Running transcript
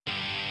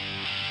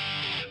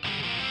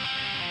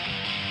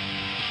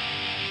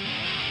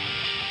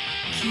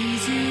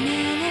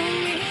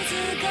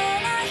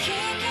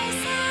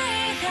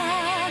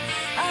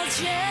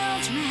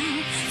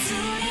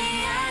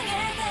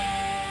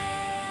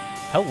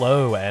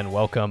Hello and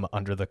welcome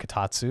Under the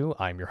Kotatsu.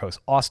 I'm your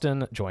host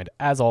Austin, joined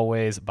as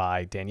always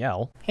by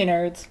Danielle. Hey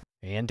nerds.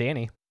 And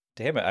Danny.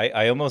 Damn it,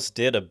 I almost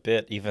did a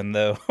bit even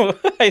though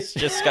I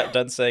just got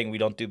done saying we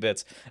don't do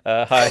bits.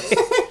 Hi.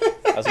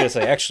 I was going to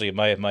say, actually,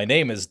 my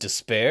name is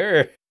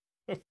Despair.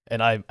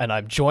 And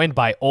I'm joined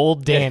by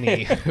old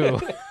Danny, who,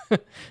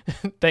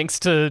 thanks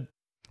to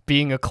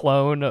being a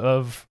clone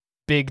of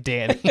Big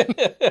Danny,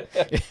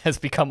 has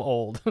become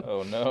old.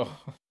 Oh no.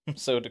 I'm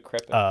so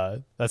decrepit.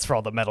 That's for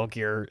all the Metal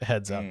Gear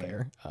heads out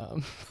there.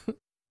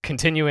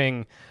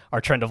 Continuing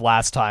our trend of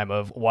last time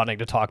of wanting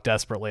to talk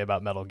desperately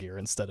about Metal Gear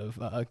instead of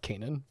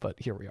Kanan, but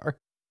here we are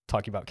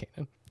talking about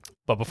Kanan.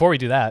 But before we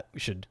do that, we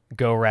should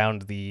go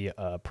around the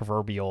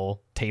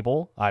proverbial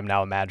table. I'm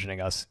now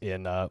imagining us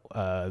in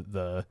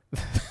the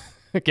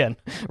again,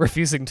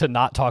 refusing to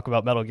not talk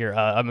about Metal Gear.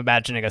 I'm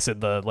imagining us in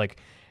the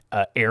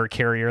air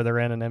carrier they're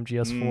in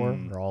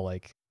MGS4. We're all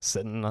like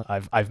sitting.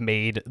 I've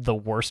made the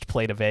worst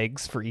plate of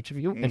eggs for each of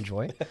you.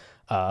 Enjoy.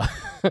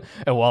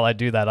 And while I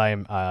do that, I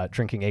am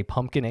drinking a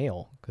pumpkin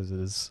ale because it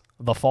is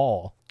the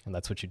fall, and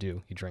that's what you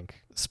do. You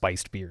drink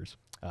spiced beers.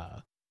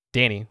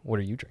 Danny, what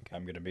are you drinking?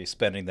 I'm going to be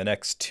spending the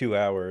next 2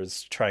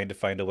 hours trying to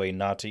find a way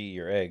not to eat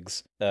your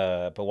eggs.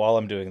 But while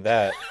I'm doing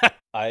that,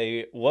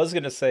 I was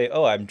going to say,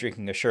 I'm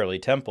drinking a Shirley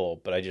Temple,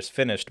 but I just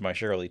finished my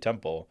Shirley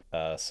Temple.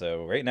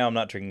 So right now I'm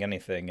not drinking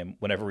anything, and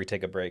whenever we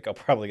take a break, I'll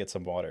probably get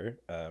some water.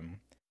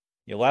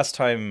 Last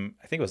time,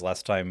 I think it was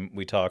last time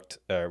we talked,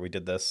 we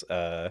did this,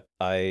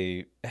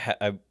 I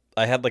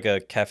had like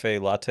a cafe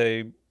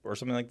latte or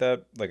something like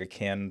that, like a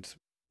canned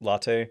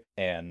latte,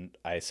 and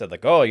I said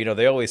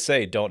they always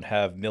say don't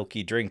have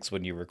milky drinks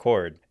when you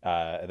record.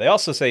 They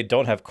also say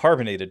don't have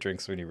carbonated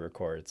drinks when you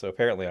record, so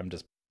apparently I'm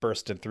just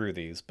bursting through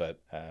these, but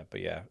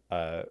yeah,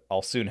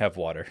 I'll soon have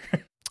water.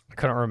 I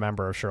couldn't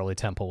remember if Shirley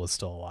Temple was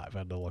still alive. I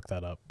had to look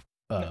that up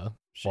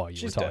while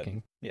you were talking.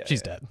 Dead. Yeah,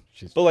 she's dead.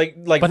 But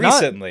but not,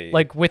 recently,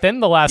 like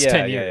within the last 10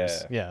 yeah,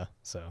 years. Yeah.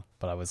 So,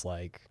 but I was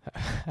like,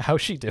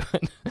 how's she doing?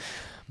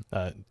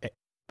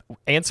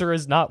 Answer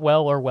is not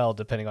well or well,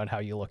 depending on how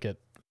you look at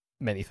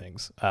many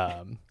things.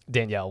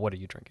 Danielle, what are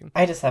you drinking?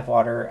 I just have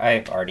water.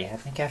 I've already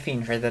had my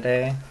caffeine for the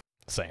day.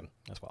 Same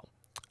as well.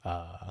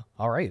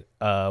 All right.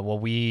 Well,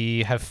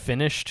 we have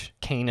finished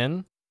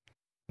Kanan.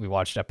 We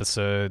watched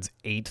episodes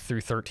 8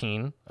 through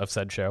 13 of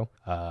said show.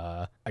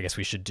 I guess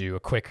we should do a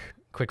quick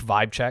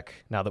vibe check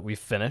now that we've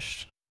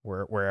finished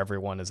where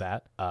everyone is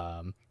at.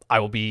 I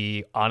will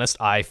be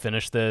honest, I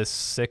finished this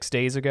 6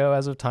 days ago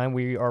as of time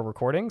we are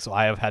recording, so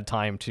I have had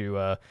time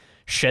to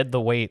shed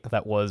the weight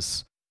that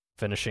was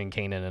finishing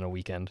Kanan in a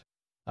weekend.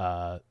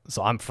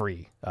 So I'm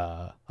free.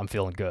 I'm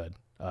feeling good.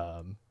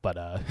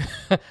 But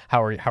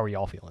how are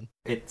y'all feeling?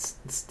 It's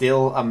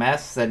still a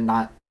mess and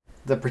not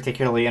the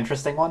particularly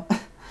interesting one.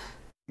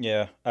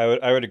 Yeah,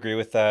 I would agree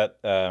with that.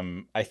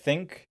 I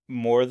think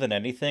more than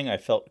anything, I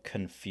felt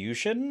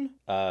confusion.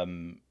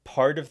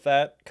 Part of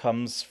that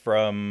comes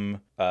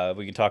from,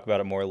 we can talk about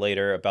it more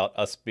later, about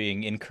us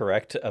being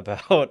incorrect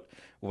about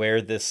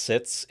where this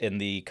sits in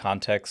the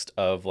context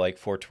of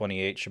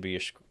 428 should be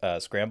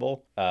a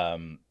scramble.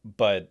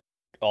 But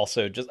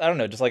also just, I don't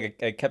know, just I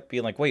kept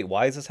being like, wait,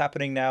 why is this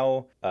happening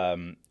now?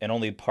 And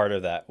only part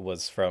of that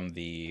was from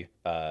the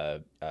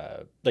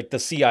the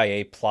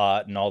CIA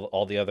plot and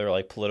all the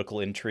other political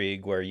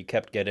intrigue where you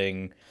kept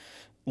getting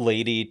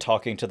Lady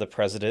talking to the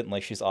president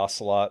like she's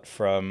Ocelot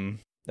from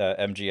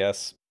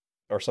MGS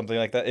or something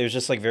like that. It was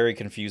just very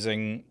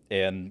confusing,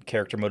 and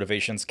character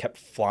motivations kept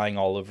flying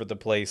all over the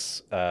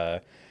place.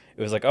 It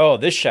was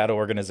this shadow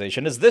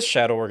organization is this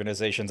shadow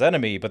organization's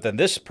enemy, but then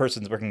this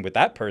person's working with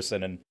that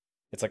person, and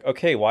it's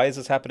okay, why is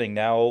this happening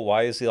now?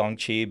 Why is Liang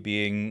Qi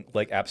being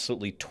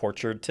absolutely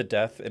tortured to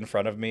death in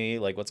front of me?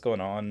 What's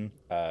going on?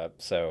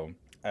 So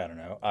I don't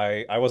know.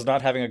 I was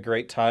not having a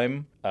great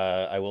time.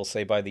 I will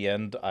say by the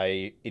end,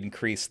 I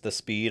increased the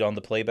speed on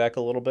the playback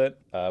a little bit,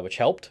 which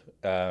helped,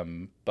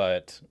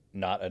 but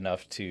not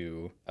enough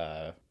to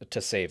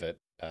save it.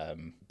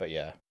 But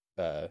yeah.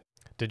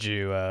 Did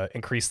you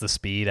increase the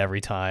speed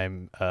every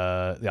time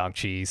Liang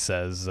Qi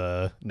says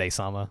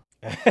Neisama?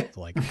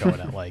 Going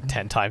at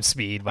 10 times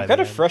speed. I'm kind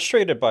of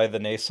frustrated by the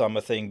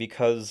Neisama thing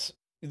because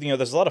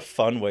there's a lot of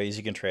fun ways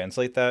you can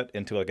translate that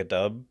into a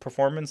dub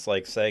performance,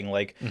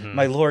 saying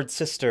my lord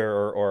sister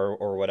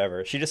or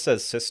whatever. She just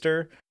says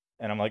sister,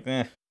 and I'm like,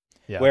 eh.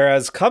 Yeah.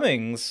 Whereas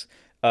Cummings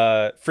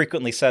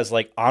frequently says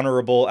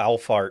honorable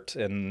Alphart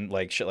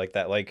and shit like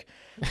that.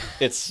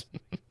 It's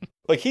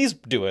he's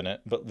doing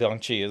it, but Liang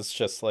Qi is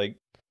just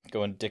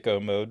going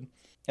dicko mode.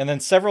 And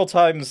then several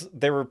times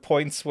there were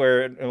points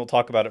where, and we'll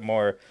talk about it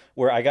more,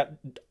 where I got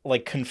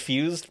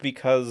confused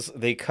because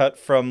they cut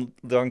from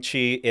Liang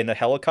Qi in a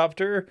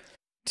helicopter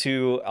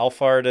to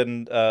Alphard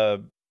and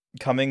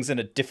Cummings in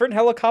a different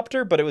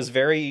helicopter, but it was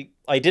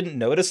I didn't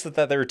notice that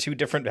there were two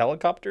different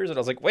helicopters, and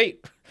I was like,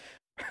 wait,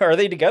 are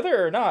they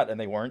together or not? And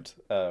they weren't.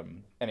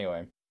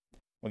 Anyway,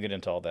 We'll get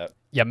into all that.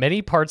 Yeah,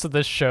 many parts of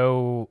this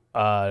show,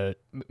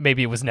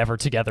 maybe it was never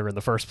together in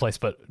the first place,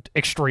 but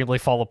extremely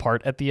fall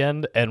apart at the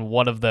end. And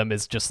one of them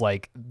is just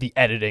like the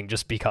editing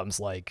just becomes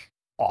like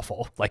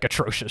awful, like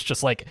atrocious,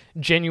 just like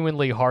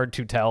genuinely hard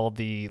to tell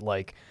the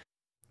like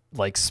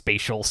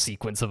spatial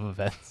sequence of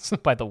events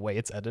by the way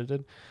it's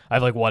edited. I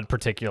have like one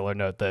particular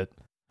note that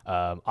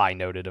I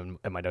noted in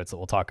my notes that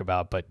we'll talk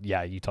about, but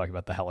yeah, you talk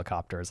about the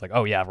helicopter. It's like,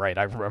 oh yeah, right.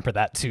 I remember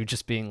that too.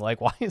 Just being like,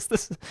 why is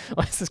this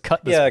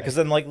cut this way? Yeah, because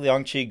then like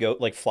Liang Chi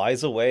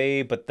flies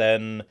away, but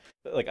then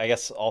like I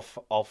guess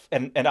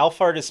and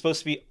Alphard is supposed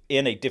to be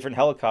in a different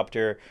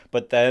helicopter,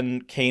 but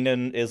then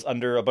Kanan is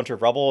under a bunch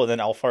of rubble, and then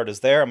Alphard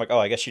is there. I'm like, oh,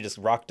 I guess she just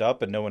rocked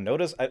up and no one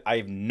noticed. I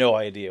have no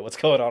idea what's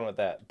going on with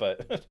that,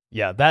 but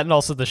yeah, that and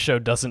also the show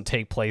doesn't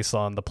take place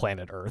on the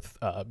planet Earth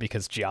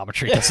because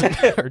geometry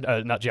doesn't,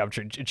 or, not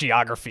geometry,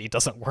 geography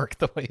doesn't work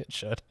the way it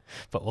should.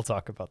 But we'll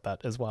talk about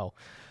that as well.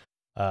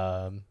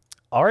 All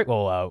right,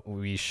 well,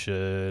 we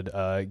should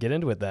get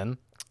into it then.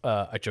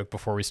 I joked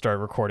before we started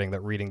recording that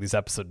reading these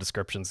episode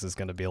descriptions is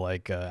going to be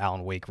like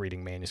Alan Wake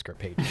reading manuscript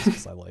pages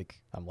because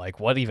I'm like,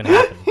 what even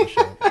happened in the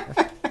show?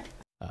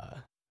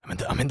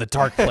 I'm in the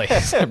dark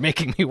place. They're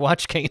making me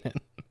watch Kanan.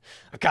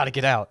 I've got to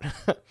get out.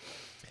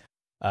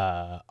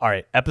 All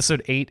right,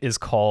 episode 8 is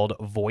called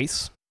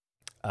Voice.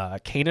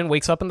 Kanan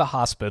wakes up in the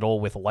hospital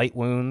with light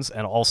wounds,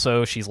 and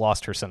also she's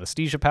lost her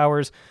synesthesia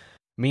powers.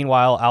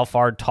 Meanwhile,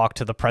 Alphard talked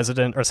to the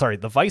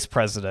vice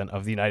president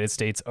of the United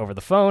States over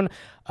the phone,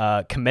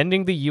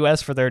 commending the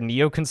U.S. for their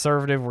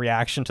neoconservative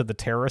reaction to the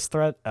terrorist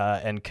threat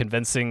and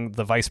convincing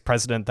the vice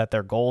president that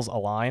their goals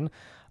align.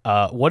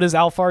 What is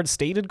Alphard's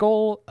stated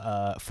goal?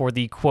 For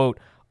the, quote,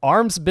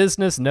 arms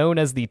business known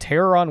as the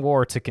Terror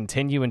War to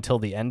continue until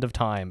the end of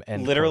time.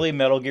 And literally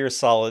Metal Gear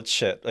Solid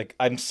shit. Like,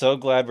 I'm so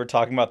glad we're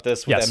talking about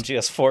this with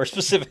MGS4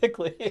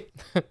 specifically.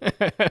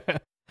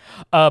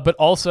 But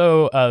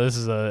also, this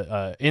is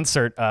a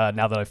insert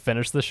now that I've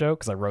finished the show,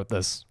 because I wrote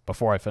this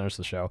before I finished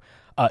the show.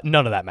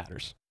 None of that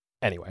matters.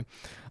 Anyway,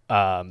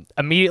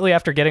 immediately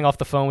after getting off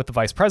the phone with the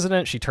vice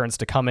president, she turns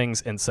to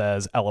Cummings and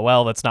says,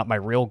 LOL, that's not my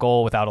real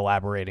goal, without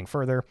elaborating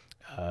further.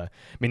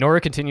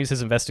 Minoru continues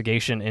his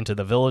investigation into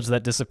the village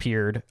that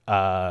disappeared,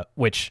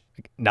 which,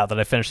 now that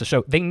I finished the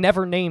show, they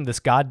never name this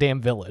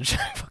goddamn village.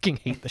 I fucking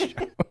hate the show.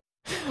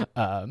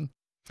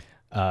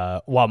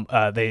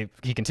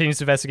 He continues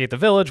to investigate the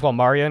village while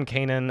Maria and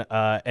Kanan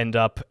end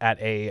up at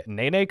a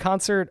Nene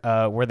concert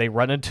where they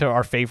run into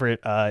our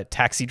favorite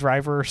taxi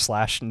driver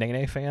 /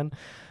 Nene fan.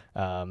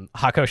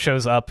 Hako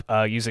shows up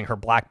using her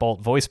Black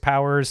Bolt voice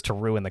powers to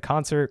ruin the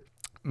concert.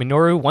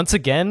 Minoru, once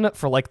again,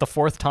 for like the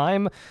 4th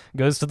time,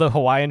 goes to the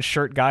Hawaiian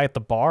shirt guy at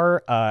the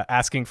bar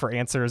asking for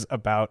answers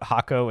about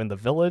Hako in the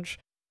village.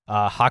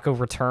 Hako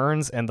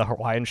returns, and the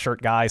Hawaiian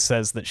shirt guy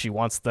says that she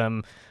wants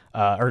them,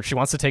 or she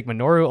wants to take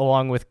Minoru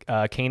along with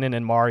Kanan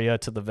and Maria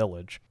to the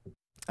village.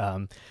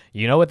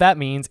 You know what that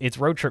means. It's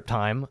road trip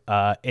time.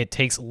 It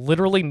takes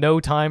literally no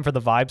time for the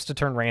vibes to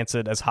turn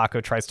rancid as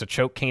Hako tries to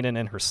choke Kanan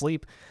in her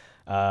sleep.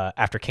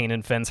 After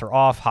Kanan fends her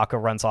off, Hako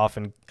runs off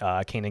and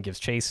Kanan gives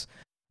chase.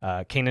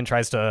 Kanan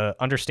tries to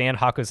understand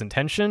Hako's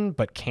intention,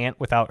 but can't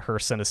without her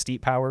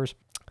synesthete powers.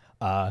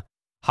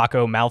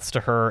 Hako mouths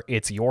to her,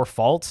 "It's your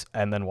fault,"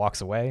 and then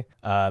walks away.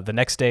 The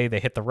next day, they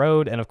hit the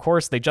road, and of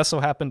course, they just so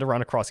happen to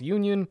run across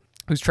Union,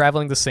 who's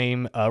traveling the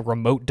same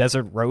remote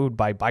desert road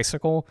by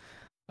bicycle.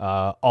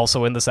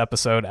 Also in this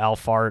episode,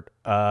 Alphard,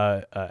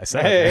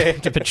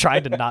 I've been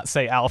trying to not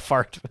say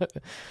Alphard.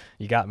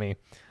 You got me.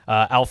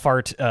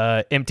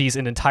 Alphard empties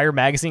an entire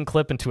magazine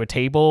clip into a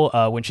table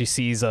when she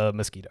sees a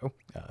mosquito.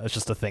 It's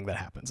just a thing that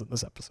happens in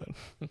this episode.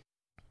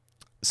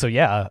 So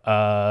yeah,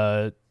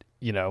 a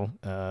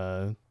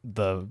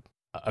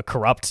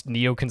corrupt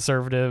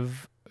neoconservative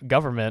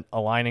government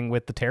aligning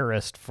with the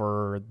terrorist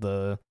for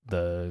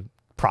the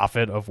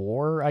profit of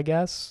war, I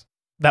guess.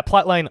 That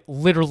plotline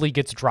literally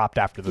gets dropped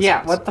after this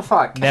episode. What the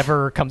fuck?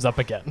 Never comes up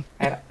again.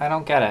 I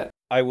don't get it.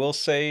 I will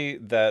say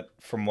that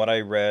from what I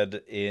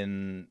read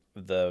in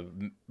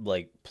the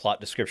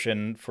plot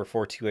description for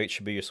 428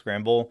 Shibuya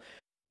Scramble,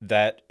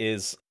 that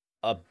is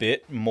a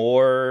bit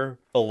more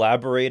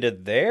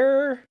elaborated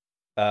there,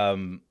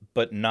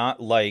 but not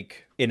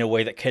like in a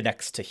way that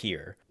connects to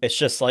here. It's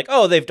just like,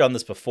 oh, they've done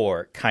this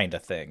before kind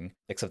of thing,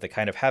 except they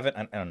kind of haven't.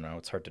 I don't know,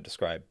 it's hard to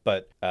describe,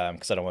 but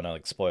because I don't want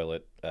to spoil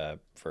it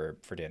for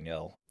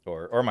Danielle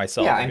or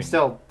myself. Yeah,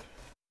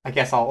 I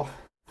guess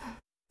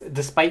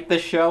despite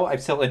this show, I'm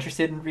still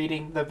interested in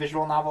reading the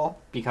visual novel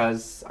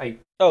because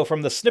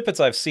from the snippets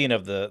I've seen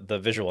of the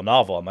visual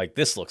novel, I'm like,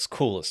 this looks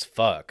cool as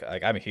fuck.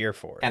 Like, I'm here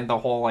for it. And the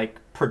whole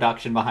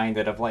production behind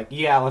it of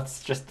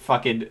let's just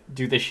fucking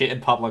do this shit in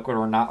public when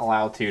we're not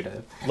allowed to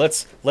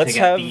let's get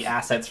have the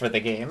assets for the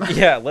game.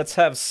 Yeah, let's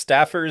have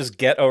staffers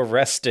get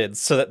arrested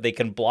so that they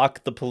can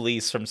block the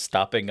police from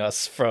stopping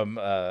us from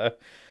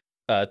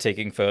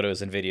taking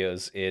photos and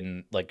videos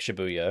in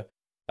Shibuya.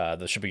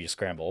 The Shibuya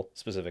Scramble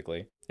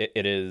specifically.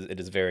 It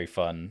is very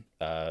fun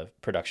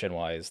production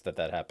wise that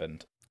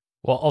happened.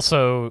 Well,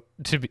 also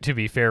to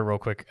be fair, real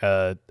quick,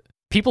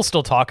 people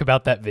still talk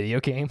about that video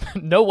game.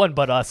 No one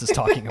but us is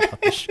talking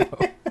about the show.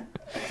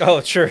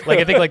 Oh, sure. Like,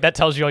 I think like that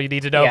tells you all you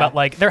need to know Yeah. about,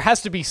 like, there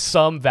has to be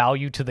some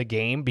value to the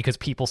game because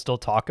people still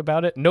talk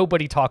about it.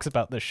 Nobody talks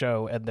about the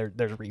show, and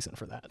there's a reason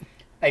for that.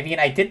 I mean,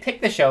 I did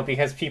pick the show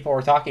because people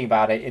were talking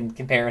about it in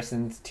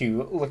comparison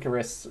to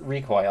Licorice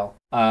Recoil,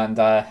 and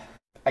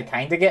I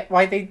kind of get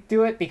why they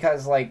do it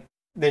because like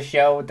the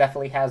show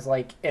definitely has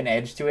like an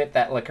edge to it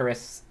that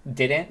Licorice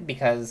didn't,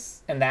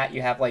 because in that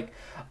you have like,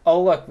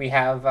 oh look, we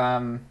have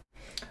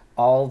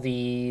all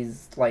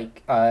these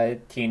like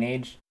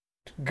teenage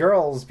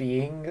girls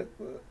being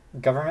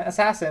government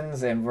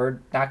assassins, and we're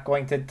not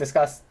going to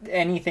discuss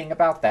anything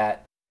about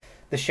that.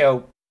 The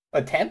show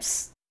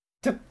attempts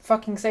to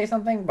fucking say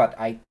something, but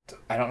I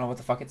don't know what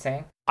the fuck it's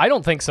saying. I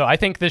don't think so. I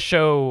think this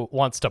show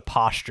wants to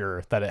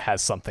posture that it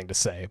has something to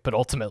say, but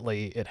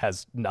ultimately it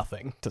has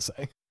nothing to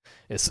say.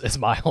 Is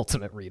my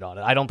ultimate read on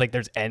it. I don't think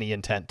there's any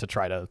intent to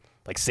try to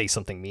like say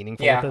something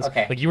meaningful Yeah, with this.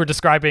 okay. Like you were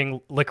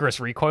describing Licorice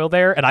Recoil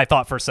there, and I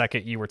thought for a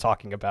second you were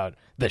talking about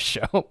this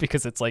show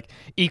because it's like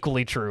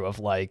equally true of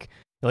like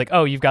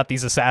oh, you've got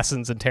these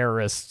assassins and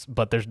terrorists,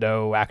 but there's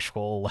no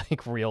actual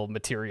like real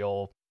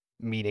material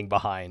meaning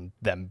behind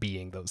them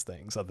being those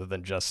things other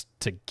than just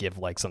to give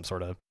like some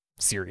sort of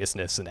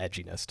seriousness and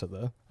edginess to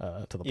the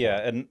plot. Yeah,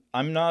 and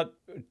I'm not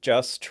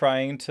just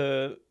trying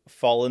to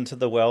fall into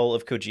the well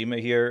of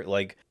Kojima here.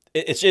 Like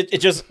it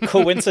just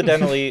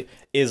coincidentally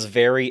is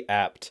very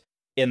apt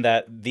in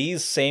that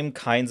these same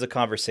kinds of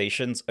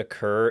conversations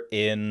occur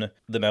in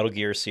the Metal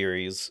Gear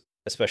series,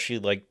 especially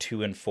like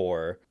 2 and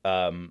 4.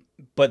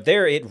 But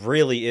there it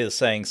really is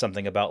saying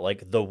something about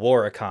like the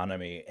war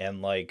economy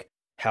and like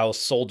how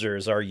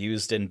soldiers are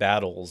used in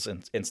battles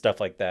and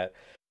stuff like that.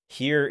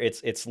 Here,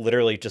 it's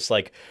literally just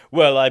like,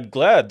 well, I'm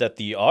glad that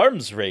the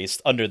arms race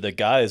under the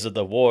guise of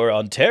the war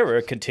on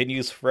terror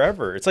continues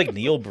forever. It's like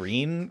Neil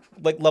Breen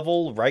like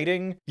level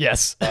writing.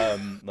 Yes.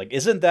 Like,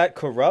 isn't that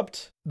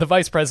corrupt? The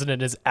vice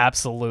president is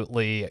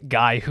absolutely a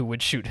guy who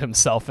would shoot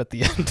himself at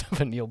the end of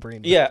a Neil Breen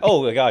movie. Yeah.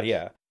 Oh my god.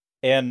 Yeah.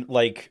 And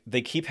like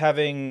they keep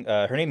having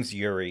her name's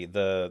Yuri,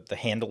 the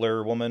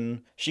handler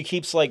woman. She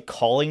keeps like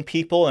calling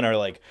people and are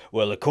like,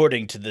 well,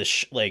 according to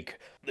this like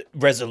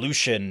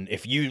resolution,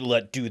 if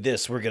you do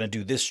this, we're gonna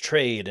do this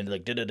trade, and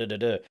like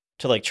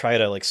to like try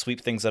to like sweep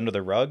things under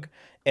the rug.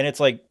 And it's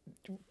like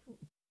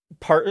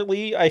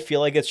partly I feel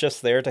like it's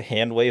just there to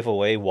hand wave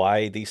away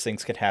why these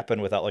things can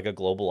happen without like a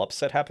global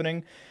upset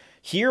happening.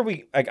 Here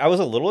I was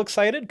a little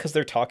excited because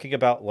they're talking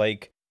about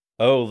like,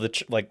 oh,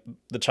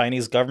 the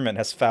Chinese government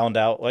has found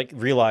out, like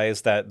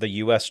realized that the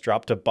US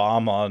dropped a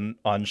bomb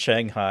on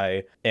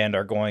Shanghai and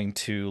are going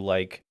to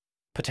like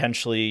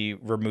potentially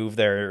remove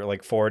their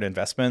like foreign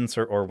investments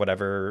or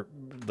whatever,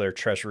 their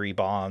treasury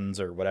bonds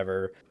or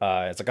whatever.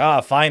 It's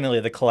like, finally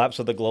the collapse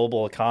of the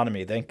global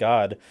economy, thank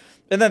God.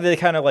 And then they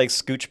kind of like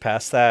scooch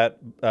past that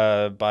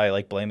by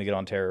like blaming it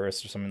on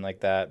terrorists or something like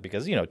that,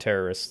 because you know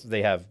terrorists,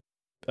 they have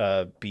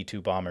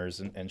B-2 bombers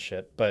and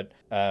shit. But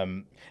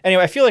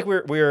anyway, I feel like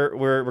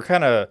we're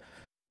kind of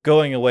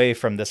going away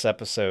from this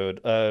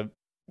episode.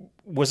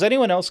 Was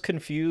anyone else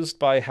confused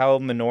by how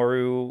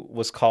Minoru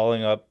was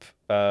calling up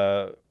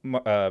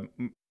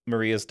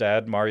Mario's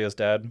dad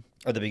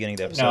at the beginning of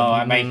the episode?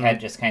 No, my head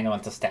just kind of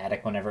went to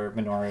static whenever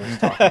Minoru was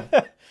talking.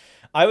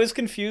 I was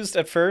confused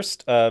at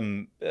first.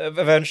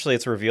 Eventually,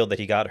 it's revealed that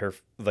he got her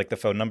like the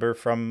phone number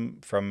from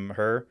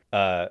her.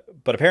 But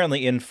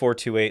apparently, in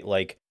 428,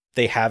 like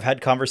they have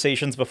had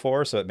conversations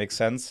before, so it makes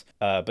sense.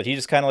 But he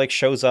just kind of like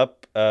shows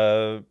up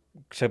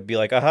to be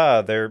like,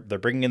 aha, they're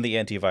bringing in the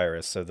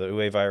antivirus, so the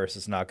Ue virus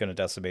is not going to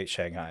decimate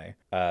Shanghai.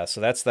 So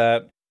that's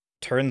that.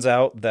 Turns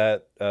out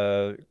that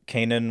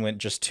Kanan went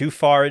just too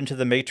far into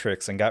the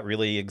Matrix and got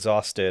really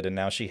exhausted, and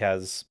now she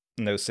has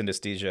no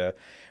synesthesia,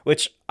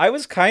 which I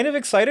was kind of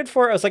excited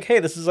for. I was like, hey,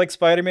 this is like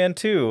Spider-Man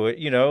 2,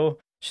 you know,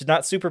 she's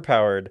not super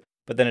powered,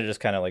 but then it just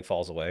kind of like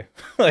falls away.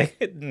 Like,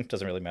 it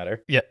doesn't really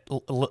matter. Yeah,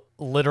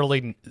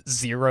 literally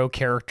zero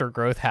character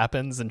growth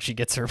happens and she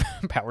gets her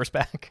powers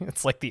back.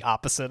 It's like the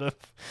opposite of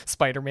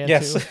Spider-Man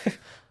 2.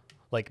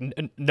 Like,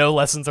 no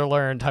lessons are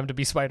learned. Time to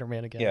be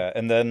Spider-Man again. Yeah,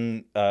 and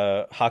then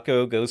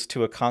Hako goes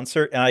to a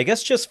concert, and I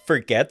guess just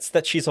forgets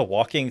that she's a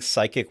walking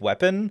psychic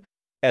weapon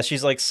as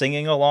she's, like,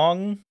 singing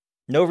along.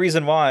 No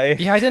reason why.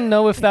 Yeah, I didn't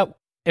know if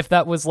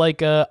that was,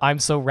 like, I'm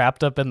so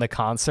wrapped up in the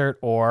concert,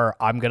 or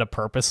I'm gonna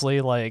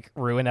purposely, like,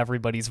 ruin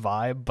everybody's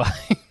vibe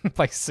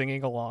by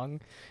singing along.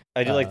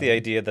 I do like the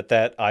idea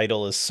that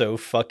idol is so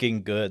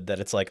fucking good that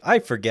it's like, I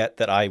forget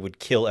that I would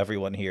kill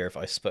everyone here if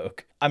I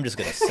spoke. I'm just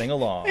gonna sing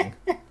along.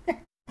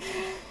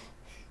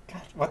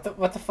 God,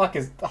 what the fuck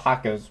is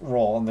Hako's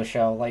role in the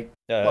show? Like,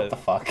 what the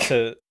fuck?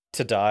 To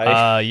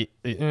die?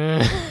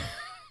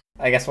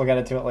 I guess we'll get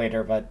into it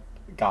later, but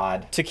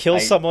God. To kill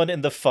someone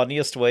in the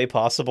funniest way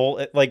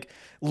possible. Like,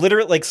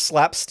 literally, like,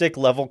 slapstick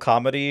level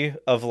comedy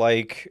of,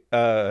 like,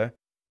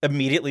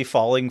 immediately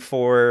falling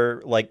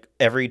for, like,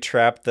 every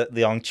trap that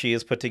Liang Qi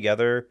has put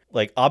together.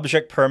 Like,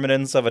 object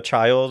permanence of a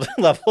child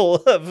level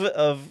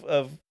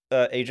of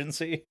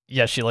agency.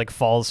 Yeah, she like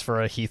falls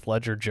for a Heath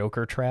Ledger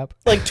Joker trap.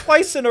 Like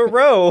twice in a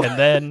row.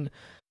 And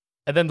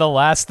then the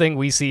last thing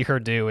we see her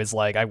do is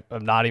like,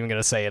 I'm not even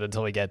gonna say it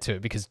until we get to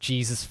it, because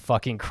Jesus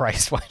fucking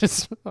Christ, why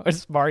does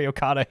Mari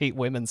Okada hate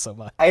women so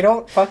much? I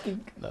don't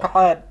fucking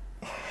God.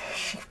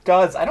 She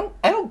does. I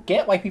don't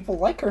get why people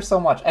like her so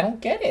much. I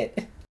don't get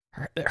it.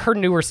 Her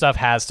newer stuff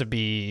has to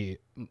be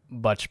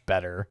much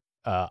better.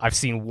 I've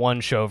seen one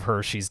show of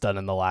her she's done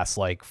in the last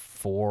like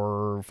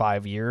 4 or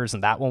 5 years,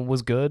 and that one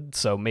was good.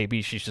 So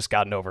maybe she's just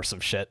gotten over some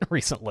shit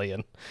recently,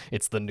 and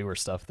it's the newer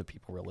stuff that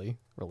people really,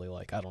 really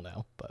like. I don't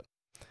know, but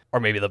or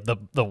maybe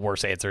the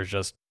worst answer is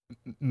just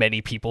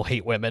many people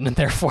hate women, and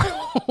therefore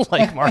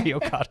like Mari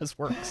Okada's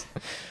works.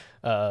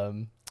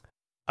 There's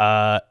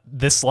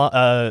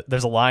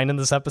a line in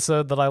this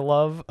episode that I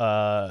love,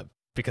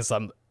 because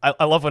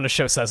I love when a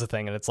show says a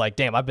thing and it's like,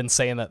 damn, I've been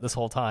saying that this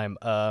whole time.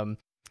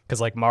 Because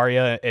like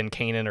Maria and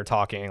Kanan are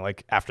talking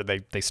like after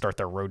they start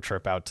their road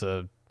trip out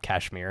to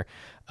Kashmir,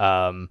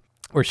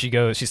 where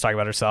she's talking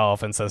about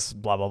herself and says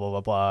blah blah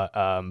blah blah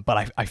blah.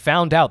 But I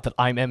found out that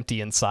I'm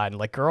empty inside. And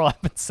like, girl,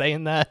 I've been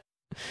saying that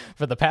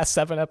for the past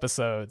 7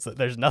 episodes.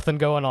 There's nothing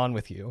going on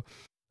with you.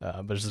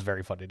 But it's just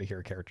very funny to hear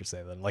a character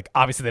say that. Like,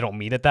 obviously they don't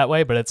mean it that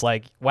way, but it's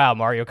like, wow,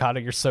 Mari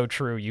Okada, you're so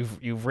true.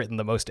 You've written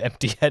the most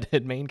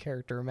empty-headed main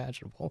character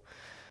imaginable.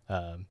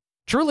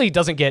 Truly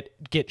doesn't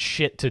get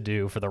shit to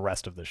do for the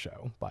rest of the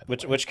show. By the way.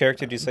 Which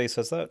character do you say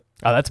says that?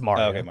 Oh, that's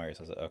Mario. Oh, okay, Mario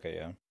says it.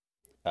 Okay,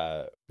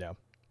 yeah. Yeah,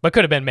 but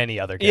could have been many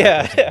other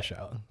characters in the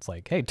show. It's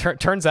like, hey,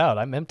 turns out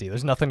I'm empty.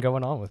 There's nothing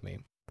going on with me.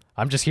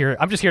 I'm just here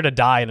to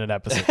die in an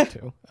episode or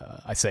two.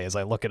 I say as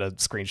I look at a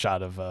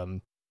screenshot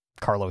of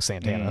Carlos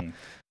Santana.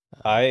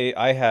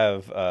 I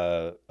have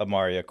a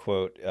Maria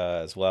quote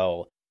as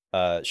well.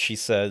 She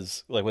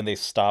says, like, when they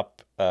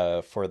stop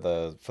for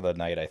the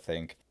night, I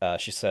think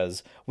she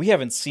says, "We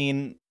haven't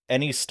seen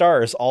any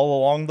stars all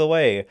along the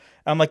way." And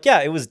I'm like,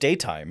 yeah, it was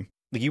daytime.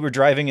 Like, you were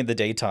driving in the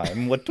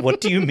daytime. What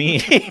do you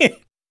mean?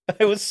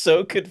 I was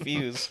so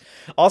confused.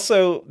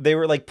 Also, they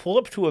were like pull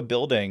up to a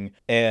building,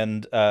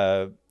 and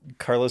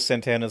Carlos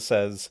Santana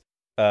says,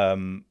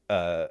 "Oh,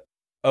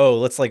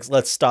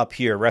 let's stop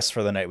here, rest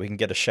for the night. We can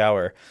get a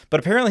shower." But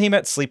apparently he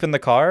meant sleep in the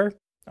car.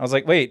 I was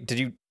like, wait,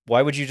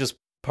 why would you just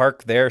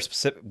park there?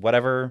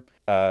 Whatever.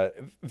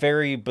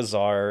 Very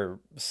bizarre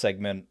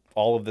segment.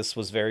 All of this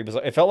was very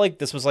bizarre. It felt like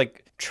this was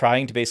like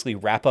trying to basically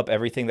wrap up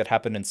everything that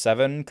happened in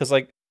 7. Because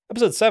like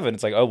episode 7,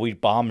 it's like, oh, we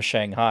bombed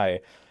Shanghai.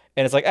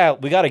 And it's like,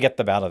 we got to get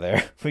them out of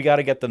there. We got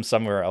to get them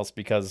somewhere else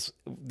because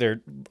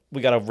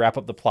we got to wrap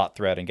up the plot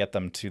thread and get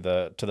them to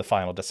the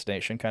final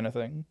destination kind of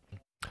thing.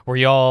 Were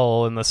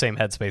y'all in the same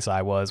headspace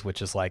I was,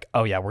 which is like,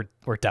 oh yeah,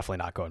 we're definitely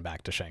not going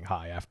back to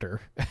Shanghai after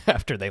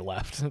they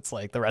left. It's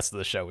like the rest of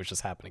the show was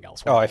just happening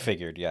elsewhere. Oh, I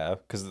figured, yeah,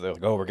 because they're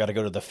like, oh, we're gotta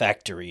go to the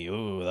factory.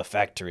 Ooh, the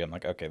factory. I'm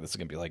like, okay, this is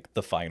gonna be like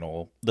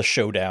the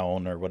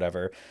showdown or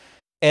whatever,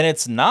 and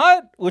it's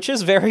not, which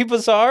is very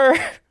bizarre.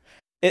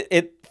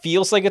 It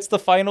feels like it's the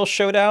final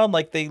showdown,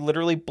 like they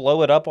literally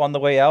blow it up on the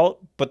way out,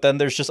 but then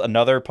there's just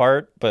another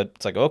part. But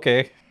it's like,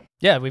 okay,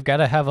 yeah, we've got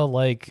to have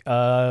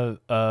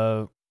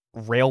a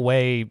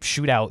railway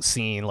shootout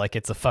scene like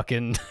it's a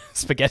fucking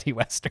spaghetti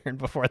western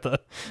before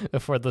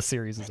the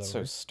series is over.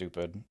 So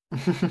stupid.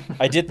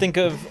 I did think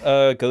of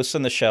Ghost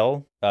in the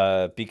Shell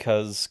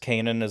because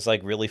Kanan is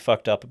like really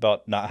fucked up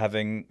about not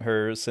having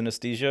her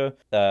synesthesia,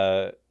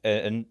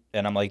 and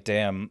I'm like,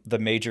 damn, the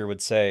Major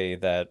would say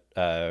that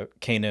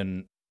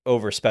Kanan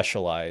over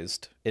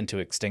specialized into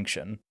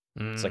extinction.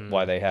 It's like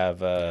why they have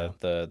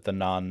the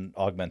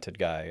non-augmented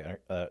guy,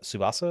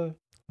 Tsubasa.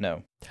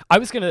 No. I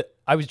was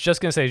just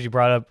gonna say, as you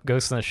brought up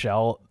Ghost in the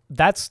Shell,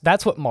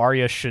 that's what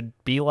Maria should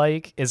be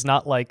like. Is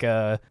not like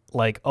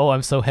oh,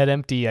 I'm so head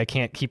empty, I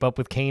can't keep up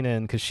with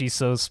Kanan because she's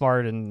so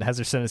smart and has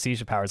her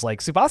synesthesia powers. Like,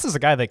 Tsubasa's a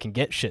guy that can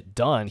get shit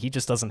done. He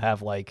just doesn't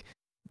have like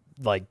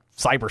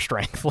cyber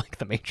strength like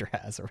the Major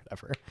has or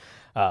whatever.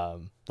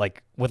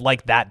 Like with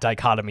like that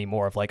dichotomy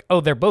more of like, oh,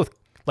 they're both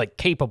like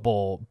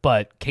capable,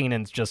 but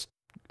Kanan's just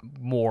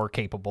more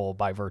capable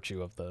by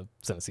virtue of the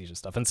synesthesia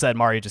stuff. Instead,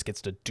 Mario just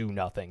gets to do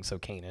nothing, so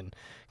Kanan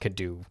can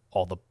do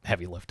all the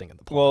heavy lifting in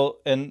the plot. Well,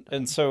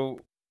 and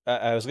so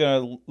I was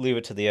gonna leave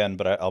it to the end,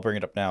 but I'll bring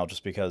it up now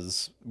just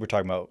because we're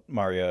talking about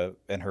Maria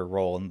and her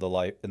role in the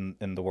life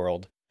in the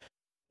world.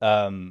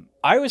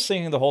 I was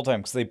thinking the whole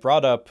time, because they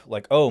brought up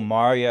like, oh,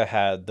 Maria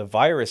had the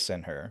virus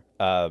in her,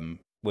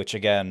 which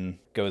again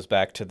goes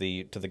back to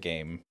the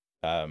game,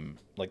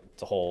 like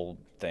the whole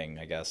thing,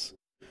 I guess.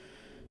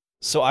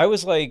 So I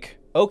was like,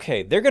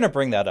 okay, they're going to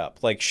bring that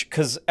up. Like,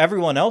 because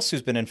everyone else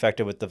who's been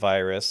infected with the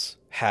virus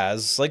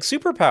has, like,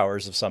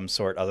 superpowers of some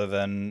sort other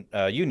than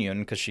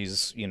Union, because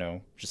she's,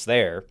 just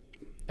there.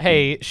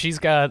 Hey, she's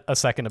got a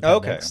second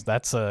appendix. Okay.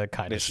 That's a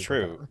kind it's of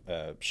superpower. It's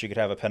true. She could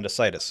have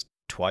appendicitis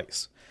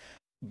twice.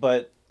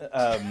 But,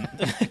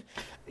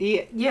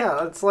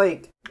 yeah, it's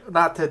like,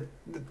 not to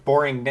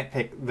boring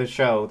nitpick the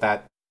show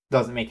that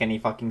doesn't make any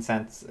fucking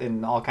sense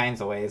in all kinds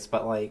of ways,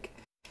 but, like,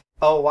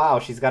 oh wow,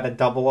 she's got a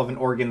double of an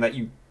organ that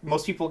you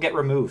most people get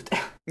removed.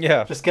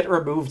 Yeah. Just get it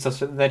removed so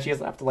that she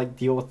doesn't have to like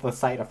deal with the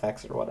side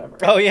effects or whatever.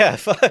 Oh yeah,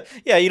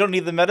 yeah. You don't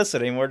need the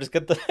medicine anymore. Just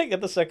get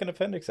the second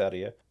appendix out of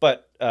you.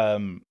 But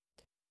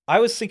I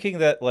was thinking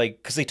that like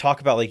because they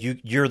talk about like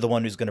you're the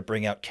one who's going to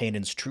bring out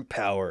Kanan's true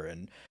power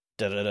and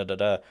da da da da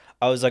da.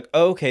 I was like,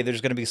 oh, okay,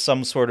 there's going to be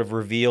some sort of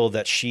reveal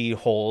that she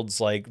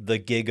holds like the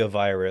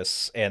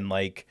Gigavirus and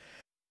like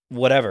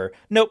whatever.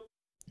 Nope,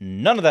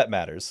 none of that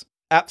matters.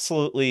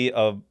 Absolutely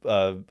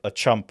a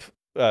chump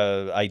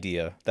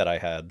idea that I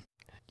had.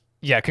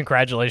 Yeah,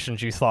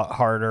 congratulations. You thought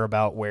harder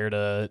about where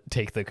to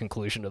take the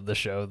conclusion of the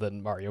show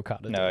than Mari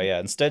Okada did. No, yeah.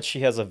 Instead, she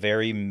has a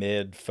very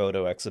mid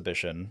photo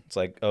exhibition. It's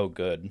like, oh,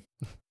 good.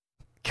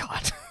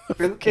 God.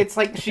 It's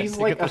like she's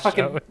like a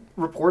fucking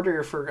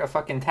reporter for a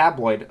fucking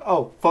tabloid.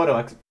 Oh,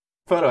 photo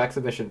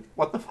exhibition.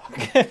 What the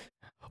fuck?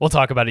 We'll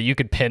talk about it. You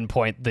could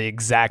pinpoint the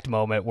exact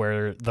moment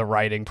where the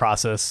writing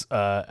process,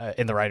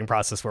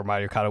 where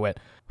Mari Okada went,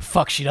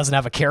 fuck, she doesn't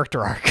have a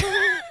character arc.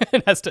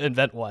 And has to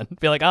invent one.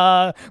 Be like,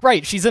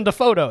 right, she's into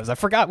photos. I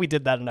forgot we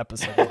did that in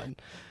episode 1.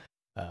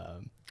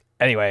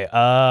 Anyway,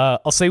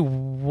 I'll say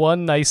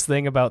one nice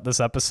thing about this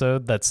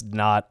episode that's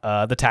not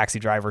the taxi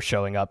driver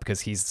showing up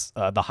because he's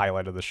the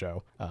highlight of the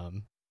show.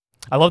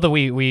 I love that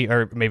we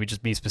or maybe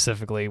just me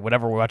specifically,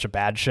 whenever we watch a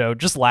bad show,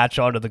 just latch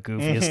onto the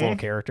goofiest little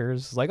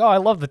characters. It's like, oh, I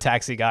love the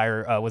taxi guy,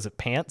 or was it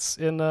Pants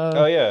in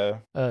oh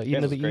yeah,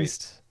 Eden of the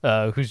East,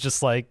 who's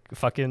just like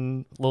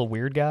fucking little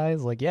weird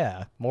guys. Like,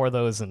 yeah, more of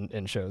those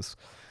in shows.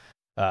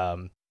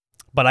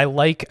 But I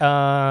like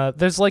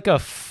there's like a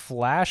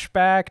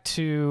flashback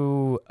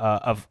to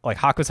of like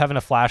Haku's having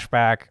a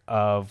flashback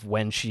of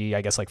when she,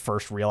 I guess, like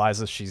first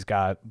realizes she's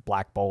got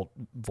Black Bolt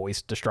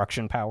voice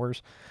destruction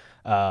powers.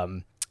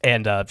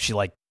 And she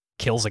like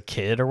kills a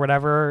kid or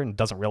whatever and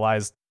doesn't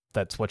realize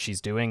that's what she's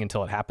doing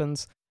until it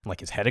happens. And, like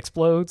his head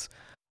explodes.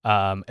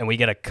 And we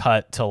get a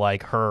cut to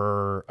like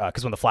her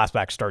because when the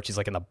flashback starts, she's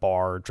like in the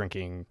bar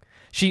drinking.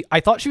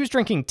 I thought she was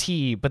drinking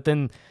tea, but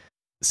then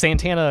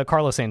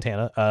Carlos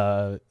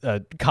Santana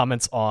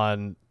comments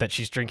on that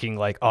she's drinking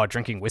like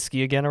drinking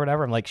whiskey again or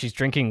whatever. I'm like, she's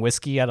drinking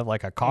whiskey out of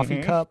like a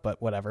coffee cup,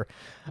 but whatever.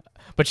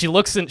 But she's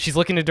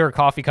looking into her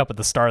coffee cup at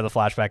the start of the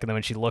flashback, and then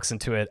when she looks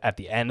into it at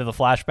the end of the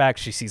flashback,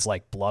 she sees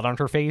like blood on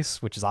her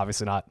face, which is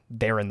obviously not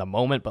there in the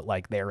moment, but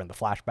like there in the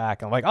flashback.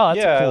 And I'm like, oh,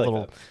 that's a cool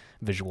little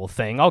visual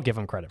thing. I'll give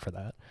him credit for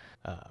that.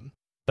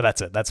 But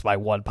that's it. That's my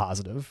one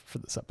positive for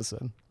this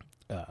episode.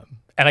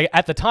 And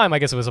at the time, I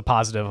guess it was a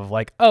positive of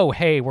like, oh,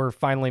 hey, we're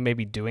finally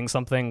maybe doing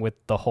something with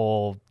the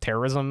whole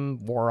terrorism,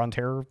 war on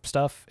terror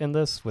stuff in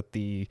this with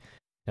the,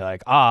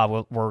 like,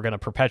 we're going to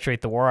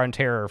perpetuate the war on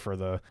terror for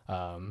the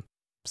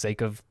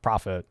sake of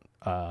profit.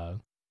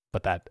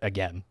 But that,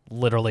 again,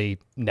 literally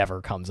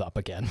never comes up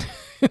again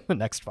in the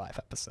next 5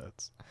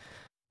 episodes.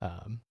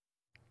 And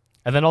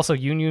then also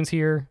Union's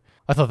here.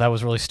 I thought that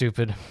was really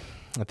stupid.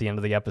 At the end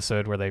of the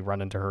episode where they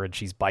run into her and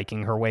she's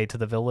biking her way to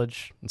the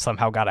village and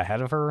somehow got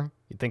ahead of her.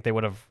 You'd think they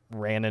would have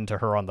ran into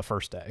her on the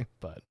first day,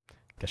 but I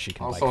guess she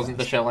can also, wasn't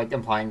the show like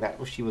implying that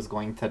she was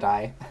going to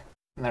die?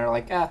 And they're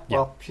like,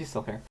 well, she's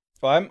still here.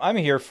 Well, I'm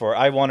here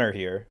I want her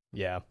here.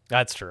 Yeah,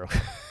 that's true.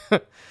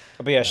 But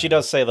yeah, she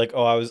does say like,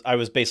 oh, I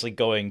was basically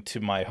going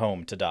to my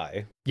home to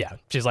die. Yeah,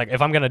 she's like,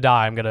 if I'm going to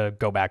die, I'm going to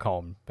go back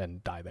home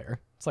and die there.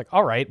 It's like,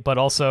 all right, but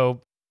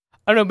also,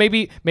 I don't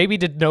know, maybe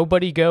did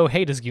nobody go,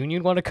 hey, does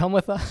Union want to come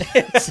with us?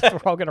 We're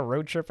all going to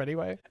road trip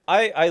anyway.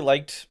 I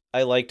liked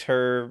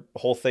her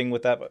whole thing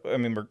with that. I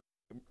mean, we're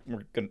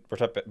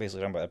basically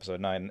talking about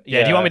episode 9.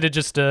 Yeah, do you want me to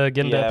just get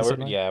into episode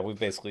 9? Yeah, we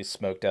basically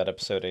smoked out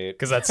episode 8.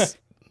 Because that's,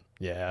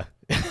 yeah.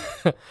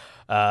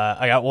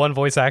 I got one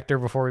voice actor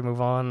before we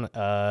move on.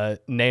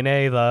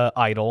 Nene, the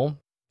idol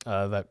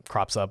that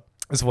crops up,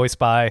 is voiced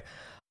by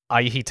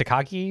Aihi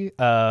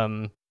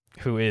Takagi,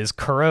 who is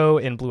Kuro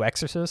in Blue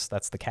Exorcist.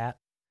 That's the cat.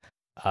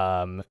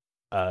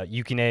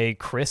 Yukine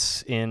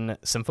Chris in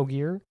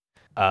Symphogear,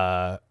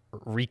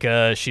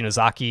 Rika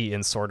Shinozaki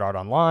in Sword Art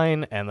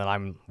Online, and then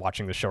I'm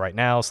watching the show right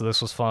now, so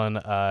this was fun.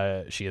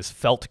 She is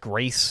Felt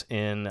Grace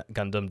in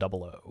Gundam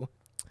 00.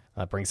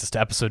 Brings us to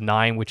episode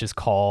 9, which is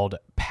called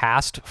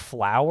Past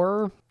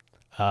Flower.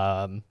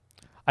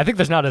 I think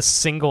there's not a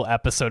single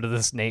episode of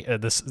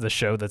the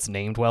show that's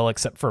named well,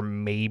 except for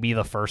maybe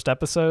the first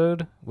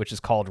episode, which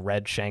is called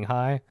Red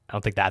Shanghai. I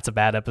don't think that's a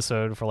bad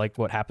episode for like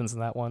what happens in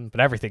that one,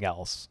 but everything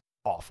else,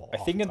 awful. I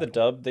think in the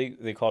dub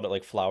they called it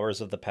like Flowers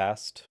of the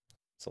Past.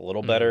 It's a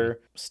little better.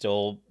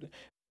 Still,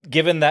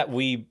 given that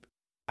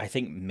I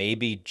think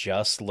maybe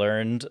just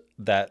learned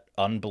that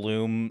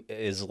unbloom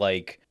is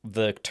like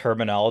the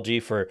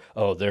terminology for,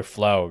 oh, their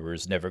flower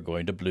is never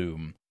going to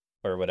bloom.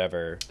 Or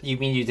whatever. You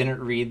mean you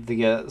didn't read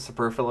the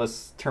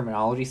superfluous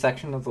terminology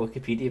section of the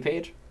Wikipedia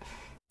page?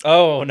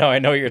 Oh, no, I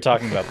know what you're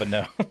talking about, but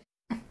no.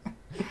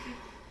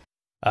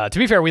 To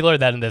be fair, we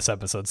learned that in this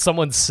episode.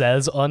 Someone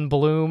says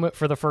unbloom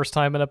for the first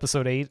time in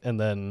episode 8, and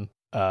then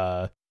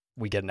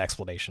we get an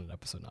explanation in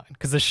episode 9.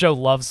 Because this show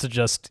loves to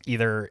just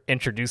either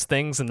introduce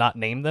things and not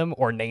name them,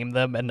 or name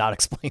them and not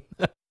explain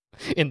them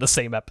in the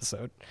same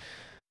episode.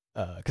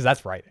 Because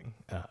that's writing.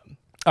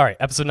 All right,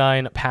 episode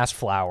 9, Past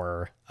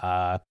Flower.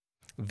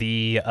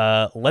 The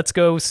Let's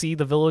Go See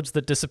the Village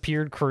That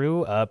Disappeared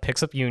crew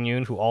picks up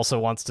Union, who also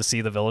wants to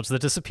see the village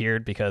that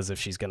disappeared, because if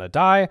she's going to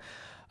die,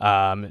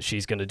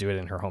 she's going to do it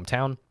in her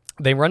hometown.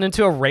 They run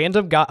into a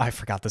random guy. I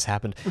forgot this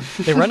happened.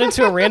 They run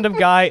into a random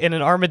guy in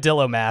an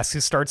armadillo mask who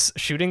starts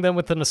shooting them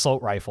with an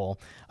assault rifle.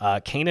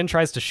 Kanan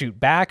tries to shoot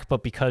back,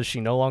 but because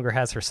she no longer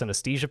has her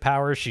synesthesia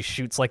powers, she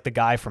shoots like the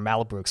guy from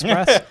Malibu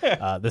Express.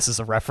 This is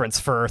a reference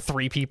for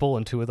 3 people,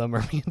 and 2 of them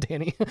are me and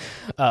Danny.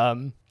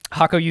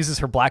 Hako uses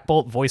her Black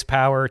Bolt voice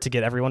power to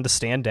get everyone to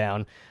stand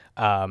down,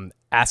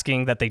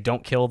 asking that they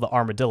don't kill the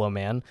armadillo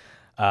man.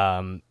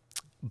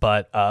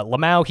 But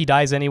Lamau, he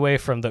dies anyway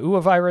from the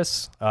Ua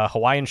virus.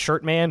 Hawaiian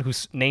Shirt Man,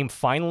 whose name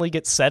finally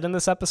gets said in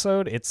this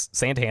episode, it's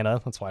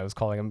Santana. That's why I was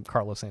calling him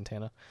Carlos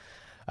Santana.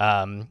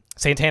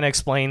 Santana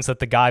explains that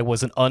the guy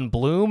was an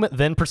unbloom,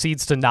 then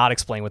proceeds to not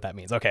explain what that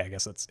means. Okay, I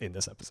guess that's in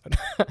this episode.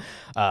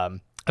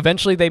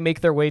 Eventually, they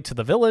make their way to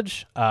the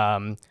village,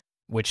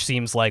 which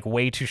seems like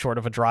way too short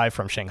of a drive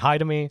from Shanghai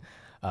to me.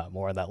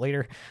 More on that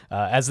later.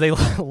 As they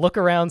look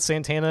around,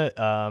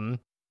 Santana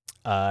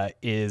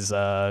is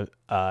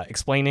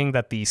explaining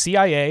that the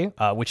CIA,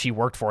 which he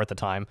worked for at the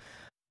time,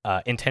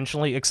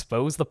 intentionally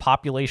exposed the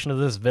population of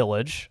this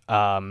village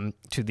to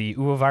the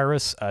Ua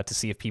virus to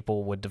see if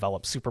people would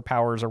develop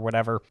superpowers or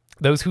whatever.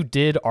 Those who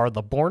did are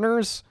the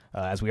Borners,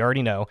 as we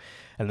already know,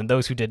 and then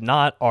those who did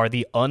not are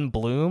the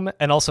Unbloom,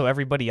 and also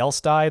everybody else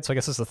died, so I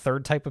guess it's the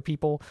third type of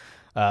people.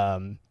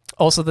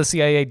 Also, the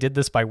CIA did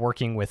this by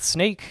working with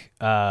Snake,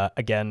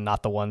 again,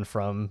 not the one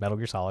from Metal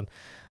Gear Solid.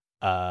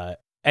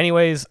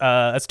 Anyways,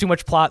 that's too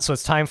much plot, so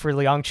it's time for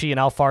Liang Qi and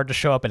Alphard to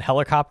show up in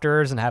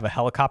helicopters and have a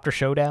helicopter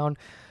showdown.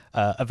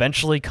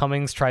 Eventually,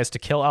 Cummings tries to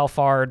kill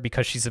Alphard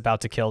because she's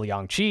about to kill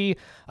Liang Qi,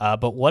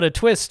 but what a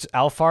twist!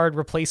 Alphard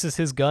replaces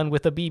his gun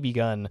with a BB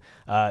gun.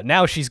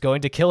 Now she's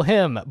going to kill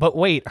him, but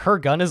wait, her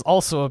gun is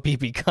also a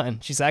BB gun.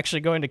 She's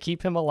actually going to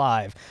keep him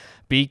alive,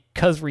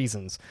 because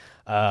reasons.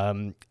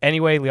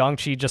 Anyway, Liang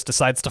Qi just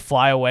decides to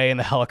fly away and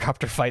the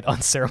helicopter fight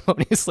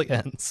unceremoniously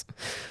ends.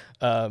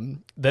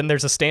 Then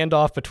there's a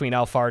standoff between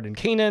Alphard and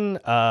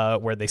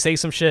Kanan, where they say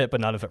some shit,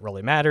 but none of it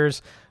really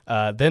matters.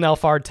 Then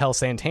Alphard tells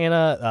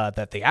Santana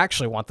that they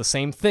actually want the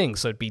same thing,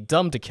 so it'd be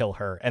dumb to kill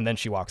her, and then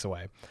she walks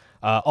away.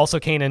 Also,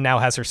 Kanan now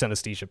has her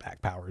synesthesia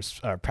back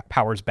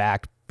powers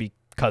back,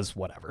 because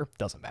whatever,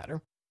 doesn't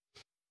matter.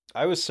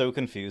 I was so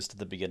confused at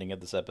the beginning of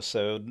this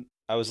episode.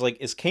 I was like,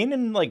 is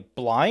Kanan, like,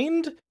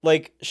 blind?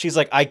 Like, she's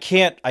like, I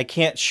can't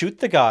shoot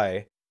the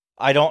guy.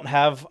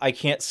 I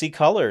can't see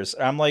colors.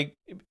 And I'm like,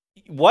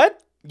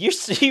 what? You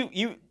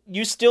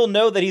still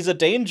know that he's a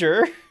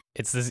danger.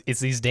 It's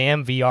these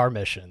damn VR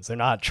missions. They're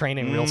not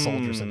training real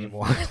soldiers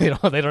anymore. They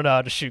don't know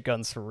how to shoot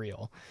guns for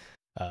real.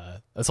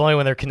 It's only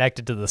when they're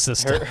connected to the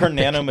system. Her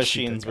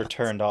nanomachines were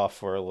turned off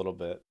for a little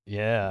bit.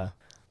 Yeah.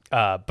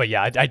 But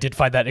yeah, I did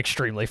find that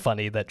extremely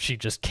funny that she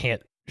just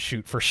can't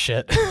shoot for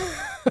shit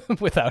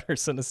without her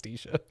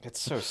synesthesia.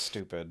 It's so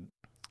stupid.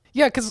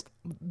 Yeah, because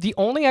the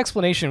only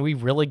explanation we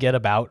really get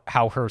about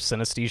how her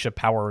synesthesia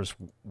powers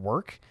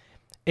work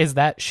is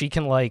that she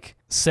can, like,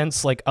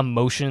 sense, like,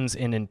 emotions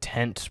and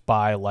intent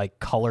by, like,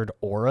 colored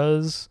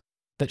auras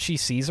that she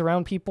sees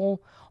around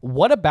people.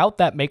 What about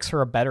that makes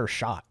her a better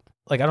shot?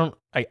 Like,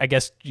 I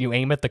guess you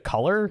aim at the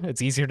color.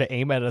 It's easier to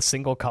aim at a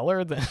single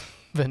color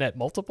than at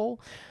multiple.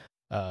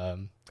 I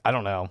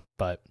don't know,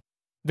 but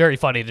very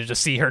funny to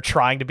just see her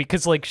trying to be,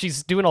 because, like,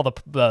 she's doing all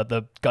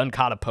the gun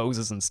kata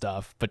poses and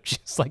stuff, but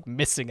she's, like,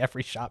 missing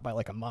every shot by,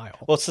 like, a mile.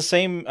 Well, it's the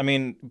same. I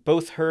mean,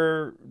 both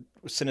her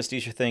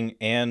synesthesia thing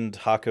and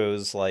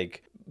Hako's,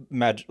 like,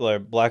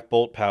 Black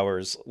Bolt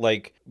powers,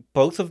 like,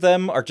 both of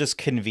them are just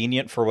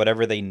convenient for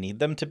whatever they need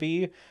them to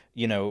be.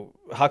 You know,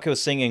 Hako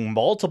singing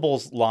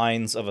multiple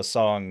lines of a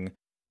song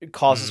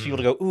causes people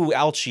to go, ooh,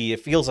 ouchie,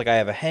 it feels like I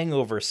have a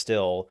hangover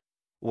still.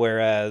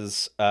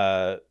 Whereas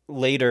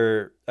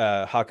later,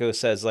 Hako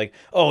says, like,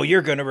 oh,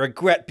 you're going to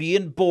regret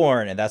being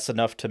born. And that's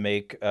enough to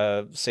make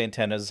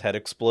Santana's head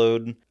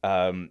explode.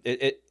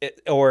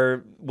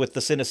 Or with the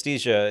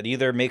synesthesia, it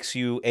either makes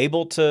you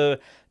able to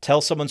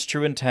tell someone's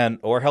true intent,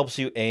 or helps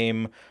you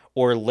aim,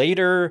 or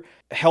later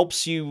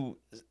helps you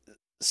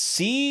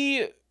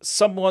see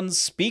someone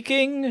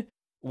speaking,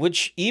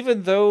 which,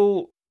 even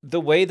though the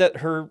way that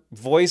her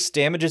voice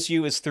damages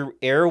you is through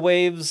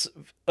airwaves,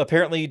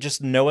 apparently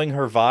just knowing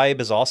her vibe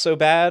is also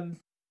bad.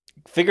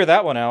 Figure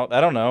that one out. I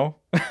don't know.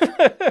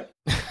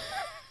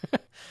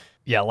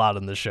 Yeah, a lot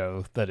in the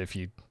show that if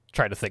you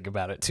try to think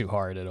about it too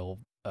hard, it'll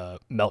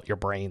melt your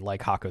brain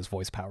like Hako's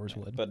voice powers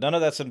would. But none of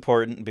that's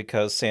important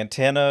because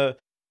Santana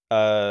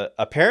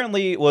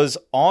apparently was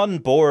on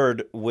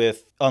board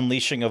with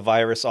unleashing a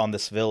virus on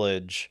this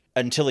village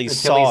until he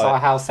saw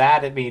how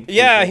sad it made.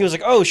 Yeah, people. he was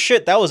like, oh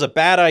shit, that was a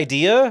bad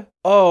idea?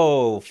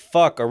 Oh,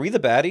 fuck, are we the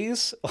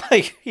baddies?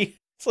 Like,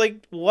 it's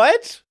like,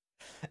 what?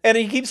 And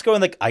he keeps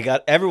going like,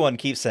 everyone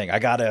keeps saying, I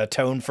gotta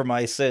atone for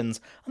my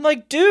sins. I'm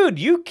like, dude,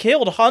 you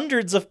killed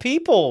hundreds of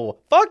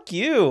people. Fuck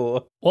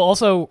you. Well,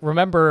 also,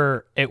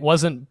 remember, it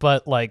wasn't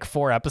but like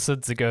 4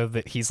 episodes ago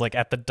that he's like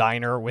at the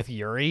diner with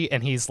Yuri,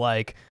 and he's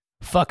like,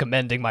 fuck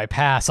amending my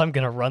past. I'm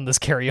gonna run this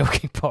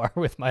karaoke bar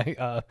with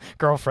my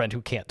girlfriend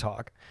who can't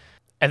talk.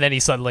 And then he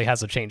suddenly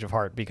has a change of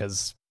heart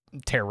because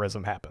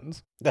terrorism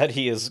happens. That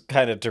he is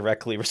kind of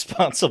directly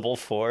responsible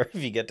for,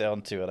 if you get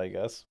down to it, I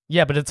guess.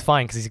 Yeah, but it's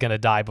fine because he's gonna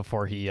die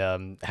before he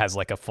has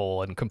like a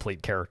full and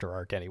complete character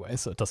arc anyway,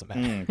 so it doesn't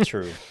matter.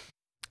 True.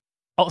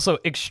 Also,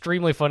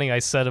 extremely funny, I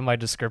said in my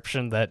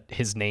description that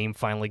his name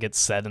finally gets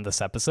said in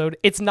this episode.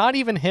 It's not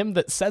even him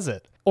that says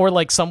it, or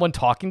like someone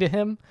talking to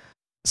him.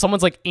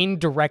 Someone's like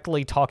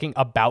indirectly talking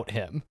about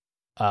him.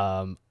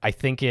 I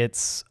think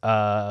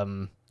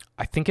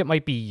it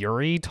might be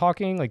Yuri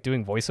talking, like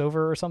doing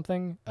voiceover or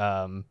something.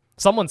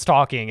 Someone's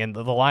talking, and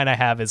the line I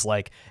have is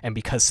like, and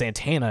because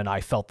Santana and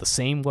I felt the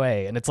same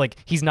way. And it's like,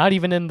 he's not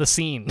even in the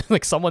scene.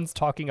 Like, someone's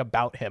talking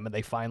about him, and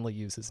they finally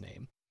use his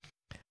name.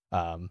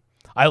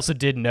 I also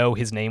did know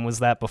his name was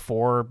that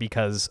before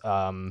because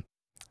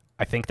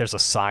I think there's a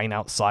sign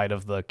outside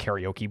of the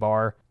karaoke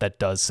bar that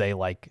does say,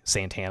 like,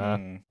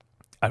 Santana.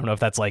 I don't know if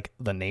that's, like,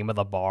 the name of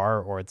the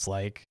bar or it's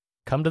like,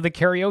 come to the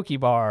karaoke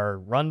bar,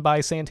 run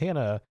by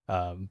Santana.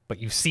 But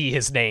you see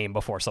his name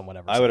before someone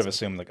ever says I would have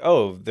assumed, like,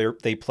 oh,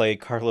 they play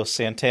Carlos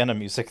Santana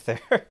music there.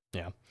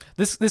 Yeah.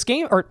 This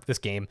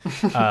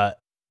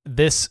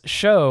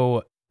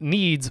show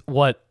needs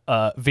what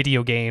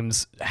video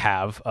games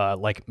have,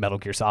 like Metal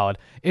Gear Solid.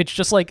 It's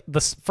just like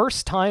the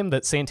first time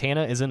that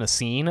Santana is in a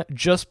scene,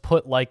 just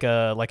put like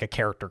a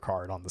character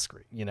card on the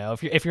screen. You know,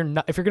 if you're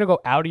gonna go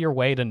out of your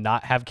way to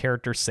not have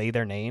characters say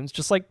their names,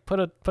 just like put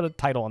a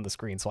title on the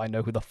screen so I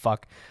know who the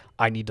fuck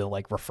I need to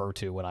like refer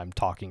to when I'm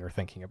talking or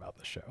thinking about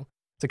the show.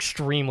 It's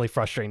extremely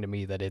frustrating to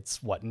me that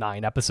it's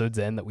 9 episodes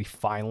in that we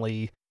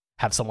finally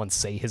have someone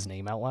say his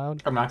name out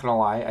loud. I'm not gonna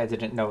lie, I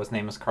didn't know his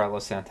name was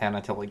Carlos Santana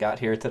until we got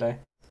here today.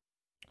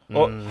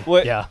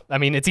 Yeah, I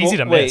mean, it's easy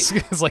to miss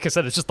because, like I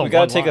said, it's just the one. We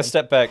gotta take line. a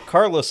step back.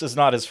 Carlos is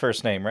not his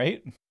first name,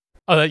 right?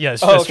 Oh, yeah,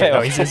 it's okay, true.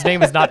 No, his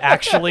name is not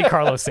actually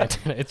Carlos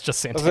Santana. It's just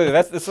Santana.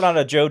 That's not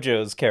a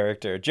JoJo's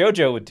character.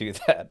 JoJo would do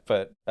that,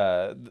 but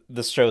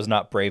this show's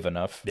not brave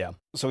enough. Yeah.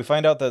 So we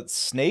find out that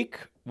Snake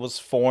was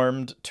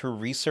formed to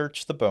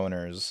research the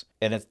boners,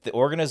 and it's the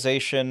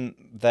organization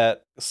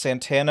that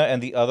Santana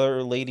and the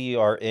other lady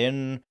are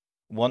in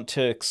want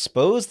to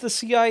expose the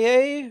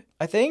CIA,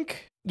 I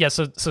think? Yeah,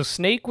 so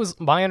Snake was,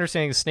 my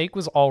understanding is Snake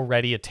was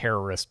already a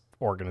terrorist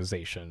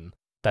organization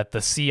that the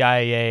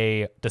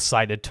CIA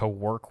decided to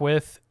work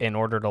with in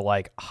order to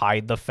like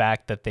hide the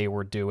fact that they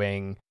were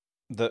doing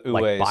the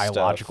like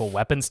biological stuff.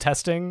 Weapons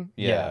testing.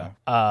 Yeah.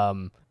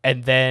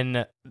 And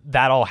then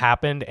that all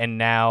happened, and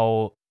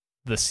now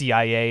the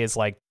CIA is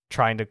like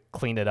trying to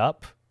clean it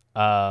up.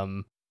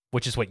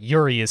 Which is what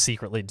Yuri is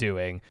secretly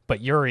doing.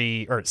 But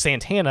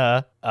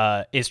Santana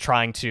is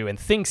trying to, and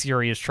thinks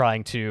Yuri is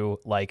trying to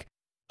like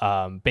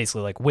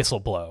basically like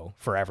whistleblow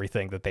for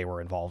everything that they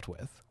were involved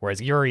with.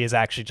 Whereas Yuri is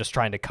actually just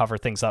trying to cover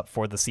things up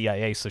for the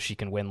CIA so she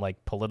can win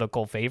like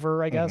political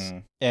favor, I guess. Mm-hmm.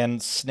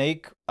 And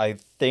Snake, I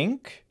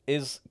think,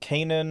 is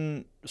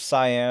Kanan,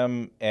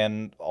 Siam,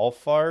 and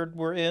Alphard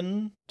were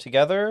in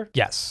together.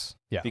 Yes.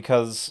 Yeah.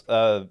 Because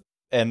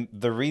and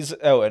the reason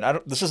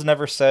this is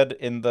never said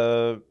in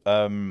the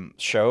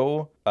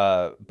show,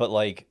 but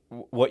like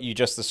what you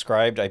just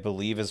described, I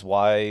believe is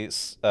why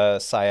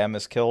Siam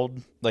is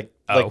killed. Like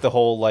the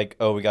whole like,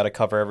 oh, we got to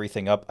cover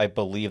everything up. I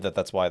believe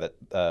that's why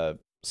that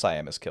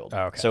Siam is killed.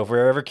 Okay. So if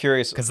we're ever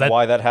curious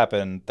why that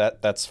happened,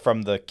 that's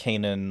from the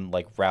Kanan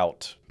like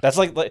route. That's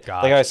like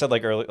I said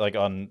like early, like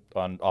on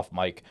off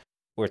mic,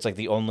 where it's like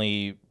the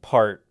only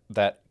part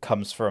that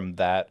comes from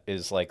that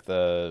is like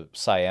the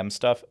Siam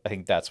stuff. I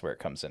think that's where it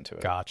comes into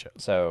it. Gotcha.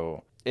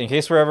 So in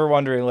case we're ever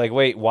wondering, like,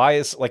 wait, why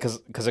is like,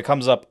 because it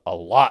comes up a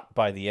lot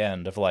by the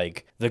end of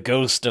like the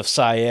ghost of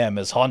Siam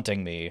is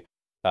haunting me.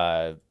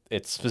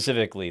 It's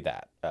specifically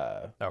that.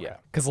 Okay. Yeah.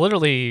 Because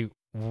literally,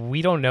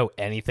 we don't know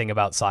anything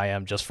about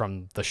Siam just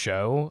from the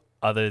show,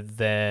 other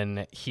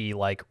than he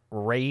like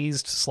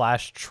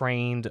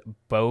raised/trained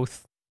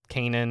both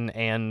Kanan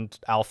and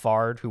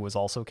Alphard, who was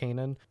also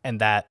Kanan, and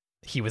that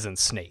he was in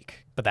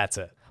Snake, but that's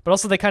it. But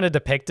also they kind of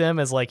depict him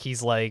as like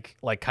he's like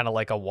kind of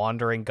like a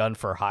wandering gun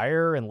for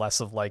hire and less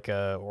of like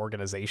a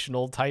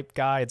organizational type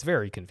guy. It's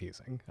very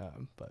confusing,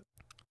 but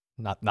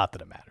not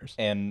that it matters.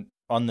 And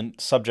on the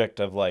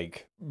subject of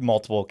like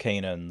multiple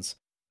Kanans,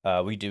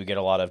 we do get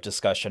a lot of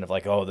discussion of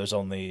like, oh, there's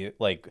only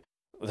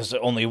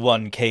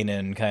one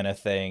Kanan kind of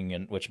thing,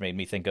 and which made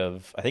me think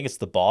of, I think it's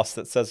the boss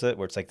that says it,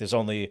 where it's like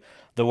the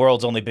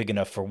world's only big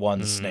enough for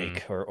one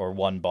Snake or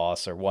one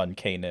boss or one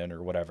Kanan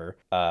or whatever.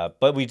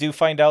 But we do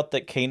find out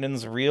that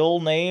Kanan's real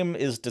name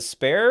is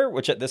Despair,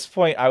 which at this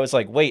point I was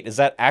like, wait, is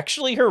that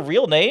actually her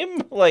real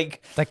name?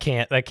 Like that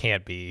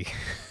can't be.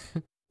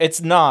 It's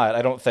not,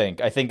 I don't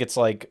think. I think it's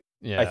like,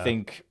 yeah. I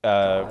think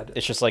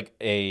it's just like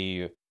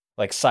a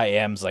like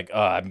Siam's like,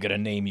 oh, I'm gonna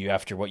name you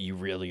after what you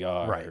really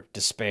are. Right.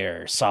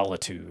 Despair,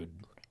 solitude,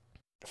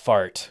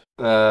 fart.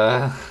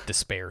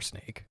 Despair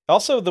snake.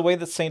 Also, the way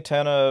that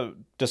Santana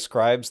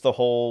describes the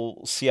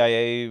whole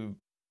CIA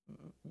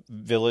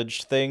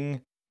village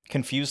thing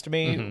confused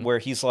me, where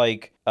he's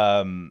like,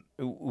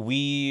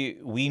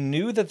 we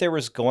knew that there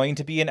was going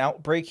to be an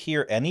outbreak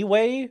here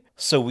anyway,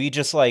 so we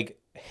just like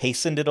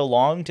hastened it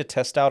along to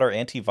test out our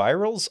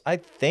antivirals. I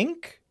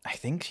think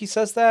he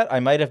says that.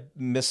 I might have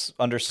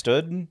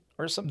misunderstood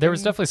or something. There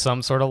was definitely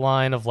some sort of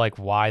line of like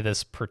why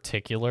this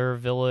particular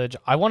village.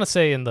 I want to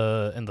say in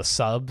the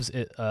subs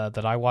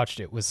that I watched,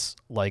 it was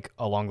like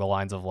along the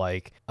lines of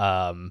like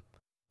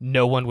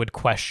no one would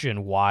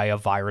question why a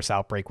virus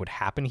outbreak would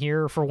happen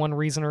here for one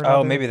reason or another.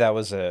 Oh, maybe that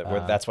was it. Where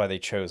that's why they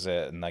chose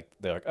it, and like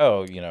they're like,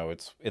 oh,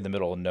 it's in the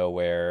middle of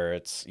nowhere.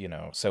 It's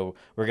so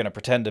we're gonna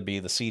pretend to be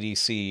the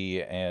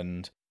CDC.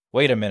 And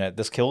wait a minute,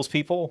 this kills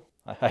people.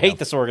 I hate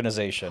this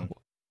organization,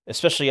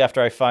 especially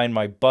after I find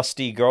my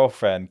busty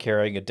girlfriend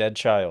carrying a dead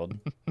child.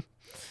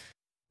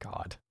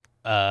 God.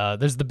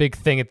 There's the big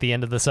thing at the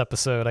end of this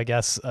episode, I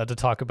guess, to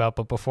talk about.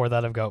 But before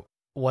that, I've got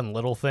one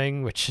little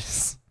thing, which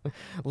is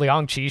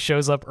Liang Qi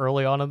shows up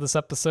early on in this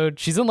episode.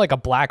 She's in like a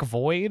black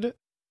void.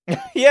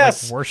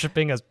 Yes. Like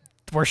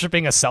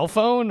worshiping a cell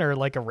phone or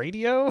like a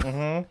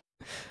radio.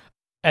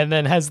 And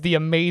then has the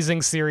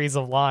amazing series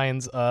of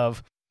lines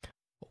of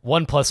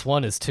 1 +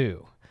 1 is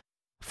 2.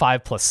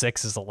 5 +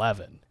 6 is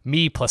 11.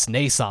 Me plus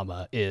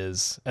Nae-sama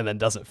is, and then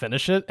doesn't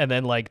finish it, and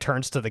then like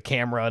turns to the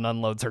camera and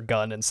unloads her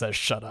gun and says,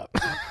 "Shut up."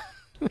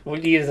 We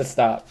need to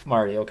stop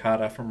Mari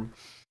Okada from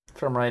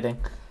writing.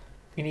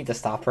 We need to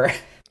stop her.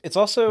 It's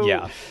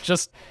also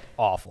just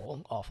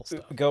awful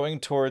stuff. Going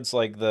towards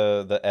like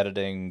the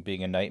editing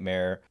being a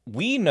nightmare.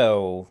 We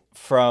know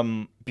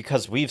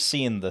because we've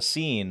seen the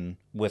scene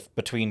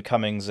between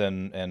Cummings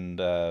and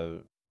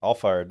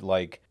Alphard,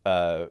 like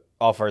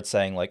Alphard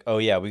saying like, oh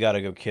yeah, we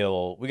gotta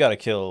kill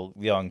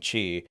Liang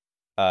Qi,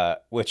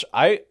 which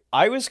I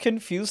was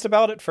confused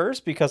about at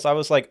first, because I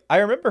was like, I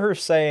remember her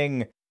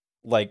saying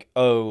like,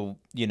 oh,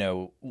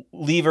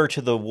 leave her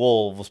to the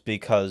wolves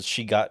because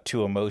she got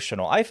too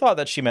emotional. I thought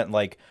that she meant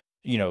like,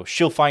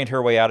 she'll find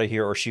her way out of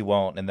here or she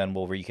won't, and then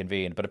we'll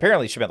reconvene. But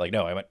apparently she meant like,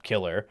 no, I meant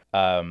kill her,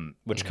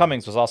 which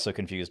Cummings was also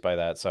confused by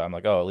that. So I'm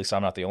like, oh, at least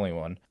I'm not the only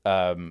one.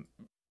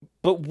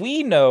 But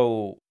we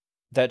know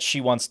that she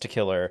wants to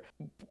kill her.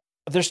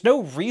 There's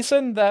no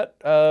reason that,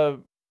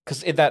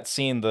 because in that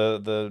scene,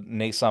 the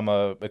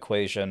Nae-sama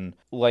equation,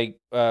 like,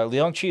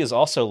 Liang Qi is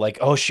also like,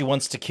 oh, she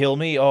wants to kill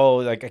me? Oh,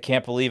 like, I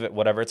can't believe it,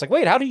 whatever. It's like,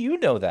 wait, how do you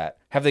know that?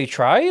 Have they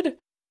tried?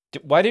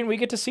 Why didn't we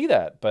get to see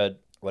that? But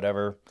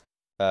whatever.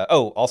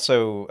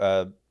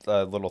 Also,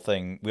 a little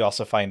thing, we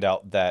also find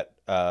out that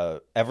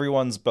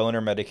everyone's boner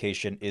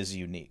medication is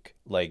unique.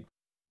 Like,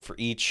 for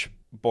each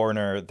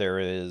Borner, there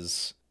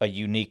is a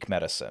unique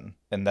medicine.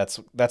 And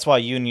that's why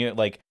Union,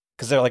 like,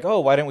 because they're like, oh,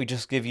 why don't we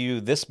just give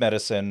you this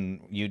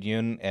medicine,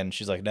 Union? And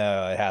she's like,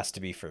 no, it has to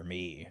be for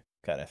me,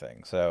 kind of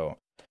thing. So,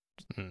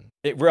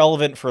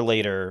 relevant for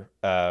later,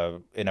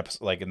 in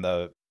episode, like in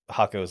the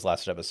Hako's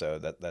last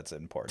episode, that's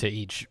important. To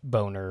each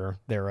boner,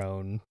 their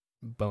own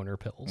boner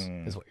pills,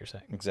 is what you're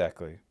saying.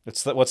 Exactly.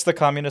 What's the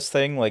communist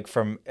thing? Like,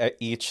 from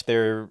each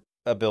their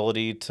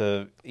ability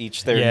to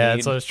each their need?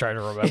 That's what I was trying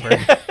to remember.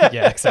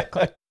 Yeah,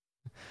 exactly.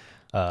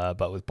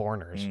 But with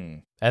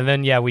Borners. And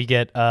then, we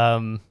get,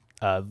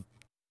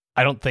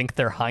 I don't think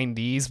they're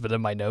hindies, but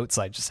in my notes,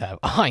 I just have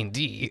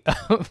hindy.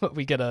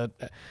 We get a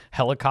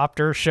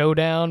helicopter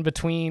showdown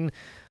between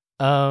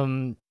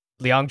Liang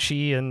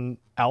Qi and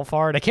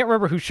Alphard. I can't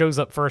remember who shows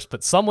up first,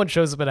 but someone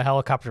shows up in a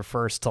helicopter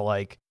first to,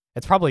 like,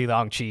 it's probably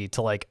Liang Qi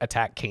to, like,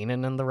 attack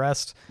Kanan and the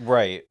rest.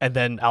 Right. And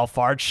then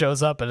Alphard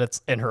shows up, and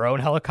it's in her own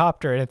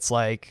helicopter, and it's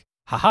like,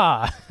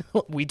 haha,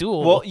 we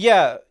duel. Well,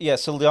 yeah.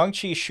 So Liang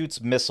Qi shoots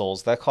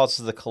missiles. That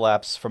causes the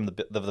collapse from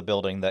the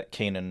building that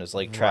Kanan is,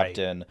 like, trapped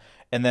in.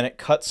 And then it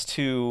cuts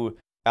to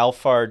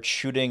Alphard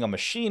shooting a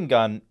machine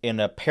gun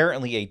in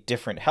apparently a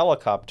different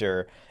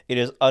helicopter. It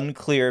is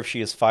unclear if she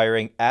is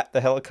firing at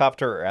the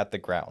helicopter or at the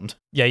ground.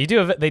 Yeah,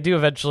 they do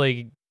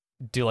eventually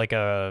do like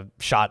a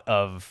shot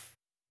of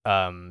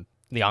Liang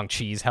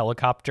Qi's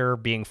helicopter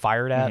being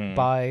fired at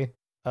by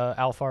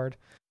Alphard.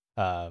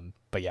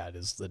 But yeah, it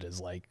is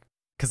like,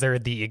 because they're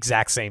the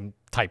exact same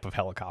type of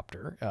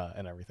helicopter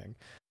and everything.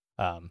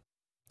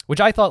 Which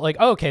I thought, like,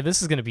 oh, okay,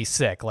 this is going to be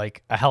sick,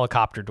 like a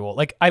helicopter duel.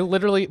 Like,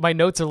 my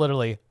notes are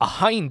literally, a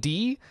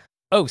hindy?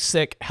 Oh,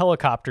 sick,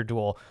 helicopter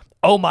duel.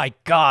 Oh my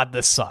god,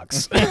 this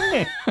sucks.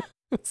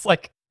 It's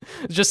like,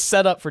 just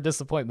set up for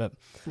disappointment.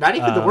 Not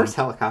even the worst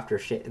helicopter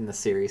shit in the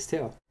series,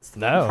 too.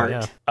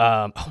 Yeah.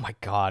 Oh my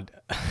god.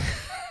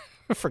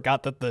 I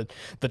forgot that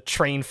the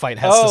train fight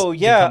has to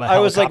become a I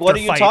was like, what are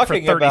you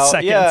talking for 30 about?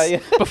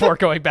 seconds before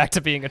going back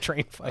to being a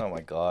train fight. Oh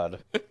my god.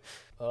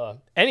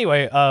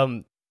 Anyway,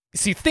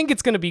 so you think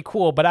it's going to be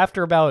cool, but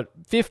after about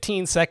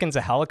 15 seconds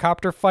of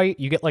helicopter fight,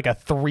 you get like a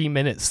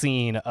 3-minute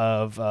scene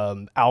of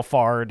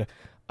Alphard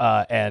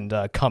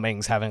and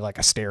Cummings having like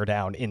a stare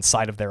down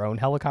inside of their own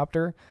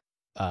helicopter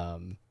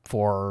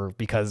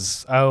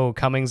because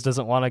Cummings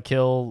doesn't want to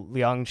kill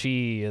Liang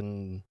Qi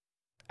and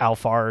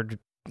Alphard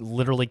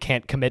literally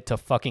can't commit to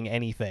fucking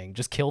anything.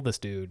 Just kill this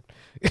dude.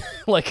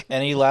 Like,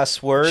 any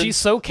last words? She's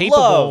so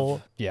capable.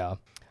 Love. Yeah.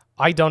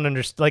 I don't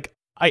understand. Like,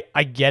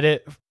 I get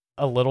it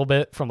a little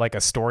bit from like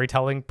a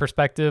storytelling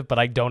perspective, but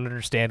I don't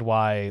understand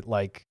why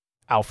like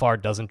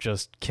Alphard doesn't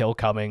just kill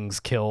Cummings,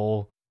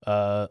 kill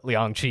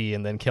Liang Qi,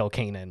 and then kill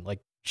Kanan. Like,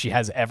 she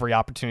has every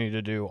opportunity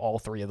to do all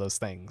three of those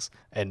things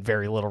and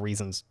very little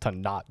reasons to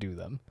not do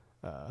them.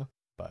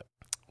 But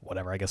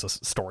whatever, I guess a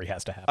story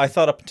has to happen. I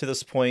thought up to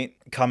this point,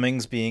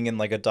 Cummings being in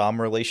like a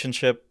dom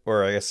relationship,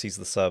 or I guess he's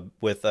the sub,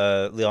 with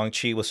Liang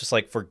Qi was just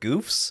like for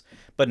goofs,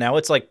 but now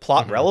it's like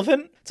plot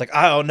relevant. It's like,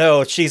 oh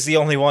no, she's the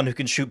only one who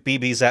can shoot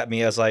BBs at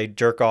me as I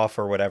jerk off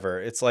or whatever.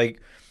 It's like,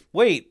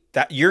 wait,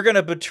 that you're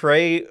gonna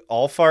betray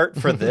Alphard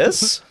for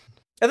this?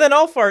 And then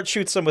Alphard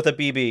shoots him with a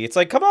BB. It's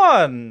like, come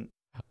on.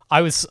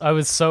 I was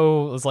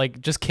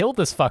like, just kill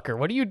this fucker.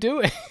 What are you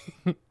doing?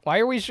 Why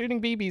are we shooting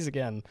BBs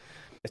again?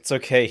 It's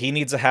okay. He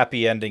needs a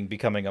happy ending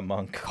becoming a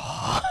monk.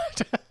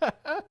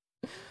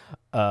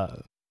 God.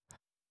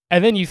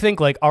 And then you think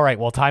like, all right,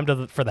 well,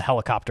 time for the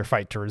helicopter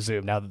fight to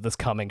resume now that this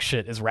Cummings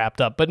shit is wrapped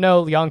up. But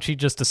no, Liang Qi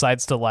just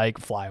decides to like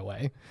fly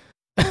away,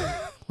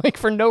 like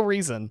for no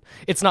reason.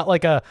 It's not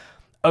like oh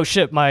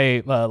shit,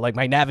 my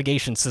my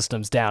navigation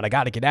system's down. I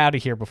got to get out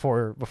of here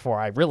before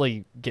I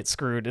really get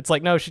screwed. It's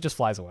like, no, she just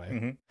flies away.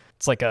 Mm-hmm.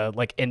 It's like a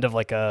end of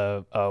like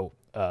a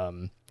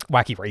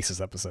Wacky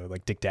Races episode,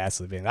 like Dick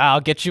Dastardly being,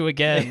 I'll get you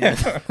again,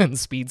 and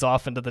speeds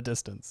off into the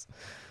distance.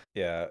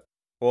 Yeah.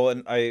 Well,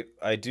 and I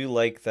do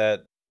like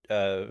that.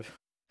 I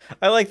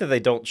like that they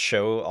don't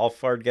show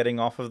Alphard getting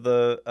off of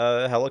the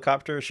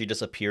helicopter. She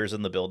just appears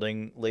in the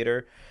building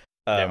later,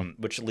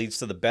 which leads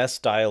to the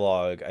best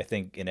dialogue, I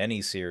think, in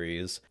any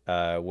series,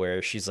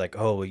 where she's like,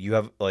 oh, you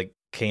have, like,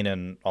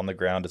 Kanan on the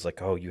ground is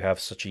like, oh, you have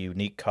such a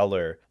unique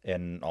color.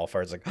 And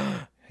Alphard's like,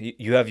 oh,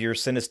 you have your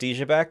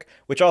synesthesia back?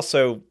 Which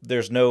also,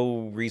 there's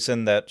no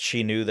reason that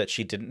she knew that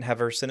she didn't have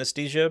her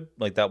synesthesia.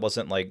 Like, that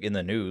wasn't, like, in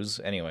the news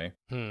anyway.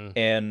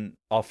 And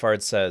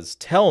Alphard says,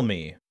 tell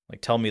me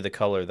the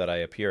color that I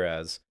appear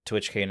as. To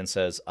which Kanan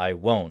says, I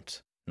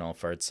won't. And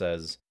Alphard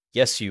says,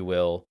 yes, you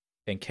will.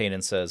 And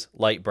Kanan says,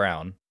 light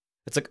brown.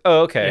 It's like,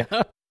 oh, okay.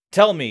 Yeah.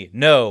 Tell me,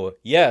 no,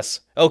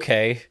 yes,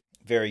 okay.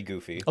 Very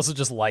goofy. Also,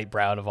 just light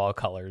brown of all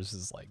colors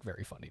is like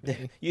very funny to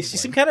me. You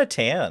seem kind of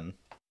tan.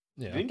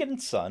 Yeah. You've been getting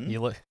sun.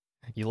 You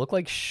look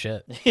like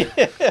shit.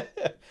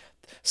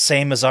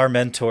 Same as our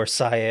mentor,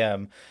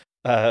 Siam.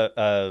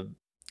 Akio-tsuka,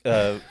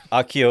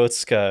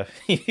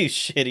 you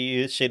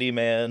shitty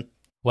man.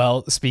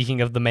 Well,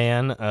 speaking of the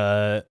man,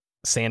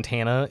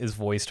 Santana is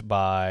voiced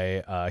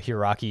by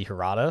Hiroaki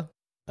Hirata.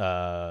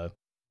 I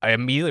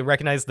immediately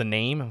recognized the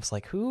name. I was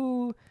like,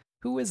 who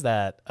is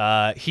that?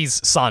 He's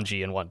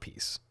Sanji in One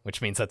Piece,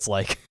 which means that's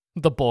like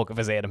the bulk of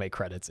his anime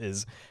credits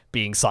is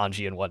being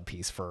Sanji in One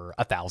Piece for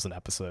 1,000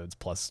 episodes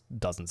plus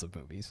dozens of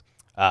movies.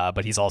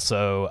 But he's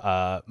also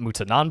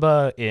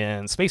Mutananba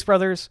in Space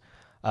Brothers.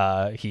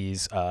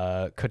 He's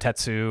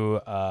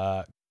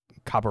Kotetsu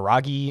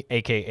Kaburagi,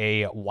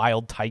 aka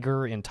Wild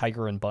Tiger in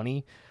Tiger and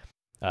Bunny.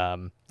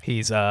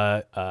 He's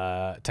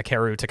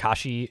Takeru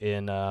Takashi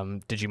in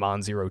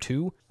Digimon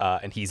 02,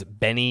 and he's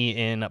Benny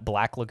in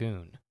Black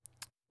Lagoon.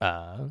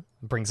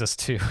 Brings us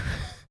to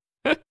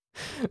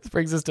this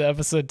brings us to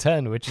episode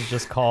 10, which is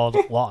just called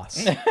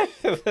Loss.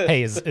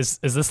 Hey, is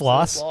this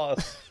Loss?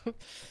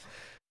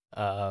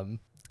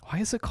 Why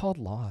is it called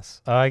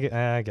Loss?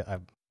 I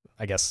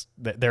guess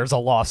there's a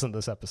loss in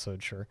this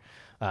episode, sure.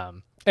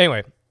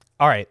 Anyway,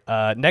 all right.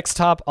 Next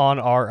stop on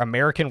our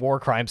American War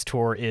Crimes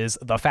tour is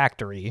The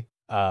Factory,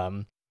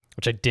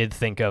 which I did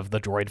think of the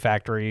droid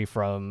factory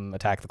from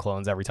Attack of the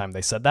Clones every time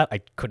they said that.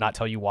 I could not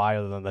tell you why,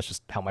 other than that's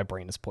just how my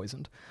brain is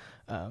poisoned.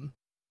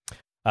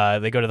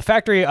 They go to the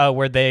factory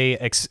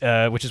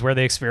where which is where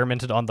they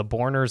experimented on the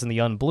Borners and the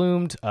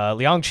Unbloomed.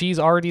 Liang Qi's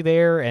already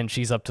there, and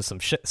she's up to some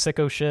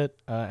sicko shit,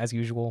 as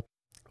usual.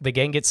 The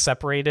gang gets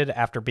separated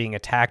after being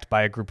attacked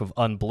by a group of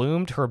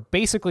Unbloomed, who are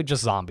basically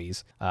just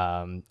zombies.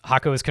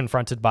 Hako is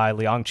confronted by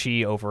Liang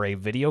Qi over a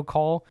video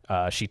call.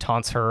 She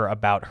taunts her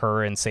about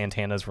her and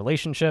Santana's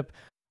relationship,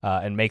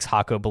 and makes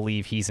Hako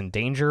believe he's in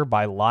danger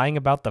by lying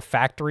about the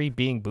factory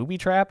being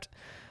booby-trapped.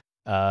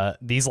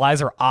 These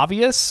lies are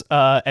obvious,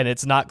 and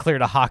it's not clear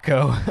to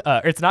Hako.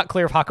 It's not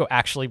clear if Hako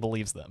actually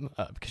believes them,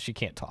 because she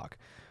can't talk.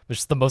 Which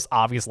is the most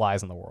obvious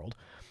lies in the world.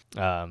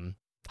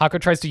 Hako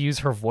tries to use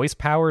her voice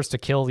powers to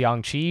kill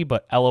Liang Qi,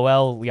 but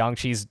LOL, Liang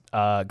Qi's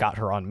got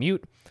her on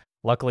mute.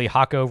 Luckily,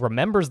 Hako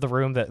remembers the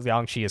room that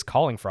Liang Qi is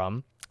calling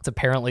from. It's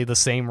apparently the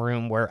same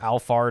room where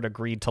Alphard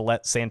agreed to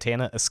let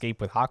Santana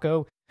escape with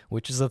Hako,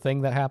 which is a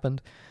thing that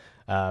happened.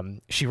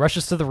 She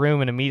rushes to the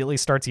room and immediately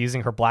starts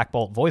using her Black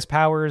Bolt voice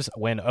powers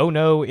when, oh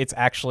no, it's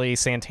actually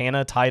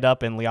Santana tied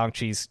up in Liang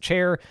Qi's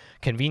chair,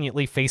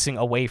 conveniently facing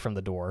away from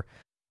the door.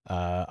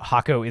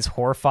 Hako is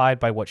horrified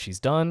by what she's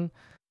done.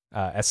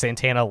 As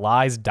Santana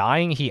lies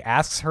dying, he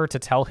asks her to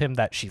tell him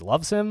that she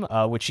loves him,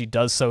 which she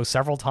does so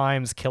several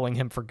times, killing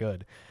him for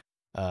good.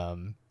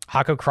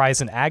 Hako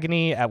cries in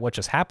agony at what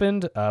just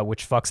happened,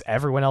 which fucks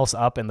everyone else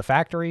up in the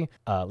factory.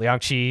 Liang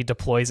Qi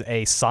deploys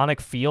a sonic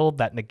field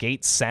that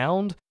negates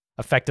sound,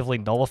 effectively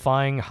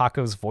nullifying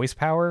Hako's voice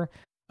power,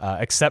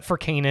 except for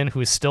Kanan,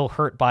 who is still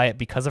hurt by it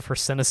because of her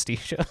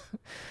synesthesia.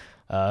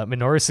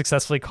 Minoru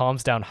successfully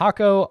calms down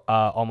Hako,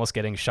 almost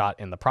getting shot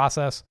in the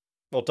process.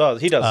 Well,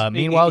 he does.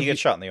 Meanwhile, he gets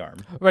shot in the arm.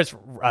 That's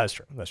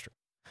true. That's true.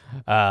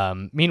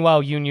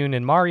 Meanwhile, Yunyun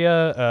and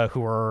Maria,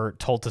 who are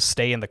told to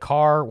stay in the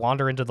car,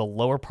 wander into the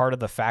lower part of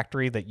the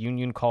factory that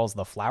Yunyun calls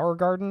the flower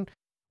garden,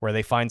 where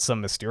they find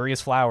some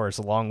mysterious flowers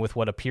along with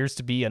what appears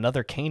to be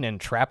another Kanan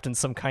trapped in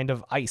some kind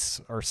of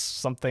ice or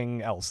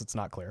something else. It's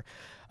not clear.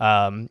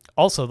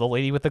 Also, the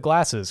lady with the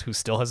glasses, who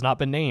still has not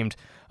been named,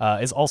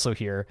 is also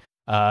here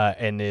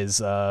and has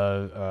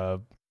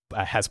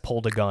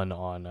pulled a gun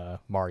on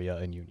Maria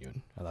and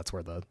Yunyun. That's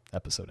where the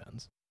episode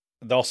ends.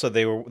 Also,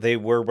 they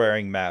were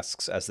wearing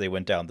masks as they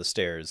went down the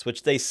stairs,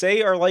 which they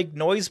say are like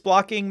noise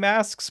blocking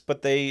masks,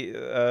 but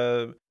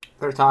they're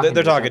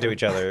talking to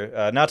each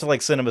other. Not to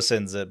like cinema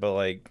sins it, but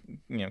like,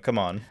 come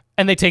on.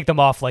 And they take them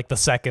off like the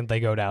second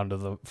they go down to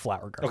the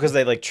flower garden. Because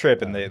they like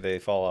trip and they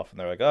fall off and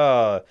they're like,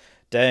 oh,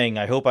 dang,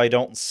 I hope I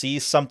don't see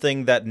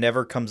something that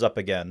never comes up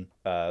again.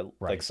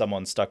 Like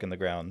someone stuck in the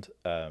ground.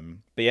 But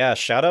yeah,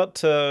 shout out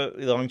to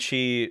Liang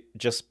Qi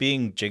just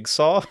being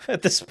Jigsaw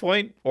at this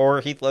point, or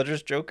Heath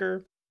Ledger's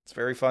Joker. It's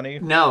very funny.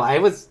 No,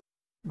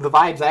 the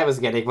vibes I was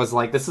getting was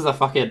like, this is a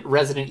fucking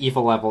Resident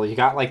Evil level. You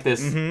got like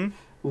this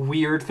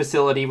weird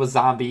facility with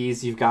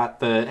zombies. You've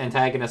got the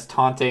antagonist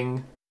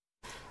taunting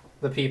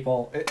the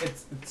people.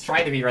 It's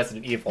trying to be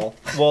Resident Evil.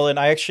 Well, and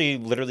I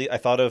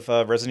thought of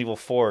Resident Evil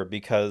 4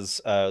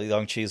 because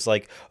Liang Qi's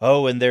like,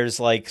 oh, and there's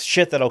like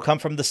shit that'll come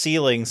from the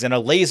ceilings and a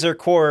laser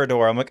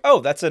corridor. I'm like,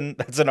 oh, that's an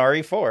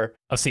RE4.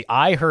 Oh, see,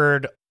 I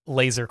heard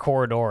laser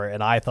corridor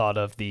and I thought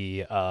of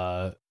the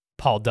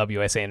Paul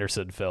W.S.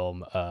 Anderson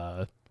film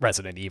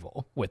Resident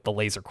Evil with the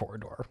laser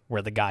corridor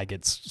where the guy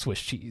gets Swiss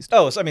cheesed.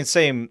 Oh, so, I mean,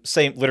 same,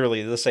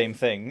 literally the same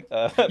thing.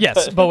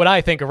 Yes, but when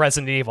I think of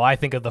Resident Evil, I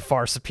think of the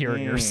far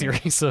superior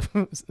series of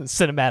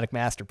cinematic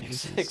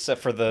masterpieces. Except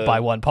for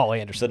by one Paul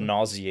Anderson. The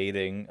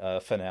nauseating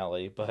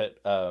finale, but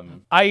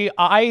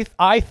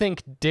I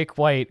think Dick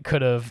White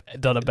could have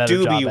done a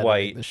better job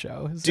editing the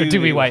show.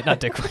 Doobie White, not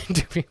Dick White.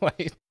 Doobie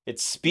White.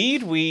 It's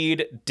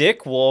Speedweed,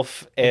 Dick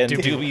Wolf, and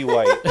Doobie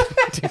White.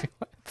 Doobie White.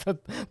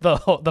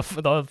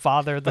 The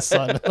Father, the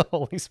Son, and the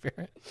Holy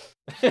Spirit.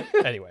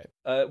 Anyway.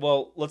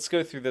 Well, let's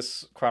go through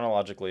this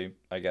chronologically,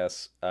 I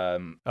guess.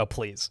 Oh,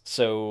 please.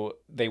 So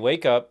they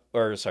wake up,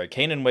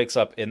 Kanan wakes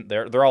up, and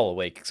they're all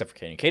awake except for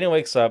Kanan. Kanan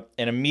wakes up,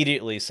 and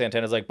immediately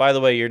Santana's like, by the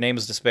way, your name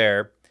is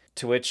Despair.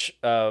 To which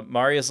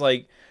Maria's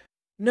like,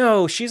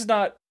 no, she's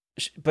not.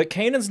 But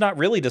Kanan's not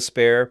really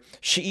Despair.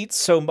 She eats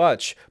so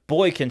much.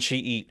 Boy, can she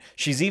eat.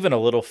 She's even a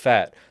little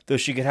fat, though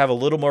she could have a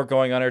little more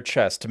going on her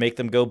chest to make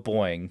them go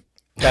boing.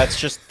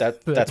 That's just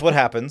that's what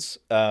happens.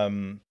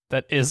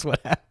 That is what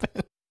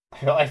happened.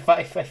 I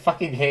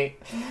fucking hate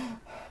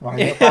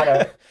Mario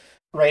Kart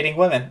rating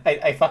women.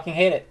 I fucking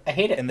hate it. I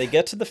hate it. And they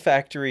get to the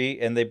factory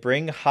and they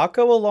bring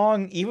Hako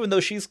along, even though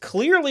she's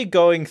clearly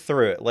going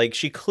through it. Like,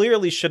 she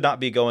clearly should not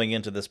be going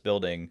into this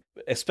building,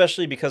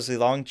 especially because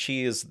Liang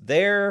Qi is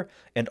there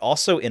and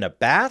also in a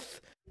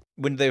bath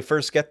when they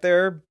first get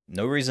there.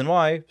 No reason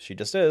why. She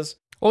just is.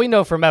 Well, we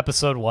know from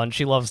episode 1,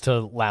 she loves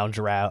to lounge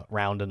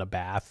around in a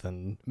bath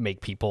and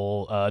make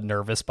people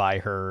nervous by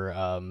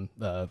her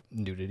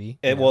nudity.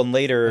 And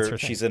later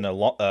she's in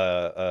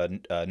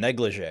a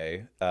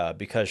negligee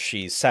because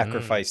she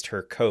sacrificed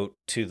her coat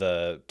to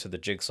the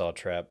jigsaw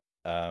trap.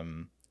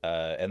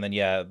 And then,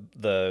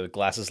 the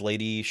glasses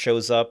lady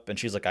shows up and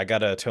she's like, I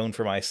gotta atone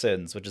for my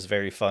sins, which is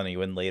very funny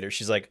when later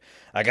she's like,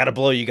 I gotta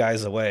blow you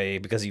guys away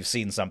because you've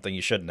seen something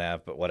you shouldn't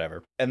have, but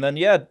whatever. And then,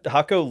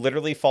 Hako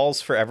literally falls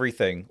for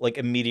everything, like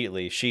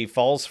immediately. She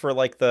falls for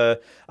like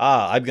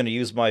I'm gonna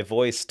use my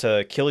voice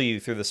to kill you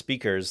through the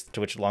speakers,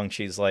 to which Liang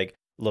Qi's like,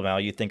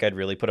 Lamau, you think I'd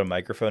really put a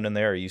microphone in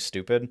there? Are you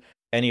stupid?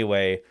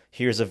 Anyway,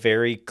 here's a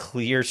very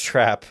clear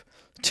trap.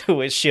 To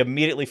which she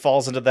immediately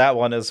falls into that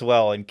one as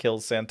well and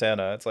kills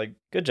Santana. It's like,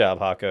 good job,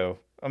 Hako.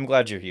 I'm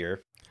glad you're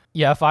here.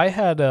 Yeah, if I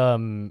had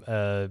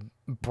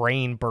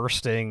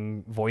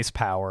brain-bursting voice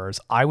powers,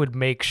 I would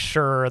make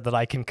sure that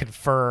I can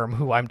confirm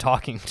who I'm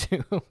talking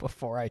to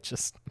before I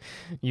just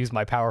use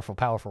my powerful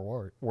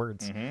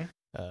words.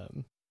 Mm-hmm.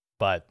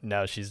 But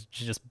no, she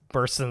just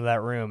bursts into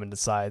that room and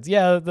decides,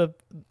 the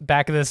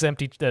back of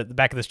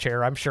this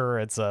chair, I'm sure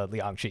it's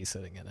Liang Qi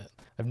sitting in it.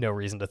 I have no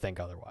reason to think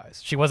otherwise.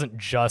 She wasn't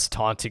just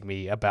taunting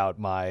me about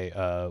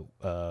my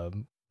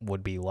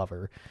would-be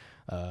lover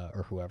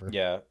or whoever.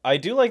 Yeah, I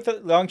do like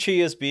that Liang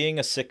Qi is being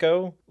a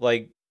sicko.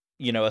 Like,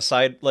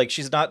 aside, like,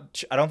 she's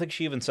not, I don't think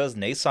she even says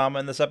Nae-sama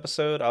in this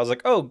episode. I was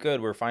like, oh,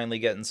 good, we're finally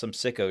getting some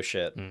sicko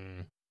shit.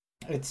 Mm.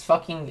 It's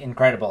fucking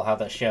incredible how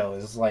the show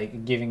is,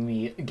 like, giving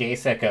me gay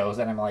sickos,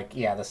 and I'm like,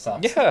 yeah, this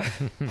sucks. Yeah.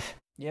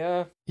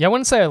 Yeah. Yeah, I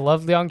wouldn't say I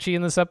love Liang Qi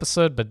in this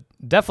episode, but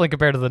definitely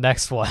compared to the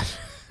next one,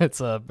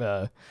 it's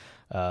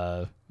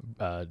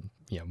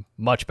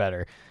much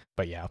better.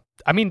 But yeah,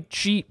 I mean,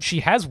 she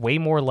has way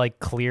more like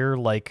clear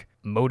like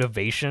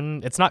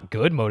motivation. It's not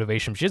good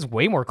motivation. She has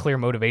way more clear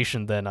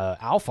motivation than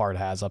Alphard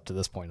has up to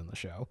this point in the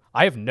show.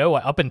 I have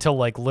up until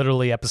like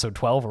literally episode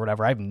 12 or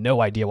whatever. I have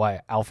no idea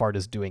why Alphard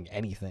is doing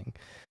anything.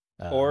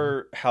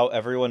 Or how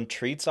everyone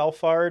treats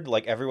Alphard.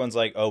 Like, everyone's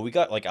like, oh, we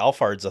got, like,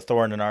 Alphard's a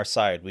thorn in our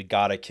side. We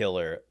gotta kill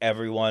her.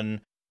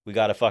 Everyone, we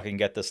gotta fucking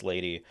get this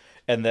lady.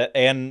 And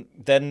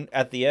then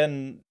at the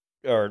end,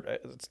 or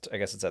I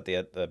guess it's at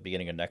the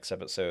beginning of next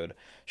episode,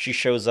 she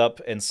shows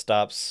up and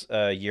stops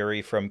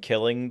Yuri from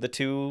killing the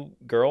two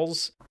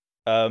girls.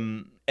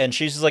 And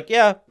she's just like,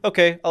 yeah,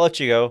 okay, I'll let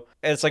you go.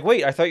 And it's like,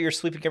 wait, I thought you were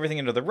sweeping everything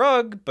under the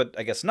rug, but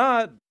I guess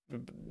not.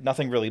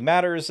 Nothing really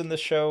matters in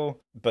this show.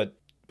 But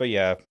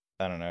yeah.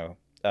 I don't know.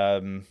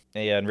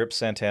 Yeah, and Rip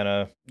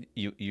Santana,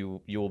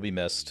 you will be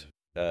missed.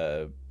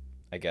 I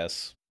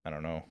guess. I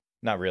don't know.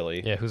 Not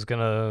really. Yeah, who's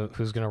gonna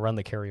run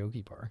the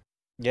karaoke bar?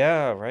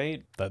 Yeah,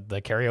 right.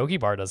 The karaoke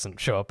bar doesn't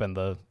show up in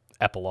the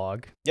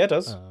epilogue. Yeah, it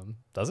does.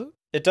 Does it?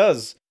 It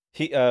does.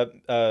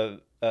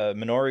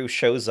 Minoru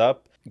shows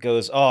up,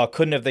 goes, "Oh,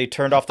 couldn't have they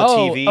turned off the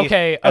TV?"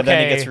 Okay. And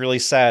then he gets really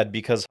sad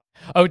because.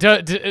 Oh,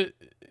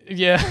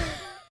 yeah.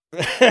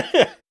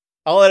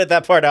 I'll edit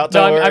that part out.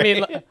 No, Don't worry. I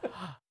mean.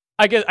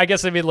 I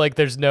guess like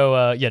there's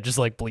no just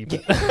like bleep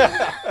it.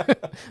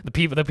 the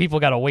people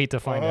gotta wait to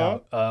find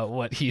out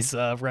what he's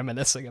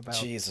reminiscing about.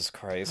 Jesus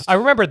Christ. I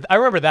remember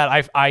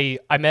that. I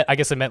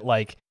meant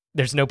like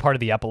there's no part of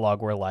the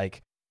epilogue where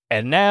like,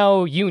 and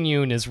now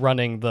Union is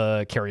running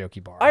the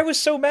karaoke bar. I was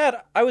so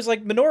mad. I was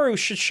like, Minoru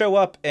should show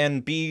up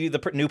and be the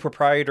new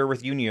proprietor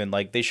with Union.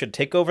 Like, they should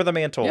take over the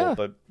mantle. Yeah.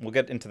 But we'll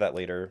get into that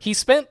later. He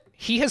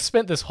has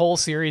spent this whole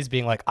series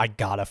being like, I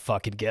gotta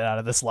fucking get out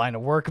of this line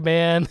of work,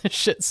 man. This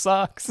shit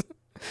sucks.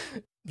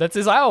 That's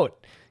his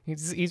out.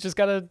 He's just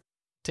gotta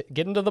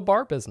get into the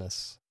bar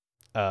business.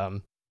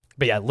 But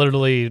yeah,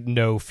 literally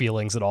no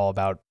feelings at all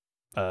about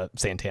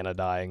Santana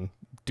dying.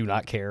 Do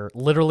not care.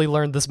 Literally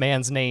learned this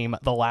man's name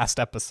the last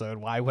episode.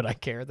 Why would I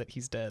care that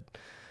he's dead?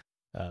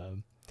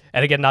 And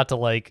again, not to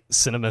like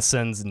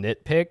CinemaSins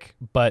nitpick,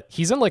 but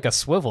he's in like a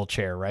swivel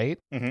chair, right?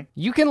 Mm-hmm.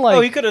 You can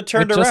like, you could have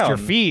turned with around. just your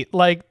feet,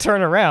 like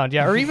turn around,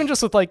 yeah, or even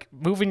just with like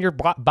moving your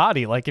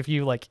body, like if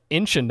you like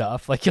inch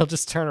enough, like you'll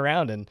just turn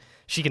around and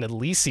she can at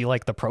least see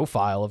like the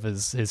profile of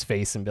his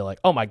face and be like,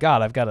 oh my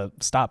god, I've got to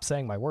stop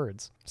saying my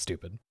words.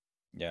 Stupid.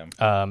 Yeah.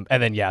 And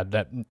then yeah,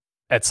 that.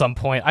 At some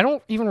point, I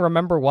don't even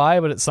remember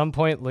why, but at some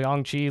point,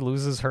 Liang Chi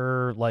loses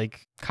her,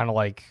 like, kind of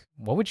like,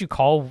 what would you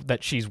call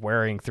that she's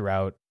wearing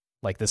throughout,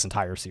 like, this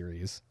entire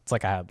series? It's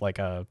like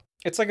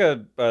it's like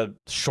a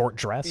short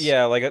dress.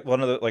 Yeah, like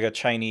a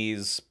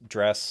Chinese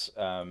dress.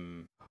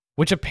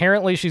 Which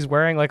apparently she's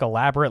wearing, like,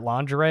 elaborate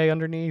lingerie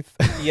underneath.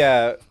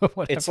 Yeah,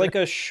 it's like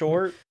a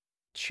short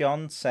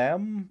Cheon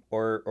Sam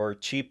or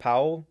Chi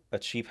Pao. A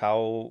Chi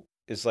Pao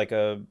is like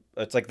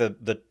it's like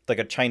like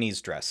a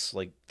Chinese dress,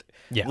 like.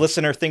 Yeah.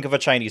 Listener, think of a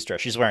Chinese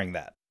dress. She's wearing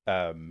that.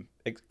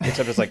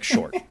 Except it's like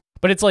short.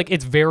 But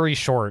it's very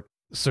short.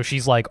 So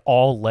she's like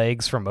all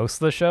legs for most of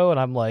the show. And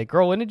I'm like,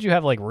 girl, when did you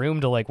have like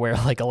room to like wear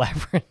like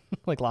elaborate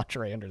like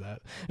lingerie under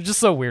that? It's just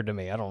so weird to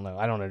me. I don't know.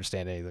 I don't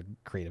understand any of the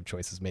creative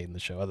choices made in the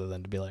show other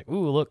than to be like,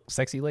 ooh, look,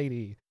 sexy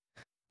lady.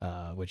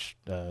 Which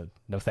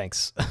no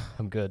thanks.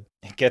 I'm good.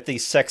 Get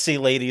these sexy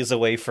ladies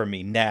away from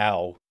me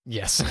now.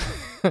 Yes.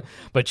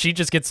 But she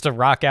just gets to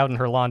rock out in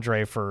her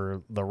lingerie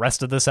for the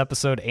rest of this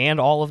episode and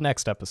all of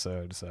next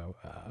episode. So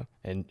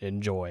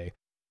enjoy.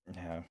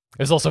 Yeah.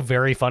 It's also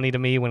very funny to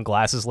me when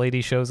Glasses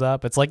Lady shows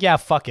up. It's like, yeah,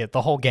 fuck it.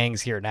 The whole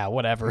gang's here now.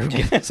 Whatever. Who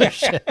gives a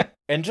shit?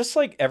 And just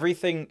like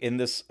everything in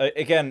this,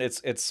 again,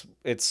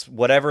 it's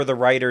whatever the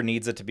writer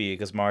needs it to be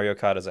because Mario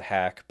Kart is a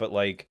hack. But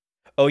like,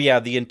 oh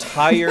yeah, the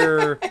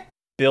entire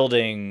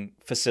building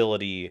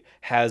facility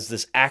has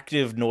this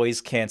active noise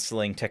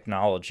canceling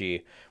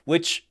technology,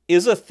 which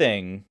is a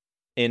thing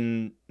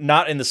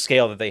not in the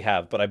scale that they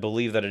have, but I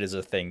believe that it is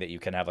a thing that you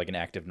can have like an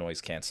active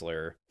noise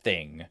canceller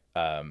thing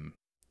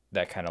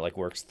that kind of like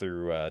works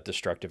through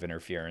destructive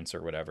interference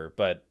or whatever.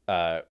 But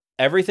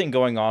everything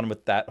going on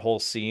with that whole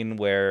scene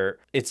where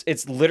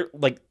it's literally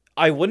like,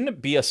 I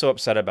wouldn't be so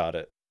upset about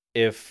it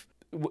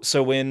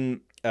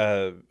when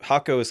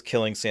Hako is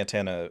killing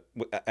Santana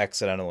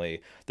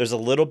accidentally, there's a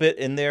little bit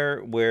in there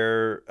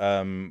where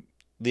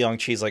Liang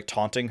Chi's like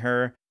taunting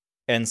her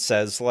and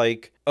says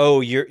like,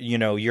 oh, your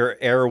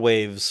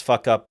airwaves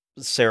fuck up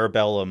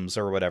cerebellums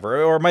or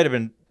whatever, or it might have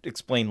been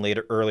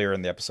explained earlier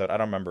in the episode, I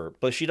don't remember,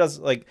 but she does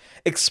like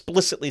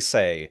explicitly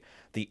say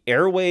the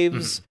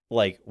airwaves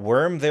like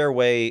worm their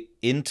way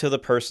into the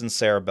person's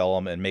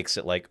cerebellum and makes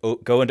it like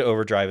go into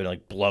overdrive and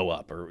like blow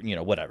up or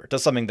whatever,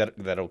 does something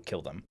that'll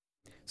kill them.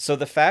 So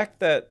the fact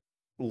that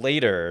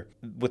later,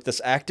 with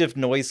this active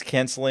noise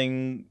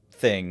canceling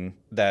thing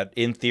that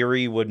in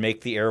theory would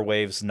make the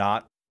airwaves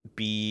not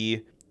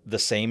be the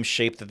same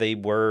shape that they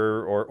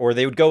were, or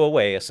they would go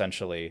away,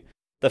 essentially.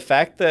 The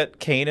fact that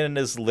Kanan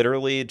is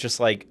literally just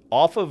like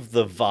off of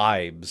the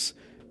vibes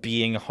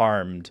being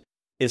harmed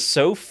is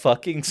so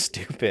fucking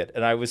stupid,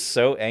 and I was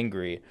so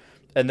angry.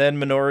 And then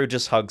Minoru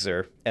just hugs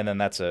her, and then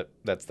that's it.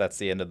 That's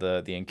the end of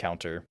the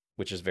encounter,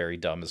 which is very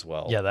dumb as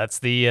well. Yeah, that's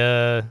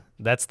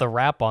the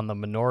wrap on the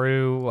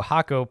Minoru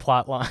Hako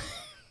plotline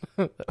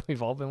that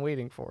we've all been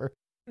waiting for.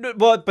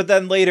 Well, but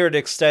then later it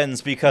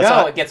extends because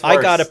it gets I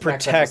worse gotta next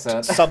protect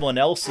episode. someone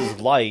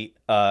else's light,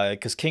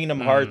 because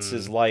Kingdom Hearts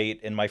is light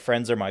and my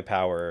friends are my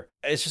power.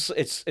 It's just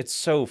it's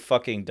so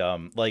fucking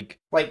dumb. Like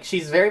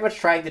she's very much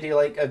trying to do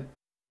like a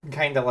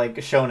kind of like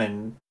a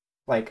shonen,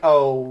 like,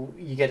 oh,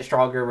 you get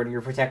stronger when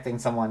you're protecting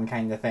someone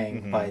kind of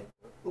thing, but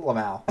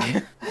Lamau.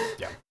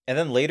 Yeah. And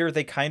then later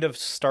they kind of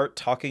start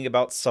talking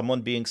about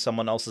someone being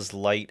someone else's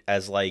light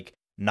as like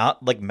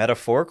not like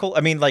metaphorical.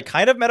 I mean, like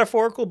kind of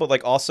metaphorical, but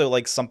like also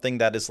like something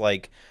that is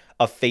like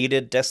a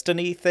fated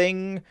destiny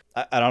thing.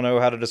 I don't know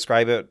how to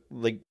describe it,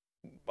 like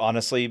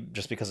honestly,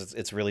 just because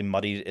it's really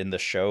muddied in the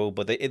show.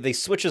 But they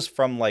switches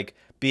from like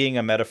being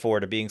a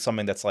metaphor to being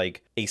something that's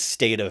like a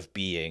state of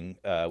being,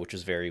 which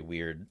is very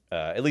weird.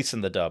 At least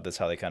in the dub, that's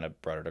how they kind of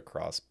brought it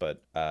across.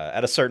 But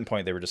at a certain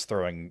point, they were just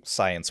throwing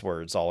science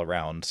words all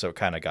around, so it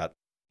kind of got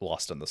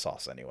lost in the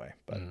sauce anyway.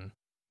 But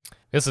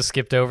This is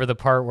skipped over the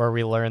part where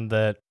we learned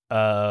that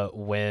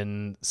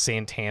when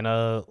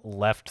Santana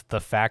left the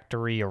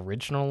factory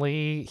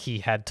originally, he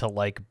had to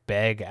like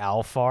beg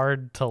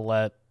Alphard to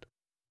let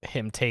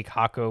him take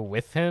Hako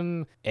with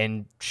him,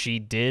 and she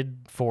did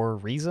for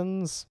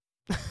reasons.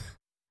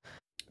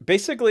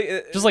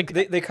 Basically, just like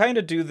they kind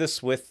of do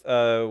this with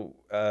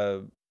Liang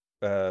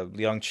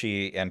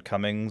Chi and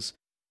Cummings,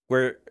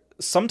 where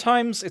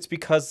sometimes it's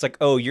because like,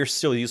 oh, you're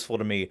still useful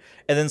to me,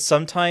 and then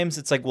sometimes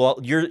it's like, well,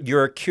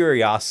 you're a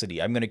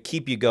curiosity. I'm gonna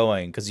keep you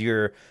going because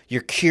you're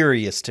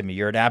curious to me.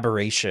 You're an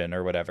aberration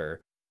or whatever,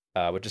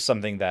 which is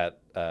something that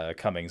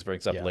Cummings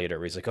brings up later,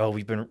 where he's like, oh,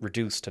 we've been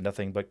reduced to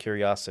nothing but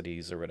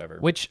curiosities or whatever.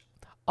 Which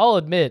I'll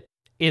admit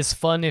is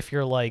fun if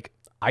you're like,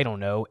 I don't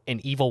know, an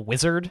evil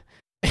wizard.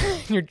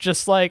 You're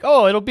just like,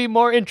 oh, it'll be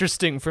more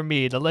interesting for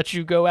me to let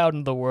you go out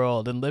in the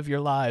world and live your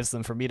lives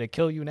than for me to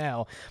kill you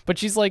now. But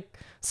she's like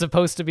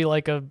supposed to be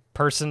like a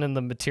person in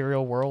the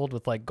material world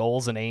with like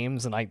goals and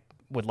aims, and I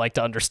would like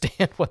to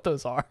understand what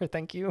those are.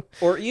 Thank you.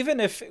 Or even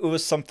if it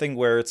was something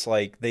where it's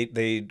like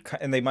they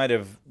might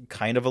have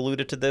kind of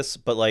alluded to this,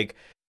 but like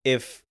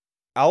if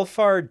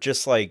Alphard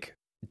just like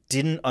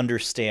didn't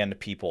understand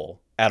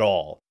people at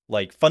all,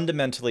 like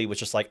fundamentally was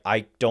just like,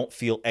 I don't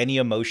feel any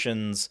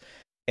emotions,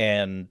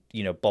 and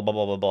you know, blah blah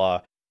blah blah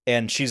blah,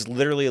 and she's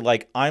literally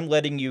like, I'm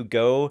letting you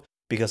go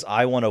because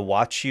I want to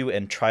watch you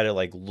and try to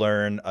like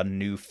learn a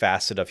new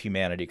facet of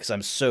humanity because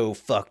I'm so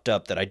fucked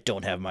up that I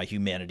don't have my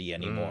humanity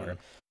anymore.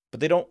 But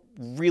they don't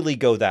really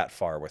go that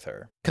far with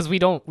her because we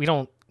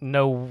don't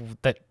know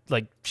that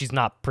like she's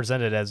not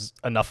presented as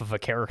enough of a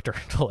character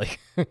to like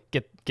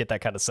get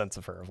that kind of sense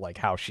of her, of like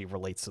how she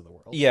relates to the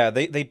world. Yeah,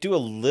 they do a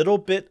little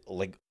bit,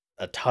 like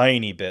a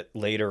tiny bit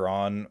later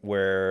on,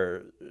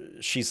 where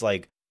she's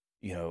like,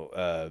 you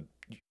know,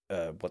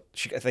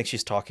 I think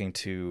she's talking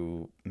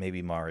to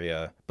maybe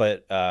Maria,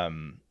 but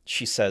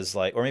she says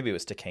like, or maybe it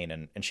was to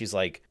Kanan, and she's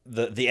like,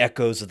 the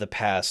echoes of the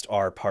past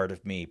are part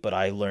of me, but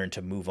I learned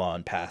to move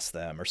on past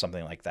them, or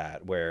something like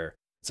that, where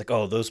it's like,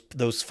 oh,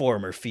 those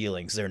former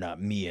feelings, they're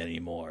not me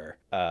anymore.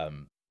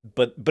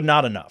 But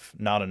not enough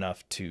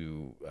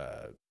to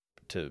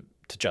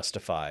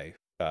justify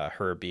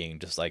her being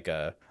just like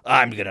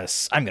I'm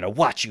gonna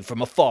watch you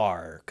from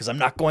afar because I'm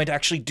not going to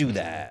actually do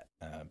that.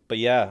 But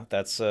yeah,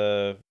 that's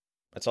all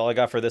I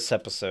got for this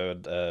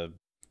episode.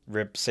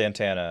 Rip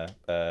Santana.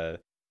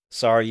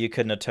 Sorry you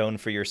couldn't atone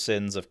for your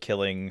sins of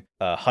killing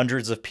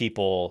hundreds of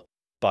people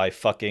by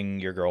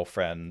fucking your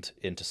girlfriend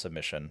into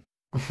submission.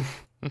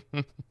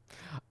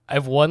 I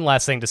have one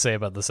last thing to say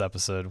about this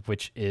episode,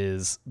 which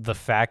is the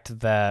fact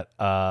that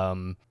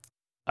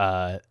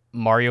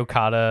Mario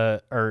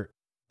Kata, or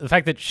the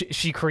fact that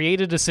she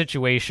created a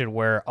situation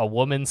where a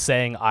woman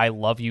saying "I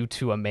love you"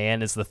 to a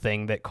man is the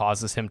thing that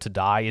causes him to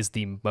die is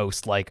the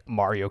most like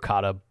Mario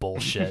Kata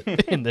bullshit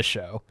in the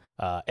show,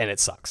 and it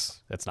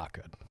sucks. It's not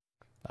good.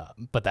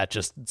 But that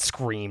just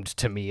screamed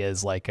to me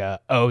as like,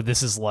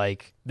 this is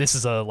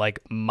a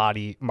like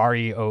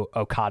Mario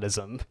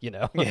Okadism, you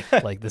know,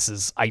 like this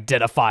is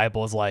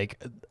identifiable as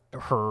like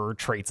her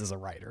traits as a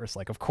writer. It's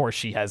like, of course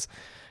she has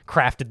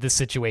crafted this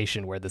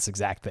situation where this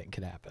exact thing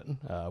can happen,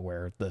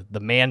 where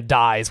the man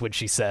dies when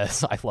she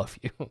says, I love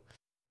you.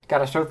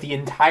 Gotta throw the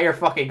entire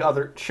fucking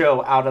other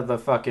show out of the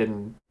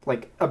fucking,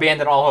 like,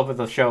 abandon all hope of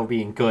the show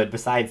being good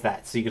besides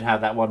that, so you can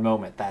have that one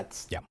moment.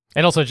 That's... Yeah.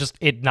 And also just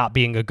it not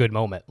being a good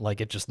moment, like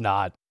it just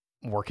not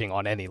working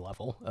on any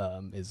level,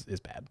 is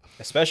bad.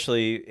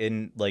 Especially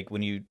in, like,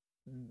 when you...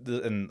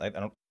 And I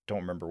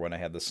don't remember when I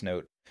had this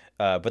note,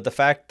 but the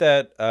fact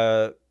that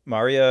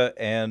Maria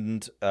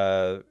and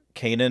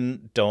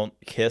Kanan don't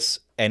kiss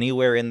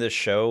anywhere in this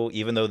show,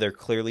 even though they're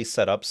clearly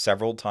set up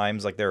several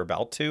times like they're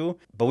about to.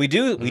 But we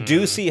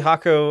do see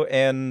Hako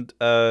and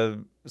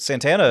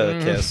Santana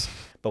kiss,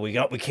 but we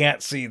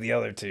can't see the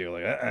other two.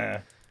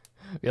 Like,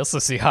 We also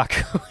see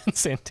Hako and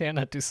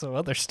Santana do some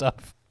other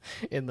stuff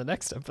in the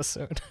next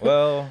episode.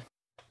 Well,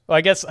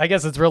 I guess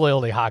it's really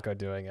only Hako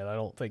doing it. I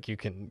don't think you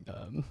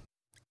can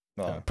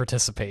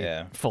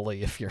participate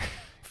fully if you're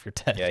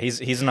dead. Yeah,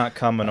 he's not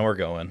coming or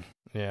going.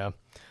 Yeah.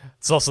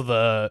 It's also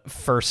the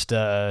first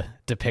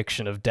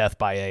depiction of death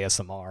by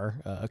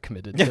ASMR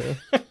committed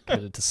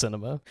to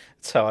cinema.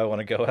 That's how I want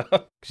to go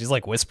out. She's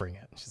like whispering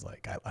it. She's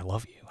like, I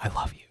love you. I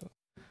love you.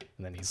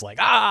 And then he's like,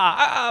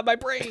 my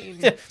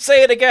brain.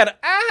 Say it again.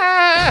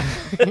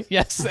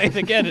 Yes, say it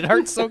again. It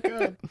hurts so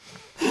good.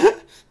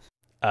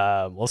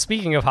 Well,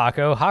 speaking of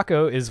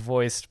Hako is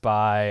voiced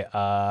by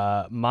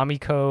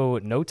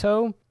Mamiko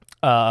Noto.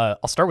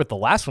 I'll start with the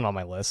last one on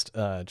my list,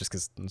 just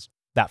because it's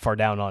that far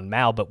down on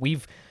Mal, but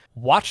we've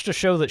watched a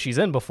show that she's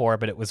in before,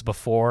 but it was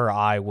before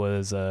I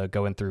was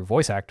going through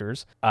voice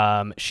actors.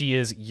 She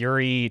is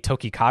Yuri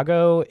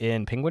Tokikago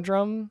in Penguin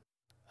Drum.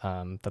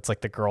 That's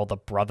like the girl the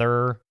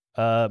brother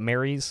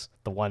marries,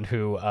 the one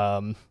who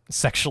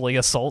sexually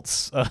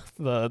assaults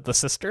the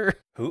sister.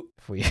 Who?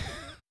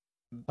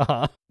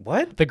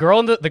 What? The girl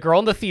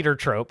in the theater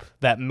trope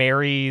that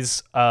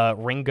marries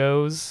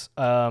Ringo's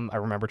I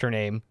remembered her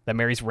name, that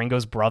marries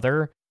Ringo's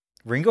brother.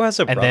 Ringo has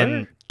a brother?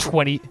 And then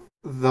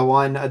the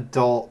one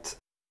adult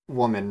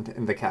woman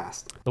in the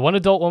cast. The one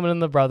adult woman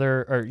and the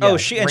brother, or yeah,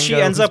 she Ringo,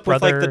 ends up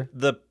brother,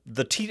 with like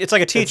the it's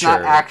like a teacher. It's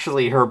not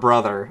actually her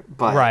brother,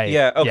 but right.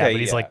 Yeah, okay. Yeah, but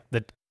he's like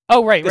the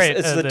right.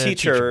 It's the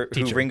teacher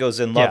who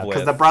Ringo's in love with.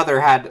 Because the brother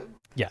had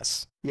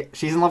yes. Yeah,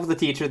 she's in love with the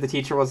teacher. The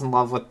teacher was in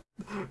love with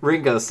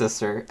Ringo's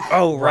sister.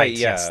 Oh, right,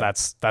 yeah.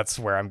 Yes, that's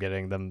where I'm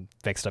getting them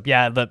mixed up.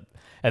 Yeah,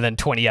 and then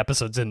 20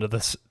 episodes into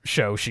this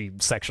show, she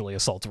sexually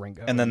assaults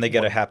Ringo. And then they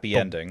get a happy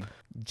ending.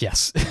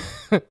 Yes.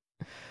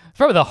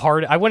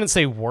 Probably I wouldn't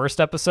say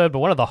worst episode, but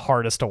one of the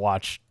hardest to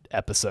watch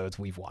episodes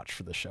we've watched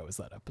for the show is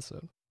that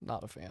episode.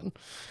 Not a fan.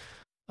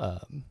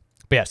 But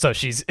yeah, so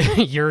she's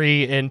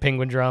Yuri in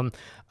Penguin Drum.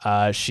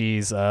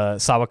 She's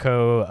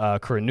Sawako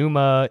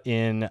Kuronuma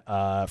in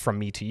From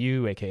Me to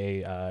You,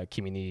 aka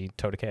Kimi ni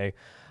Todake.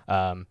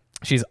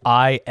 She's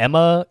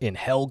Emma in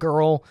Hell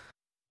Girl.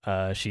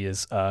 She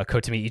is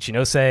Kotami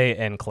Ichinose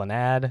in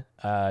Clannad.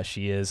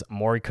 She is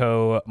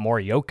Moriko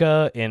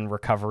Morioka in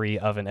Recovery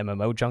of an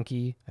MMO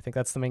Junkie. I think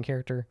that's the main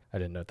character. I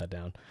didn't note that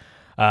down.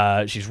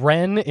 She's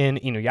Ren in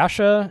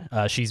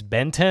Inuyasha. She's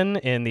Ben 10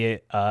 in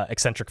the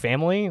Eccentric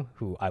Family,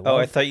 who I love. Oh,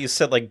 I thought you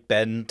said like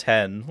Ben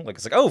 10. Like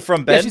it's like,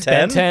 from Ben 10?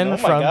 Ben 10 oh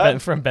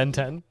from Ben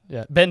 10.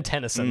 Yeah, Ben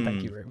Tennyson,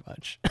 thank you very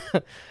much.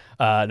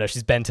 No,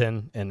 she's Ben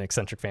 10 in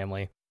Eccentric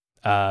Family.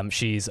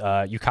 She's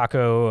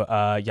Yukako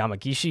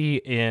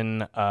Yamagishi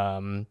in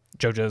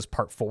JoJo's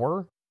Part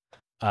 4.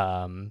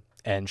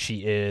 And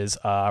she is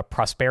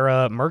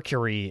Prospera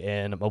Mercury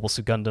in Mobile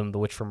Suit Gundam: The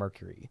Witch from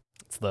Mercury.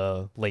 It's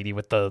the lady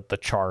with the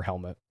char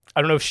helmet.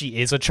 I don't know if she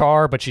is a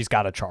char, but she's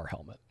got a char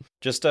helmet.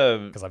 Just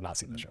because I've not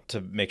seen the show.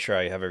 To make sure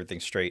I have everything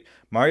straight,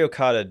 Mario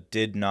Kata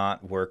did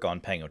not work on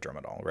Penguin Drum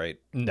at all, right?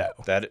 No.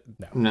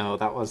 No,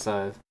 that was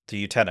the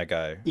Utena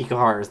guy.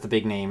 Ikuhara is the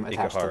big name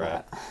attached to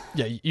that.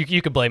 Yeah,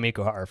 you could blame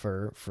Ikuhara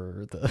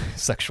for the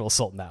sexual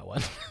assault in that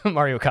one.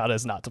 Mario Kata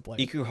is not to blame.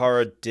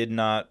 Ikuhara did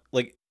not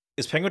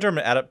Is Penguin Drum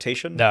an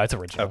adaptation? No, it's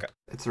original. Okay,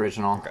 it's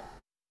original. Okay.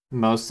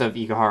 Most of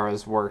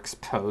Ikuhara's works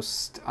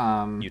post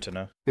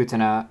Utena.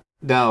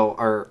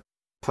 Or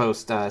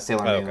post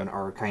Sailor Moon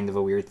are kind of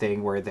a weird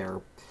thing where they're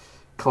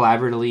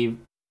collaboratively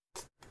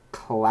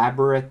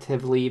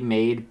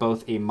made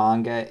both a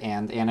manga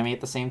and anime at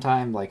the same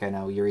time. Like I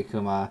know Yuri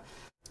Kuma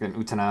and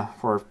Utena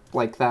were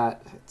like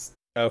that.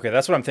 Okay,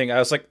 that's what I'm thinking. I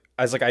was like,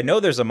 I know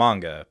there's a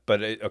manga,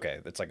 but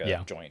it's like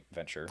a joint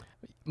venture.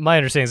 My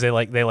understanding is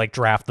they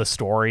draft the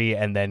story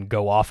and then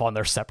go off on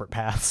their separate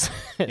paths,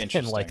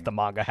 and like the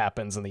manga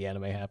happens and the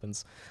anime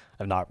happens.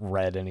 I've not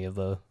read any of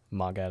the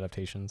manga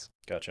adaptations.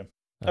 Gotcha.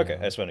 Okay,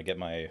 I just want to get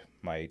my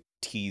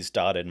T's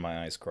dotted,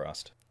 my I's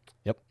crossed.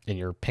 Yep, and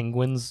your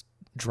penguins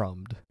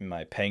drummed.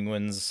 My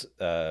penguins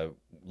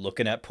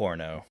looking at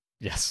porno.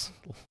 Yes,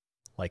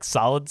 like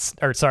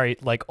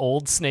like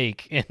Old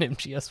Snake in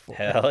MGS4.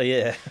 Hell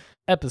yeah.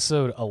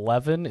 Episode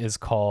 11 is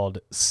called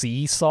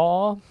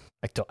Seesaw.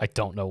 I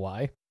don't know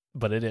why,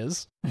 but it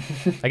is.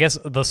 I guess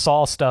the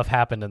Saw stuff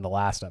happened in the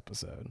last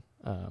episode.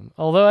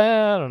 Although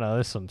I don't know,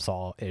 there's some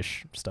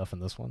Saw-ish stuff in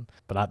this one,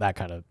 but not that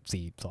kind of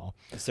Saw.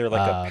 Is there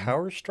like a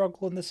power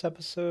struggle in this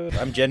episode?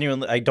 I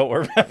don't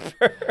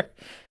remember.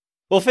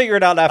 We'll figure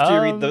it out after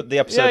you read the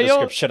episode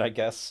description, I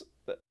guess.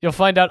 You'll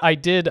find out. I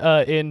did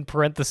in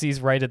parentheses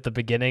right at the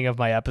beginning of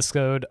my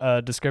episode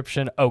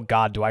description. Oh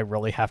God, do I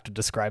really have to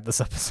describe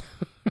this episode?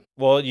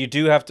 Well, you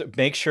do have to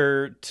make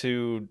sure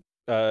to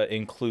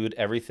include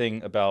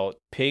everything about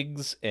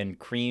pigs and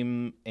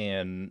cream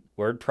and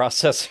word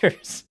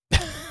processors.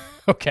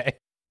 Okay.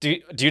 Do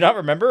you not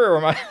remember, or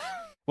am I?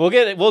 We'll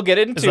get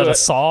into. Is that a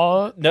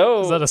Saw?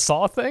 No. Is that a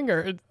Saw thing,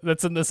 or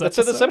that's in this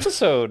episode? That's in this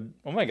episode.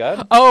 Oh my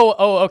God.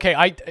 Oh,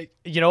 okay.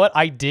 You know what?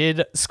 I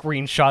did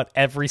screenshot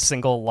every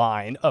single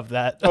line of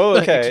that. Oh,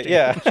 okay.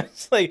 Yeah.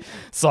 It's like,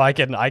 so I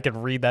can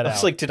read that out.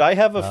 It's like, did I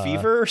have a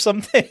fever or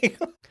something?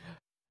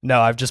 No,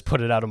 I've just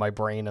put it out of my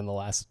brain in the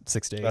last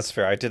 6 days. That's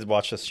fair. I did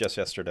watch this just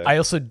yesterday. I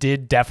also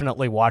did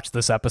definitely watch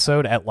this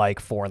episode at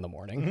like 4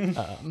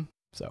 a.m.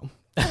 So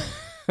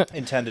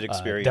Intended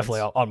experience.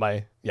 Definitely on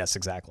my yes,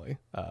 exactly.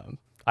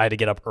 I had to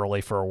get up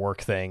early for a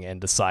work thing and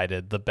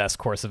decided the best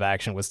course of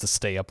action was to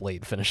stay up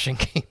late finishing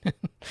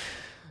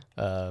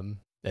Kanan,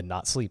 and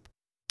not sleep.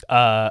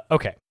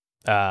 Okay.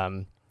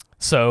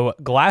 So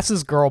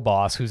Glass's girl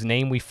boss, whose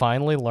name we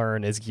finally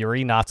learn is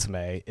Yuri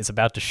Natsume, is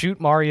about to shoot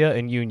Maria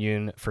and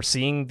Union for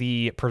seeing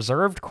the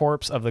preserved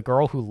corpse of the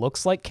girl who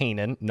looks like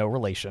Kanan, no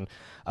relation,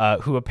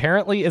 who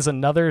apparently is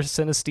another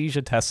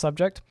synesthesia test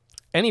subject.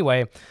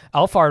 Anyway,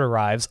 Alphard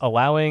arrives,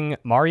 allowing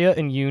Maria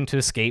and Yoon to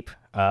escape.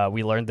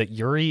 We learned that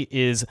Yuri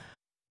is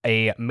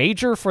a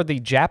major for the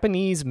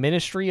Japanese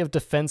Ministry of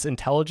Defense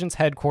Intelligence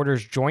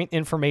Headquarters Joint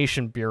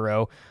Information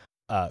Bureau,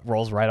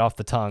 rolls right off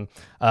the tongue,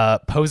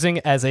 posing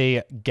as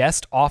a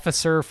guest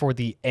officer for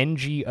the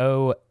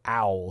NGO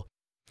OWL.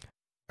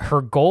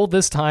 Her goal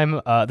this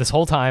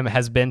whole time,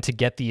 has been to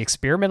get the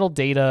experimental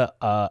data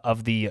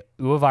of the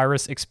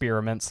Uavirus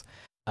experiments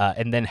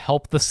and then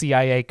help the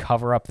CIA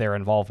cover up their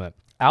involvement.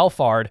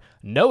 Alphard,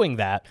 knowing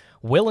that,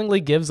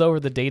 willingly gives over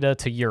the data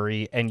to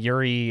Yuri, and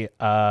Yuri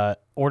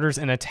orders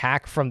an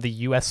attack from the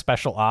U.S.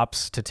 Special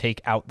Ops to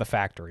take out the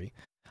factory.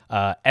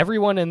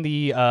 Everyone in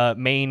the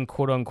main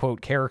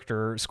quote-unquote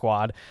character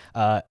squad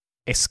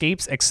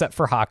escapes except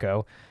for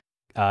Hako.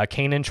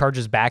 Kanan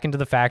charges back into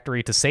the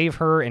factory to save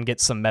her and get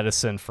some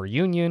medicine for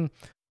Union.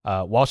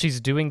 While she's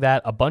doing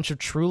that, a bunch of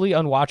truly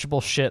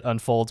unwatchable shit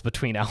unfolds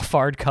between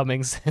Alphard,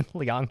 Cummings, and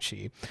Liang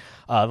Qi.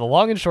 The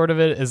long and short of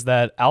it is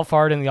that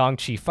Alphard and Liang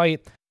Qi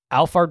fight.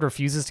 Alphard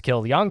refuses to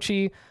kill Liang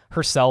Qi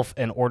herself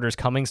and orders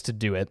Cummings to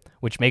do it,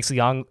 which makes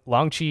Liang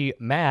Qi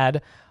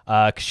mad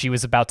because she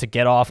was about to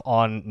get off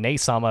on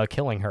Nei-sama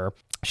killing her.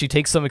 She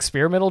takes some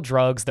experimental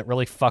drugs that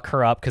really fuck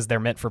her up because they're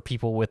meant for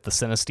people with the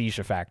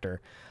synesthesia factor.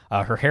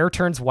 Her hair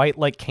turns white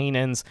like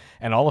Kanan's,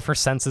 and all of her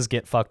senses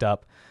get fucked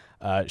up.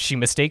 She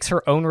mistakes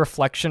her own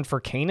reflection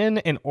for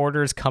Kanan and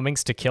orders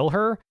Cummings to kill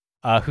her,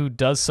 who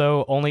does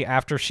so only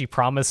after she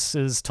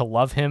promises to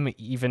love him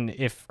even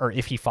if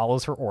he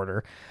follows her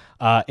order.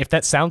 If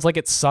that sounds like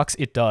it sucks,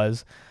 it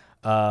does.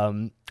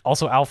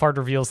 Also, Alphard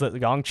reveals that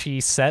Liang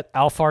Qi set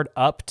Alphard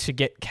up to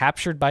get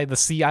captured by the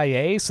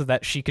CIA so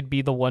that she could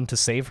be the one to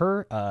save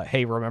her.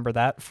 Hey, remember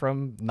that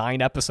from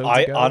 9 episodes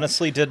ago? I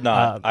honestly did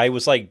not. I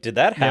was like, did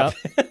that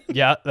happen?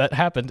 Yeah, that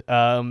happened.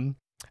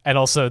 And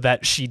also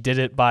that she did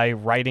it by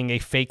writing a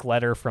fake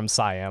letter from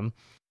Siam.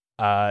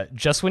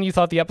 Just when you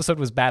thought the episode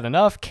was bad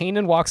enough,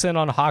 Kanan walks in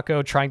on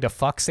Hako trying to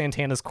fuck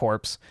Santana's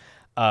corpse.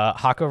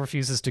 Hako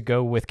refuses to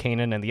go with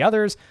Kanan and the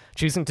others,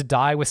 choosing to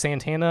die with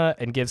Santana,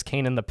 and gives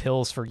Kanan the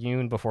pills for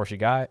Yoon before she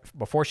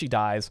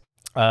dies.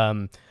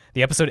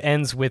 The episode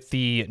ends with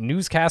the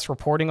newscast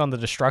reporting on the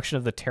destruction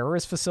of the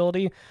terrorist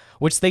facility,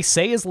 which they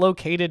say is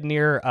located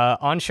near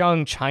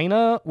Anxiang,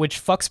 China,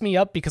 which fucks me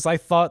up because I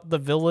thought the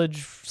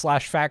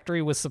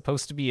village/factory was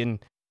supposed to be in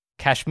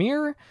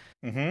Kashmir.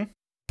 Mm-hmm.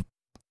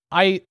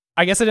 I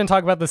guess I didn't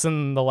talk about this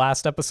in the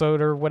last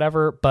episode or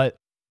whatever, but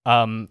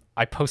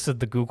I posted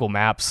the Google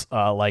Maps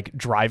like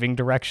driving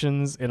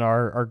directions in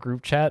our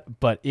group chat,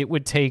 but it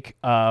would take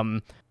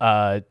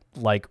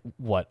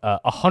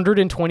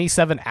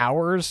 127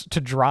 hours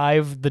to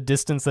drive the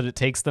distance that it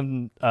takes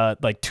them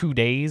like 2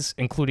 days,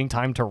 including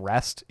time to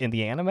rest in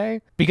the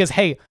anime. Because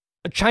hey,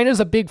 China's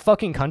a big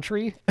fucking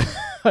country.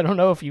 I don't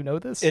know if you know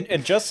this.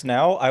 And just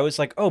now, I was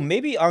like, oh,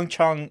 maybe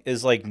Angchang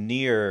is like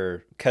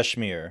near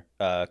Kashmir,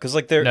 because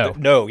like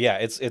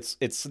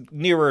it's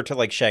nearer to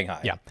like Shanghai.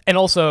 Yeah, and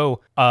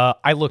also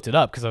I looked it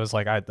up because I was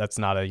like, that's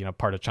not a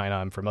part of China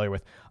I'm familiar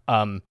with.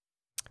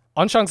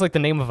 Anshang's like the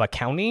name of a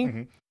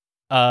county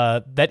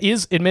that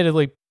is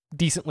admittedly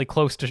decently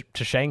close to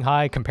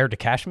Shanghai compared to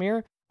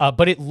Kashmir,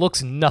 but it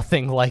looks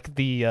nothing like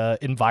the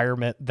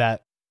environment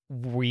that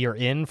we are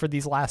in for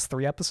these last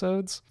 3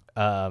 episodes.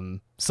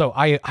 So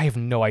I have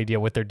no idea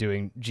what they're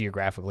doing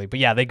geographically, but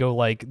yeah, they go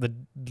like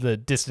the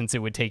distance it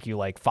would take you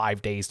like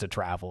 5 days to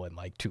travel in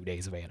like 2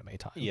 days of anime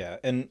time. Yeah,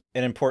 and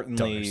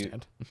importantly,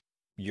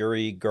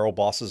 Yuri girl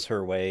bosses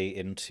her way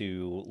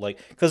into like,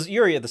 because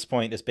Yuri at this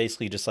point is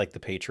basically just like the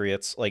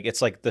Patriots, like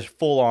it's like the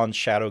full on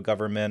shadow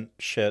government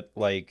shit,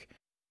 like.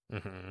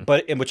 Mm-hmm.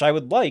 But in which I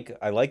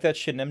like that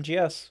shit in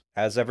MGS,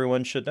 as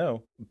everyone should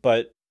know.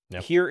 But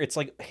here it's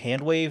like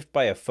hand waved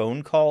by a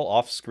phone call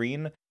off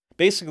screen.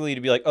 Basically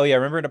to be like, oh yeah,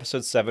 remember in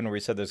episode 7 where we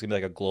said there's going to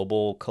be like a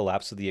global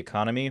collapse of the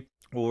economy?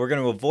 Well, we're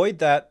going to avoid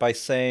that by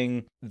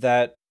saying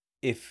that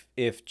if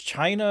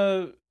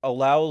China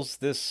allows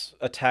this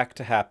attack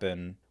to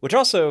happen, which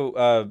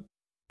also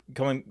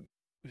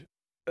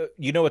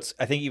it's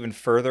I think even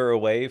further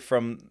away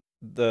from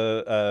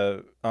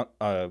the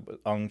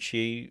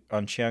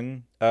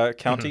Anxiang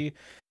county,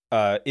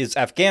 is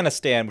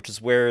Afghanistan, which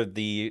is where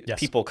the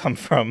people come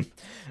from.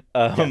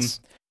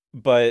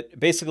 But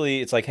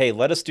basically, it's like, hey,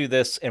 let us do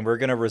this, and we're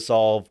going to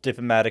resolve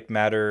diplomatic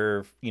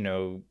matter,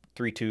 3-2,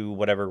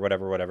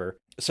 whatever.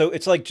 So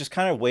it's like just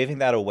kind of waving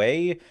that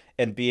away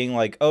and being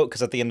like, oh,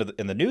 because at the end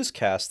in the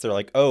newscast, they're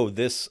like, oh,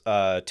 this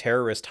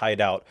terrorist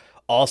hideout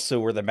also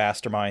were the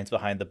masterminds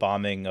behind the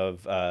bombing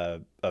of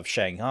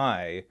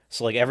Shanghai.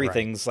 So like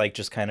everything's like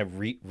just kind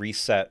of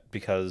reset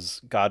because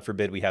God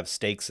forbid we have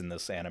stakes in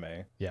this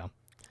anime. Yeah.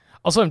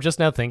 Also, I'm just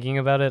now thinking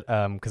about it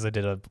because I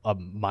did a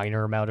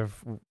minor amount of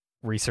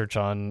research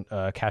on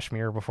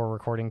Kashmir before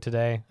recording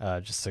today,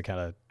 just to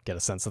kind of get a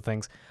sense of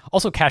things.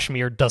 Also,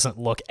 Kashmir doesn't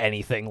look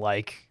anything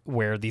like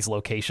where these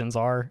locations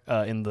are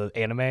in the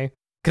anime,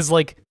 because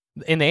like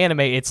in the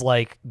anime, it's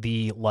like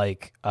the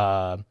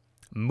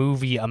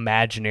movie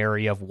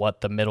imaginary of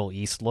what the Middle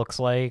East looks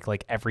like.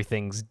 Like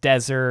everything's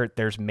desert.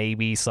 There's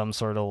maybe some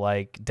sort of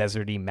like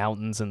deserty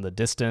mountains in the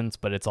distance,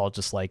 but it's all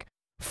just like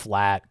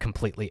flat,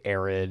 completely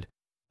arid,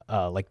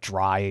 like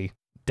dry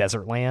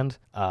desert land.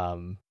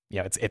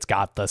 It's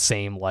got the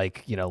same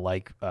like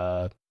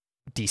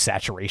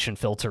desaturation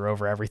filter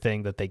over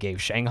everything that they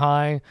gave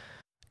Shanghai,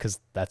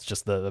 because that's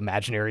just the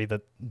imaginary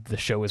that the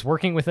show is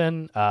working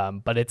within.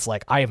 But it's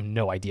like I have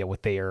no idea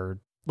what they are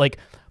like.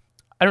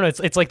 I don't know.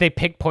 It's like they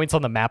pick points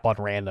on the map on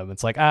random.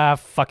 It's like,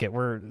 fuck it.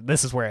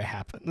 This is where it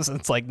happens.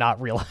 It's like not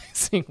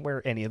realizing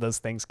where any of those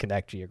things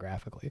connect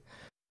geographically.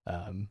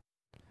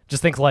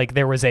 Just think like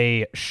there was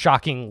a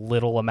shocking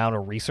little amount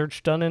of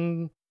research done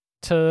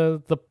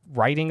into the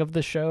writing of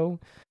the show.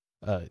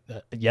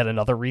 Yet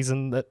another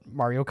reason that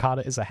Mario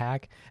Kata is a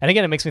hack. And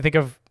again, it makes me think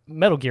of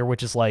Metal Gear,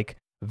 which is like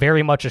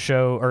very much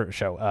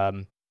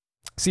a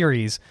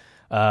series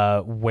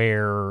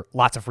where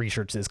lots of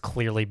research is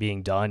clearly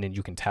being done, and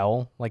you can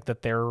tell like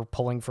that they're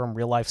pulling from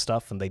real life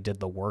stuff, and they did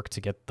the work to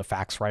get the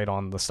facts right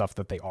on the stuff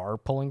that they are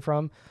pulling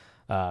from.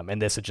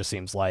 And this, it just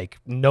seems like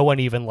no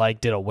one even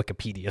like did a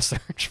Wikipedia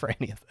search for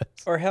any of this.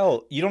 Or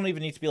hell, you don't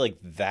even need to be like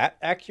that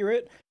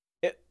accurate.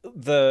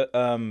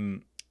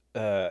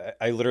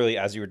 I literally,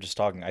 as you were just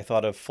talking, I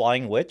thought of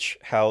Flying Witch,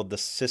 how the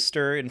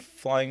sister in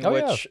Flying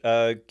Witch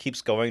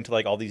keeps going to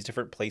like all these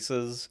different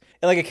places,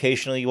 and like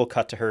occasionally we'll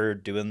cut to her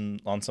doing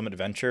on some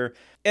adventure,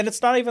 and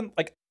it's not even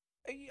like,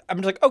 I'm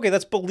just like, okay,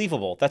 that's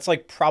believable. That's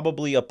like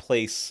probably a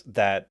place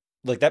that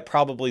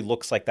probably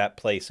looks like that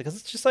place, because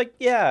it's just like,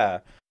 yeah,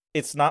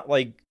 it's not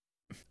like,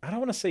 I don't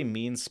want to say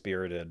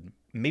mean-spirited,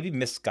 maybe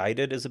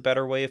misguided is a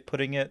better way of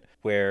putting it,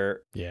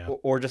 where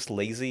or just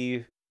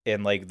lazy.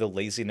 And like the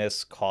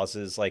laziness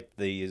causes like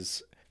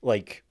these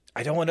like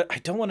I don't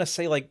want to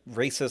say like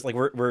racist, like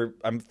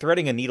I'm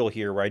threading a needle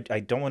here where I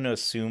don't want to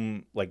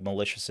assume like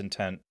malicious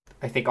intent.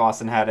 I think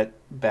Austin had it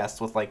best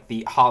with like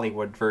the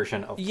Hollywood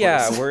version of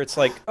where it's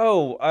like,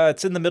 oh,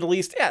 it's in the Middle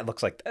East, it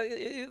looks like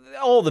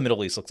all the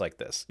Middle East looks like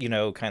this,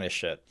 kind of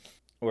shit,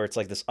 where it's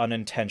like this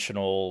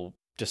unintentional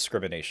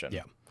discrimination.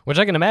 Yeah. Which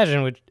I can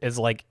imagine, which is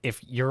like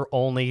if your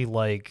only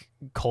like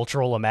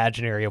cultural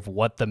imaginary of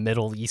what the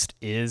Middle East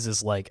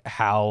is like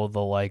how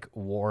the like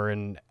war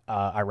in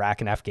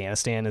Iraq and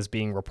Afghanistan is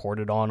being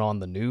reported on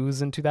the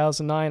news in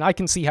 2009. I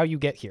can see how you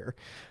get here.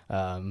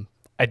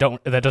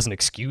 That doesn't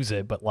excuse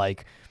it, but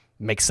like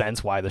makes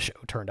sense why the show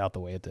turned out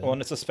the way it did. Well,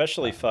 and it's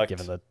especially fucked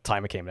given the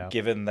time it came out.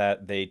 Given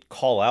that they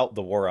call out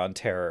the war on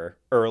terror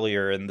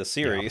earlier in the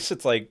series,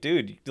 It's like,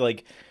 dude,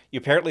 like. You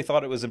apparently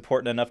thought it was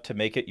important enough to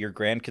make it your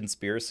grand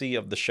conspiracy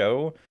of the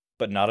show,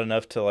 but not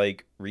enough to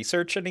like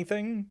research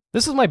anything.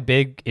 This is my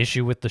big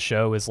issue with the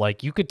show, is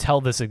like you could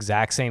tell this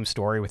exact same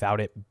story without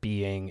it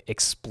being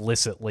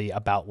explicitly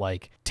about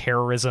like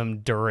terrorism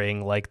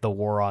during like the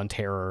war on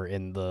terror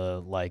in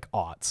the like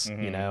aughts,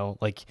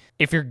 Like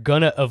if you're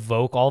gonna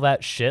evoke all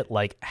that shit,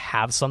 like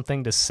have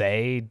something to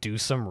say, do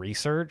some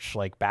research,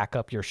 like back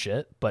up your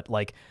shit. But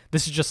like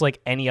this is just like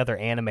any other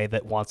anime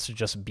that wants to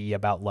just be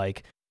about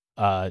like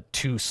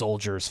two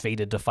soldiers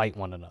fated to fight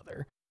one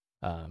another.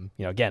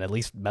 Again, at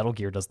least Metal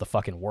Gear does the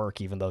fucking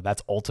work, even though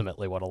that's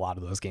ultimately what a lot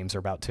of those games are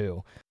about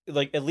too.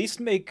 Like at least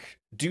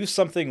do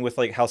something with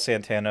like how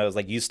Santana is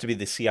like used to be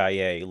the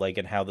CIA, like,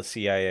 and how the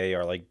CIA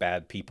are like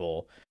bad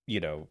people,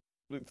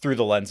 through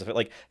the lens of it.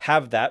 Like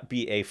have that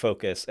be a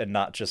focus and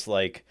not just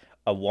like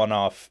a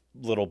one-off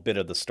little bit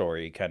of the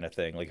story kind of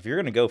thing. Like if you're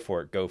gonna go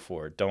for it.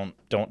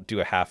 Don't do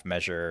a half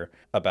measure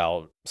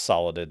about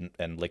Solid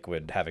and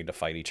Liquid having to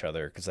fight each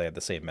other because they have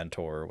the same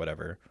mentor or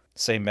whatever.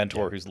 Same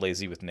mentor who's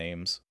lazy with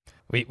names.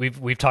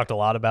 We've talked a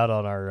lot about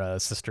on our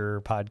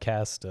sister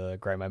podcast,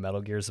 Grind My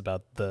Metal Gears,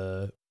 about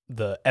the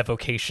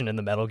evocation in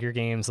the Metal Gear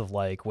games of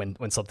like when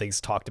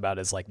something's talked about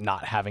as like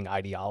not having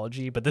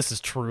ideology, but this is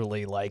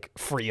truly like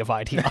free of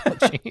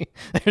ideology.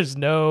 There's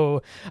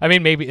no, I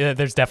mean, maybe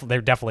there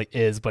definitely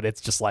is, but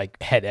it's just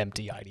like head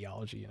empty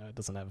ideology. It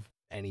doesn't have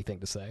anything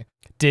to say.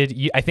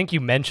 I think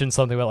you mentioned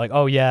something about like,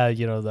 oh yeah,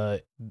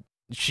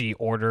 she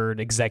ordered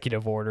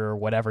executive order or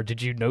whatever.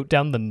 Did you note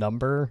down the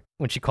number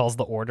when she calls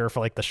the order for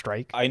like the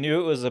strike? I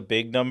knew it was a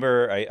big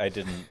number. I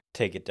didn't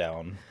take it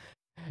down.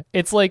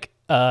 It's like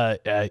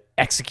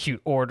execute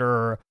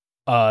order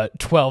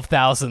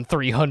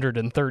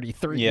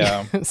 12,333.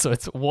 Yeah. So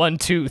it's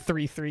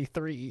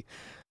 12333.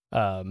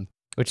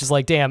 Which is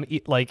like, damn,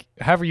 like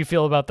however you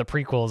feel about the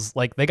prequels,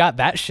 like they got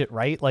that shit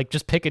right. Like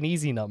just pick an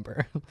easy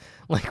number.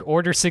 Like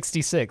Order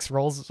 66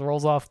 rolls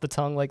off the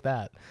tongue like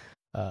that.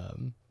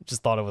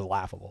 Just thought it was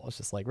laughable. It's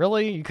just like,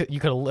 really? You could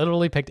have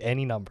literally picked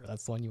any number.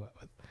 That's the one you went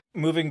with.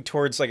 moving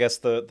towards, I guess,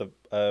 the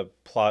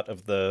plot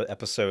of the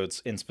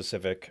episodes in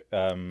specific.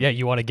 Yeah,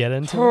 you want to get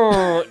into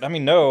it? I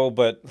mean, no,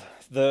 but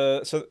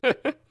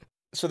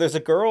so there's a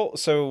girl.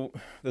 So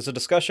there's a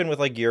discussion with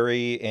like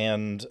Yuri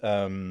and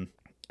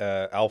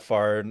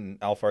Alphard, and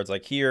Alphard's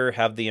like, here,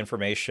 have the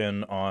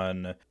information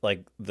on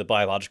like the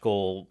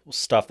biological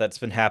stuff that's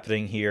been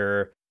happening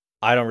here.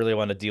 I don't really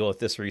want to deal with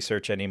this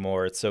research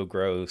anymore. It's so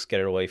gross.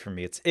 Get it away from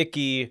me. It's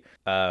icky.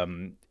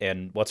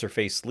 And what's her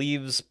face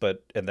leaves,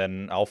 and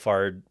then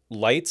Alphard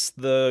lights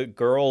the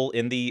girl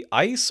in the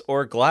ice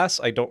or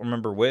glass, I don't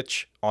remember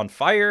which, on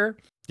fire.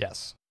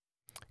 Yes.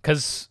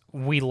 Because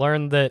we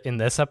learned that in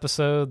this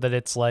episode that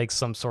it's like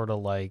some sort of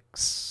like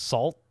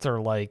salt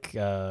or like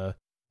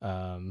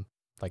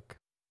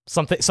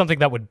something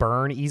that would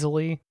burn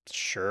easily.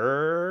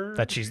 Sure.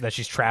 That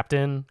she's trapped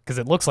in, because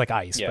it looks like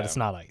ice, Yeah. but it's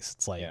not ice.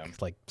 It's like Yeah.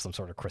 like some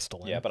sort of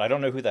crystalline. Yeah, but I don't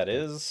know who that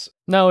is.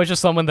 No, it's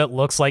just someone that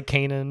looks like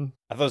Kanan.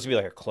 I thought it was gonna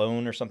be like a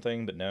clone or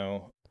something, but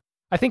no.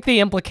 I think the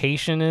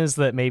implication is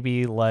that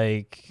maybe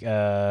like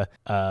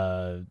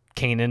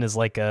Kanan is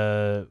like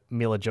a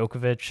Mila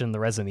Djokovic in the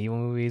Resident Evil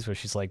movies, where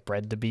she's like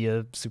bred to be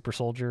a super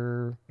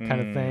soldier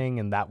kind of thing,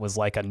 and that was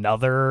like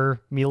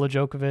another Mila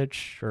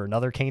Djokovic or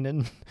another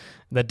Kanan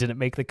that didn't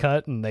make the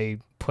cut, and they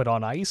put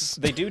on ice.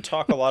 They do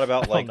talk a lot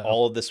about like know.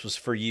 all of this was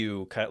for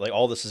you, kind of like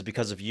all this is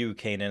because of you,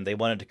 Kanan. They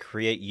wanted to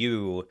create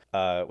you,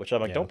 which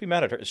I'm like, Yeah. don't be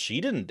mad at her. She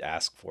didn't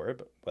ask for it,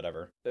 but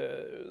whatever.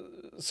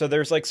 So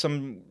there's like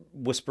some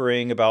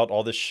whispering about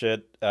all this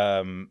shit,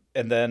 and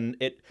then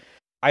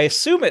I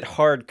assume it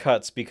hard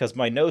cuts because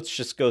my notes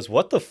just goes,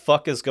 what the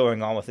fuck is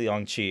going on with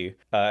Liang Qi?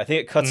 I think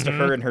it cuts to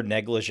her in her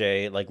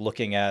negligee, like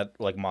looking at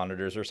like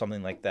monitors or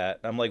something like that.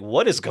 I'm like,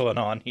 what is going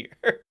on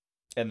here?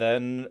 And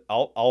then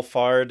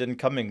Alphard and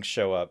Cummings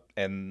show up,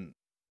 and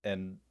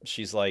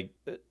she's like,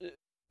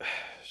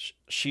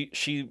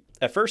 she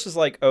at first is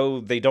like,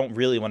 oh, they don't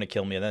really want to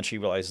kill me, and then she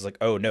realizes like,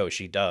 oh no,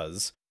 she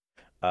does.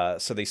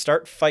 So they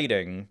start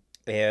fighting,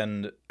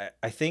 and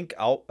I think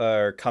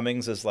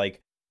Cummings is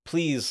like,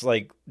 please,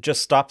 like,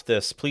 just stop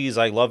this, please,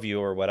 I love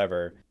you, or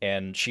whatever.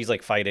 And she's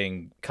like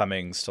fighting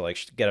Cummings to like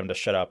get him to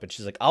shut up, and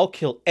she's like, I'll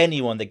kill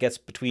anyone that gets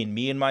between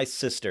me and my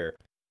sister.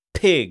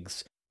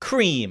 Pigs,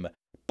 cream,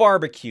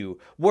 barbecue,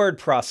 word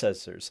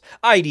processors.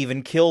 I'd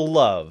even kill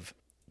love.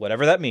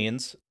 Whatever that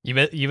means. You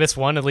miss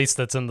one, at least,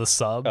 that's in the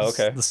subs. Oh,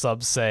 okay. The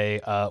subs say,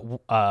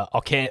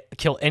 I'll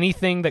kill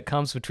anything that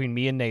comes between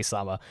me and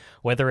Naysama,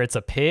 whether it's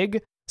a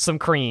pig, some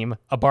cream,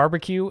 a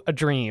barbecue, a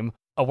dream,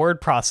 a word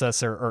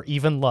processor, or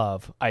even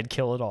love. I'd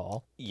kill it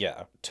all.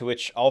 Yeah. To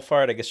which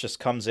Alphard, I guess, just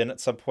comes in at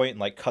some point and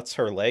like cuts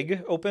her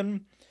leg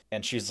open,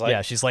 and she's like,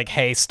 yeah, she's like,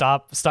 hey,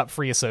 stop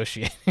free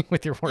associating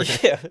with your word.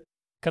 yeah.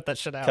 Cut that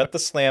shit out. Cut the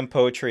slam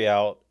poetry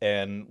out,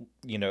 and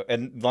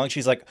and long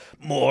she's like,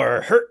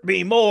 more, hurt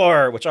me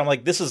more, which I'm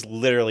like, this is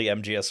literally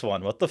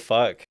MGS1. What the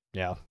fuck?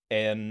 Yeah.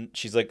 And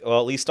she's like,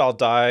 well, at least I'll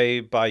die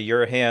by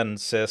your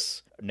hand,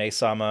 sis,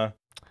 Naysama.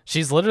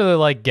 She's literally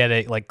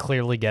like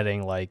clearly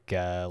getting like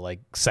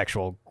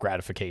sexual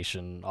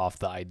gratification off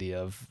the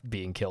idea of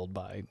being killed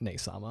by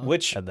Naysama.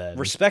 Which, and then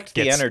respect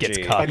the energy.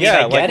 gets cut. I mean,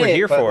 Yeah, I get like, we're it,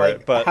 here but, for like,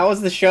 it, but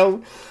how's the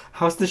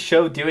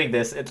show doing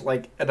this? It's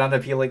like an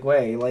unappealing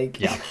way. Like,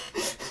 Yeah.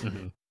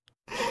 Mm-hmm.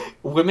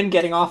 women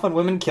getting off on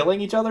women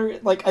killing each other.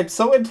 Like, I'm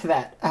so into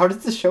that. How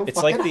does the show? it's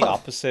fuck like it the up?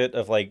 opposite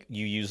of like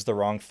you use the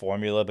wrong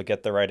formula but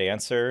get the right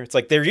answer. It's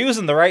like they're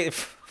using the right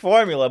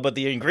formula, but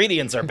the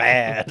ingredients are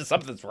bad.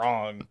 Something's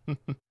wrong.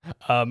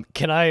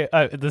 Can I?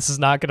 This is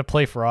not going to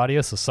play for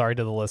audio, so sorry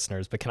to the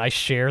listeners. But can I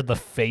share the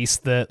face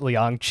that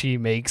Liang Qi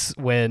makes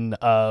when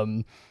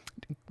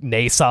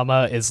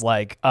Naysama is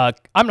like,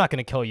 "I'm not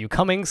going to kill you,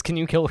 Cummings. Can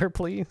you kill her,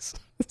 please?"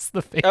 It's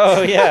the face.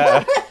 Oh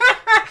yeah.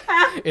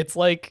 It's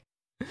like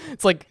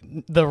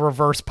the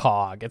reverse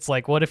Pog. It's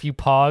like, what if you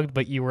pogged,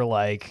 but you were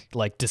like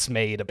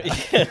dismayed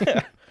about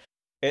it?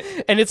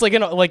 And it's like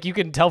like you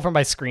can tell from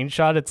my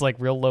screenshot, it's like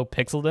real low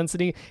pixel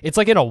density. It's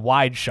like in a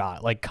wide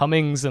shot, like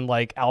Cummings and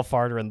like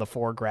Alphard are in the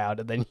foreground,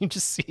 and then you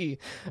just see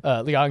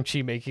Liang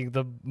Qi making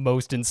the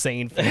most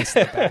insane face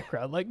in the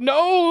background, like,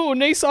 no,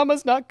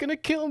 Naysama's not gonna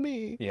kill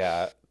me.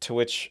 Yeah, to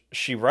which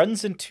she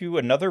runs into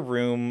another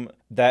room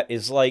that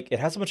is like, it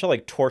has a bunch of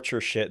like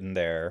torture shit in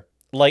there.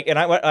 Like, and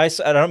I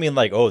don't mean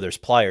like, oh, there's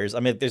pliers.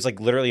 I mean, there's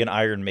like literally an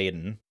Iron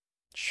Maiden.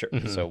 Sure,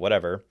 so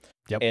whatever.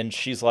 Yep. And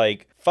she's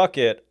like, fuck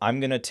it,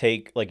 I'm gonna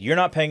take, like, you're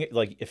not paying,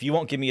 like, if you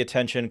won't give me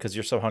attention because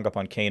you're so hung up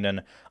on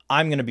Kanan,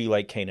 I'm gonna be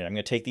like Kanan. I'm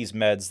gonna take these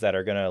meds that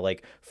are gonna,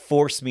 like,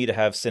 force me to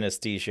have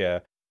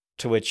synesthesia.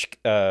 To which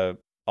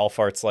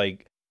Alphard's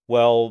like,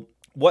 well,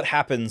 what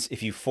happens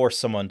if you force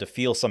someone to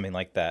feel something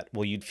like that?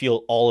 Well, you'd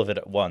feel all of it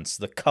at once.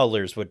 The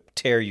colors would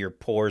tear your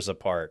pores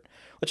apart.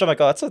 Which I'm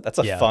like, oh, that's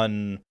a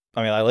fun,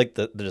 I mean, I like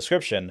the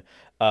description.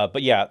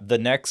 But yeah, the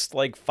next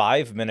like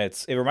 5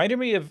 minutes, it reminded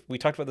me of, we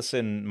talked about this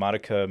in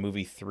Madoka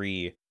Movie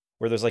 3,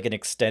 where there's like an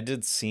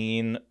extended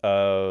scene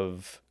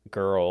of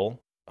girl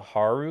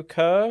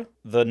Haruka,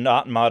 the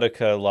not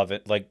Madoka love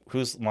it, like,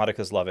 who's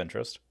Madoka's love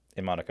interest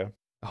in Madoka?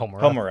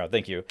 Homura.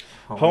 Thank you.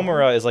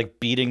 Homura is like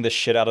beating the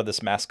shit out of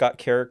this mascot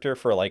character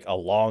for like a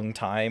long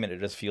time, and it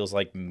just feels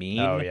like mean.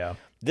 Oh yeah.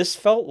 This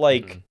felt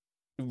like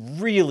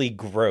really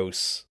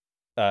gross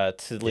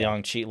to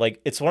Liang Qi.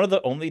 Like, it's one of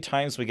the only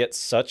times we get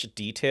such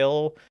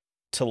detail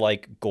to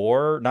like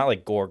gore, not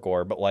like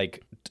gore, but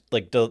like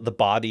the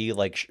body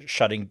like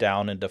shutting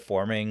down and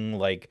deforming.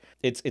 Like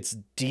it's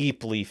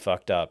deeply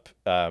fucked up,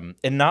 and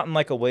not in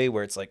like a way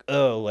where it's like,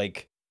 oh,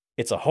 like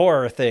it's a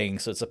horror thing,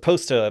 so it's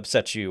supposed to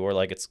upset you, or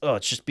like it's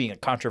just being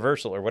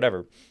controversial or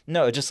whatever.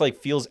 No, it just like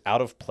feels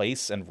out of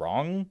place and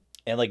wrong.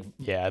 And like,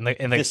 yeah,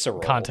 in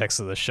the context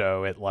of the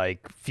show, it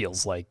like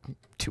feels like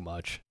too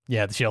much.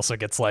 Yeah, she also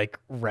gets like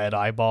red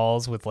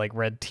eyeballs with like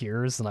red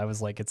tears, and I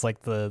was like, it's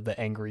like the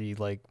angry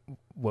like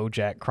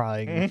Wojak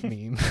crying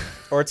meme.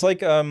 Or it's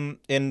like in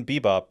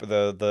Bebop,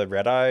 the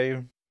red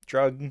eye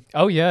drug.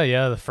 Oh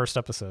yeah, the first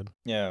episode.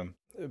 Yeah,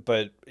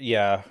 but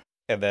yeah,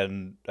 and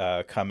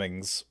then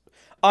Cummings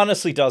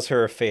honestly does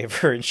her a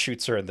favor and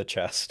shoots her in the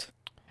chest.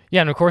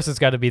 Yeah, and of course it's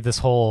got to be this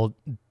whole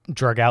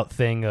drug out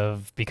thing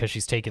of, because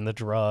she's taken the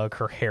drug,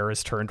 her hair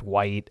is turned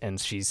white, and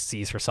she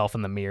sees herself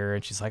in the mirror,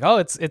 and she's like, oh,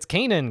 it's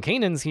Kanan.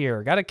 Kanan's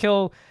here. Gotta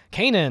kill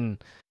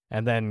Kanan.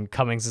 And then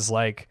Cummings is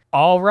like,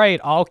 all right,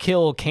 I'll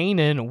kill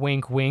Kanan,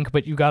 wink, wink,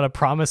 but you gotta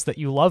promise that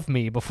you love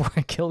me before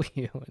I kill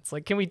you. It's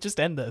like, can we just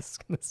end this?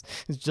 Can this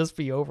just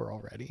be over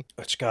already?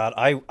 Which, God,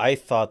 I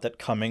thought that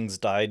Cummings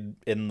died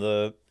in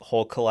the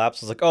whole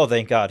collapse. I was like, oh,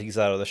 thank God he's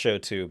out of the show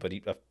too, but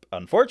he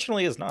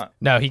unfortunately is not.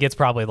 No, he gets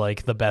probably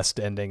like the best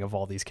ending of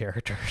all these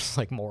characters,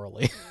 like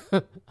morally.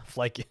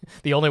 Like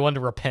the only one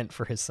to repent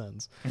for his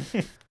sins.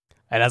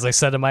 And as I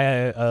said in my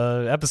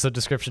episode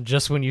description,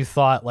 just when you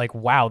thought like,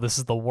 wow, this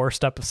is the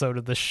worst episode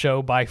of the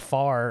show by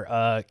far,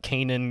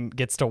 Kanan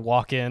gets to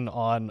walk in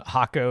on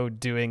Hako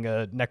doing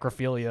a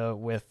necrophilia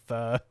with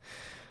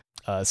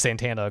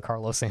Santana,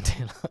 Carlos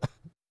Santana.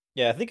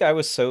 Yeah, I think I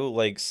was so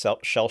like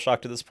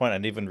shell-shocked at this point, I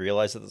didn't even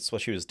realize that that's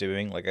what she was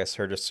doing. Like, I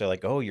heard her say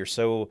like, oh, you're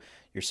so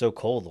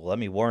cold, let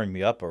me warm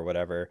you up or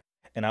whatever.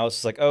 And I was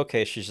just like,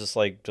 okay, she's just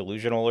like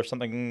delusional or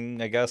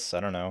something, I guess. I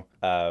don't know.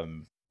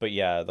 But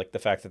yeah, like the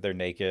fact that they're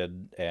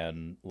naked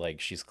and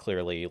like she's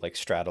clearly like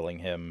straddling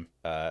him,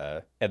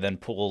 and then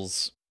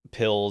pulls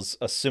pills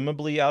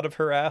assumably out of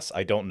her ass.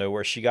 I don't know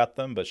where she got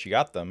them, but she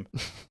got them.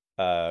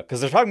 Because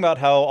they're talking about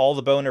how all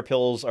the boner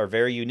pills are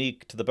very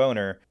unique to the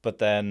boner, but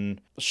then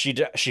she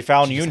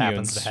found she unions.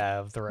 Happens to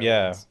have the right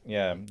ones.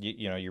 Yeah.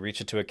 You know, you reach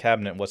into a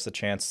cabinet. What's the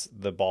chance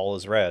the ball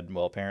is red?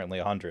 Well, apparently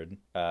 100.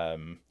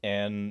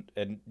 And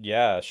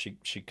yeah,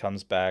 she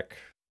comes back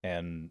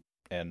and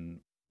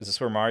is this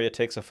where Maria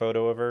takes a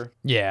photo of her?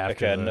 Yeah,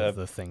 after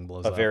the thing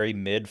blows up. A very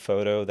mid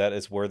photo that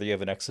is worthy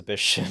of an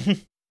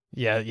exhibition.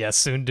 Yeah,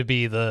 soon to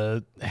be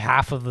the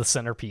half of the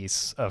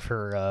centerpiece of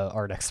her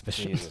art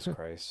exhibition. Jesus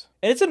Christ.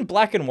 And it's in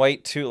black and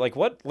white too. Like,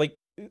 what? Like,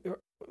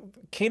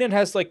 Kanan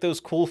has like those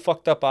cool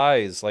fucked up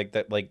eyes like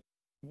that, like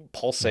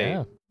pulsate.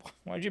 Yeah.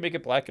 Why'd you make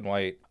it black and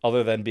white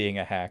other than being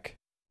a hack?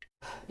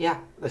 Yeah,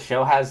 the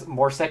show has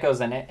more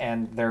sickos in it,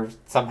 and they're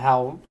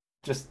somehow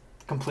just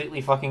completely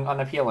fucking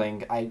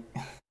unappealing.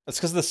 It's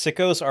because the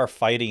sickos are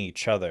fighting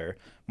each other.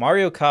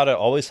 Mario Kata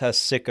always has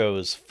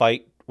sickos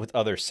fight with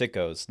other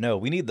sickos. No,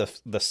 we need the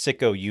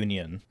sicko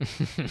union.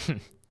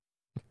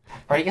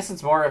 Or I guess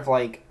it's more of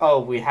like, oh,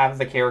 we have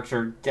the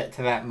character get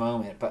to that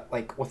moment, but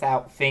like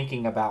without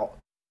thinking about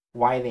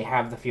why they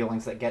have the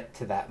feelings that get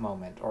to that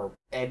moment, or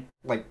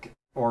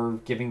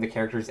giving the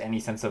characters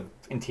any sense of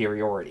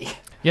interiority.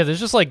 Yeah,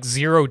 there's just like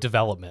zero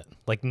development.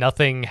 Like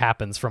nothing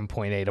happens from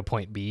point A to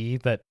point B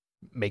that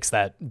makes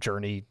that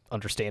journey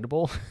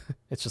understandable.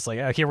 It's just like,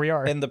 oh, here we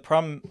are. And the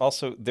problem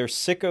also, they're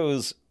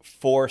sickos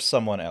for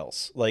someone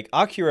else. Like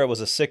Akira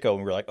was a sicko and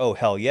we were like, oh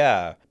hell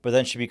yeah, but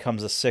then she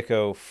becomes a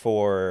sicko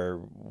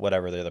for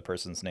whatever the other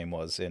person's name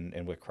was in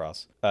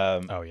Whitcross.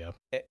 Oh yeah,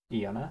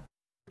 Iona.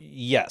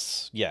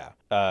 Yes, yeah.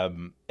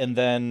 And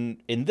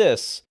then in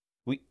this,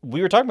 we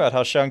were talking about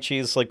how Shang-Chi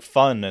is like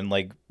fun and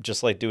like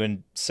just like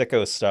doing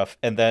sicko stuff,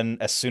 and then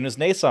as soon as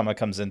Naysama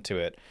comes into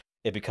it,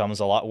 it becomes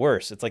a lot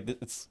worse. It's like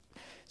it's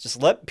just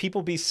let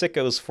people be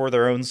sickos for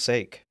their own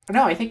sake.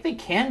 No, I think they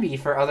can be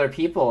for other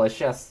people. It's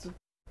just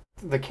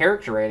the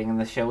character rating in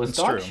the show is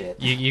dog shit.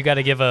 You got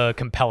to give a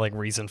compelling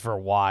reason for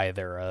why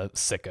they're a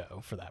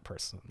sicko for that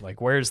person. Like,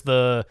 where's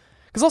the...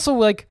 Because also,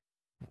 like,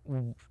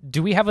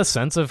 do we have a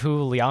sense of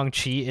who Liang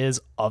Qi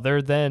is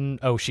other than,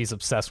 oh, she's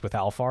obsessed with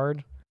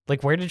Alphard?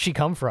 Like, where did she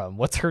come from?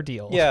 What's her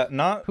deal? Yeah,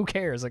 not... Who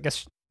cares? I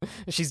guess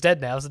she's dead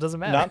now, so it doesn't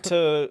matter. Not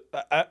to...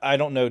 I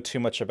don't know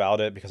too much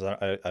about it because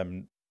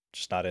I'm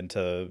just not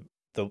into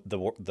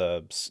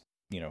the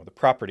you know, the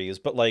properties,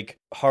 but like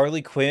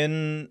Harley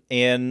Quinn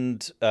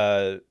and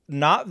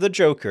not the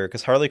Joker,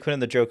 because Harley Quinn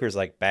and the Joker is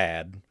like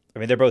bad. I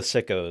mean, they're both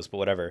sickos, but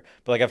whatever.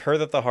 But like I've heard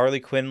that the Harley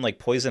Quinn like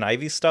Poison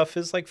Ivy stuff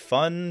is like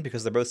fun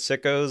because they're both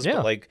sickos,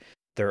 but like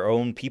their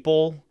own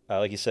people.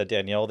 Like you said,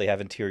 Danielle, they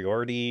have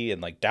interiority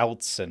and like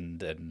doubts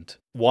and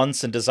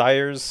wants and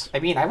desires. I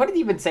mean, I wouldn't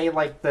even say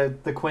like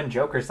the Quinn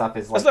Joker stuff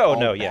is like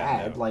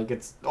bad. Like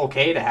it's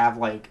okay to have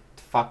like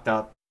fucked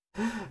up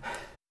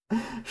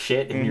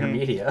shit in your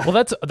media.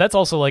 Well, that's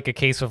also like a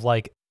case of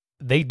like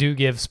they do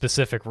give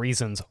specific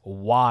reasons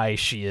why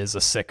she is a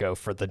sicko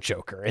for the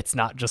Joker. It's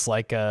not just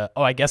like oh,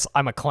 I guess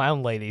I'm a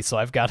clown lady, so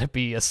I've got to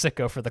be a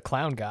sicko for the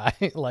clown guy.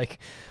 like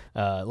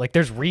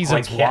there's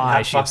reasons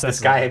why she obsesses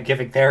this guy I'm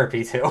giving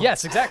therapy to.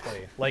 Yes,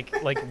 exactly. like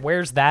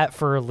where's that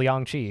for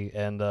Liang Chi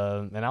and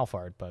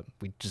Alphard? But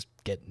we just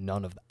get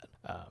none of that.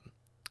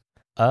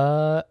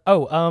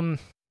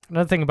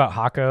 Another thing about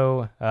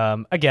Hako,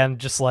 again,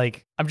 just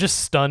like I'm just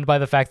stunned by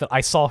the fact that I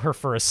saw her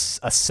for a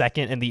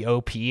second in the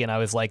OP, and I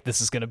was like,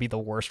 this is going to be the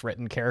worst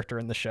written character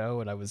in the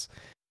show, and I was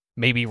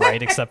maybe right,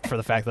 except for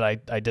the fact that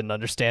I didn't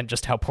understand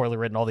just how poorly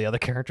written all the other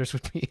characters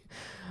would be,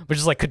 but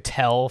just like could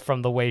tell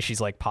from the way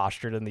she's like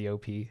postured in the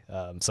OP.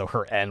 So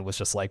her end was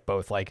just like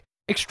both like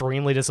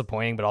extremely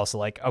disappointing, but also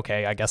like,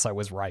 okay, I guess I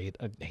was right.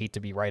 I hate to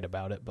be right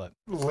about it, but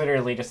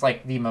literally just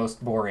like the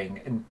most boring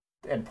and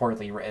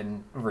poorly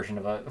written version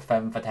of a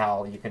femme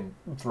fatale you can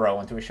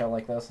throw into a show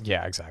like this.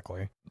 Yeah,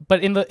 exactly.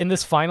 But in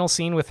this final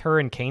scene with her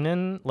and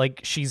Kanan,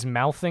 like she's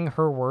mouthing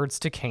her words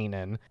to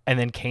Kanan, and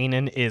then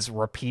Kanan is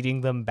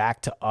repeating them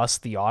back to us,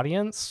 the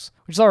audience,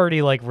 which is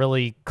already like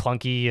really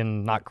clunky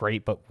and not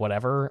great, but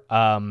whatever.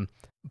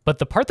 But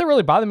the part that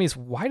really bothered me is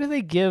why do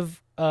they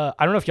give I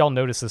don't know if y'all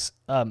notice this,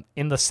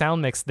 in the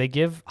sound mix, they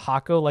give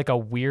Hako like a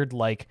weird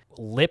like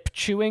lip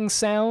chewing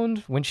sound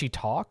when she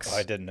talks. Oh,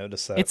 I didn't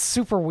notice that. It's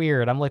super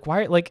weird. I'm like,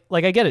 why? Like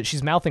I get it.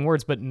 She's mouthing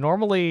words, but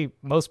normally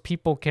most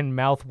people can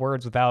mouth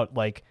words without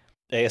like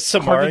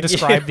ASMR. Hard to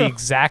describe the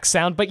exact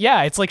sound. But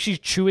yeah, it's like she's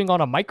chewing on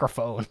a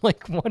microphone.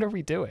 Like, what are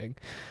we doing?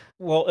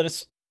 Well,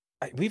 and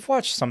we've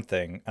watched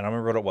something, and I don't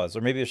remember what it was,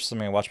 or maybe it's just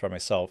something I watched by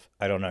myself.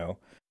 I don't know,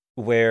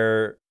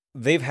 where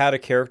they've had a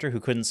character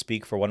who couldn't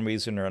speak for one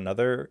reason or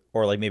another,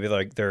 or like maybe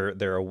like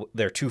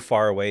they're too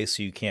far away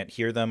so you can't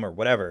hear them or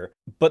whatever,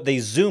 but they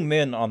zoom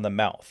in on the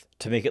mouth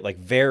to make it like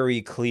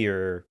very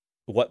clear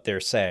what they're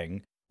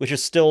saying, which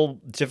is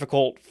still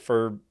difficult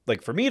for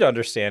me to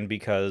understand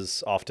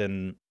because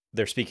often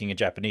they're speaking in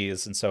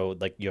Japanese, and so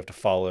like you have to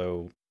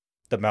follow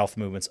the mouth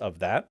movements of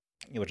that,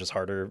 which is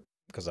harder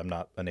because I'm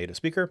not a native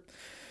speaker.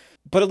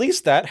 But at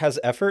least that has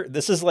effort.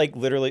 This is like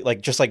literally like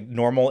just like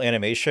normal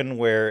animation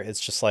where it's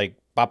just like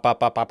bop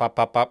bop bop bop bop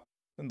bop bop.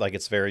 Like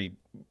it's very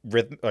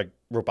like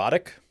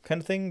robotic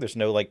kind of thing. There's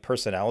no like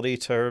personality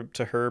to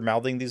her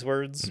mouthing these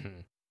words.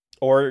 Mm-hmm.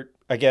 Or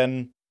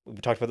again, we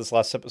talked about this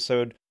last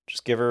episode.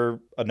 Just give her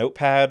a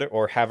notepad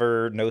or have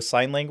her know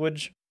sign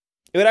language.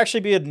 It would actually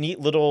be a neat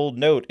little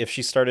note if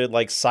she started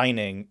like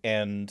signing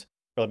and,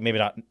 or maybe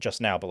not just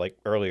now, but like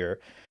earlier.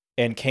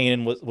 And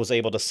Kanan was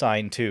able to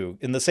sign too,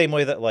 in the same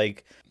way that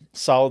like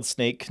Solid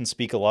Snake can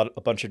speak a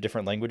bunch of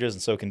different languages,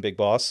 and so can Big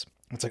Boss.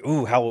 It's like,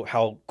 ooh,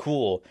 how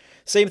cool.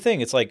 Same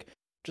thing. It's like,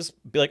 just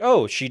be like,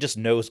 oh, she just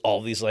knows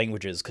all these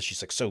languages because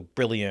she's like so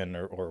brilliant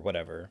or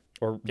whatever.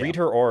 Or read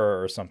her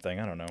aura or something.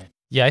 I don't know.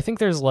 Yeah, I think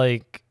there's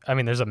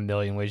there's a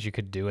million ways you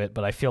could do it,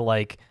 but I feel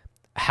like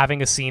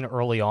having a scene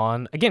early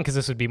on, again, because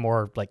this would be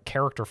more like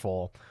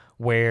characterful,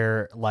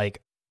 where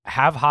like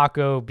have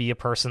Hako be a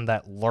person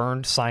that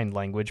learned sign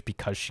language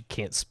because she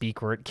can't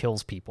speak or it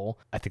kills people.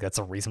 I think that's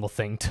a reasonable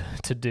thing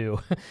to do.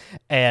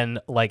 And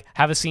like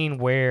have a scene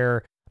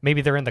where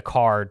maybe they're in the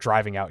car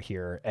driving out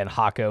here and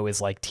Hako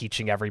is like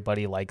teaching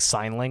everybody like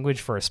sign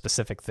language for a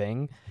specific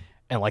thing.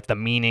 And like the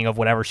meaning of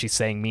whatever she's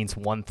saying means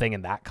one thing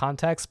in that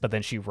context, but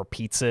then she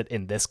repeats it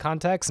in this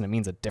context and it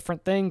means a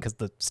different thing because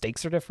the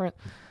stakes are different.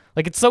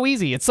 Like it's so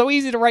easy. It's so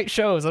easy to write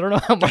shows. I don't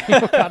know how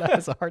Mario Okada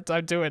has a hard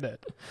time doing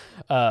it.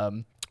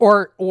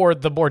 Or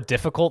the more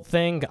difficult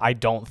thing, I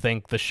don't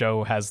think the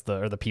show has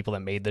the people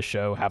that made the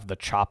show have the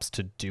chops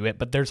to do it,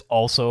 but there's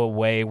also a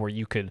way where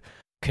you could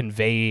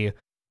convey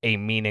a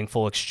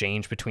meaningful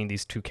exchange between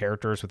these two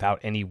characters without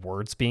any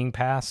words being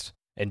passed,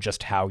 and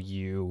just how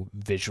you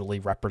visually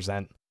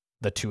represent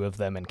the two of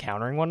them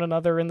encountering one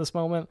another in this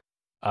moment.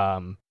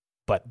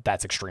 But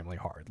that's extremely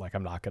hard. Like,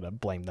 I'm not going to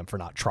blame them for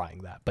not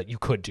trying that, but you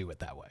could do it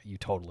that way. You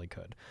totally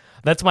could.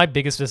 That's my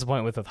biggest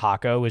disappointment with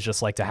Hako, is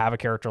just like to have a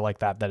character like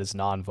that is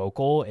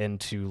non-vocal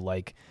and to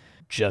like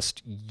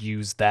just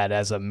use that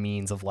as a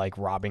means of like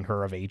robbing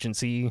her of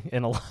agency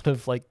in a lot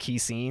of like key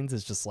scenes.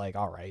 Is just like,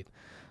 all right,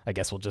 I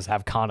guess we'll just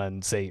have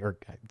Kanan say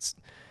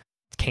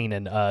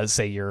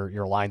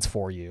your lines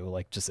for you.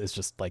 Like, it's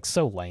just like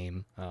so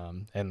lame,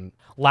 and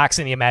lacks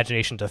any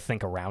imagination to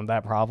think around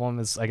that problem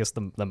is, I guess,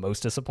 the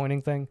most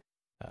disappointing thing.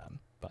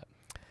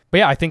 But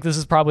yeah, I think this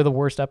is probably the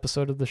worst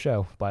episode of the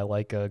show by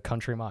like a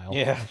country mile.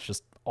 Yeah, it's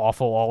just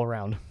awful all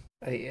around.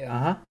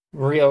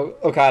 Rio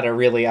Okada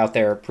really out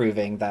there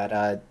proving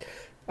that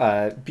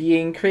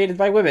being created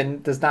by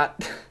women does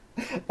not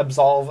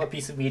absolve a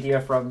piece of media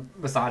from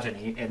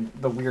misogyny in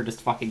the weirdest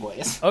fucking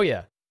ways. Oh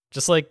yeah,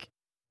 just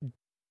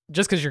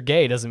because you're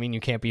gay doesn't mean you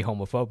can't be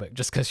homophobic.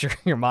 Just because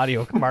you're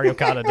Mario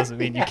Okada doesn't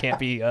mean you can't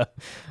be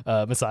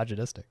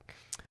misogynistic.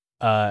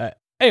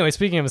 Anyway,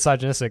 speaking of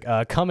misogynistic,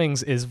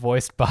 Cummings is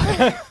voiced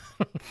by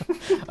Toru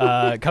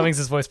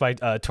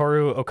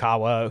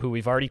Okawa, who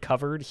we've already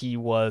covered. He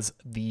was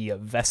the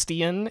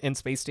Vestian in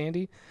Space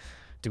Dandy.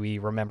 Do we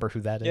remember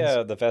who that is?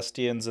 Yeah, the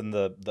Vestians and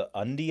the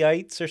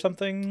Undyites or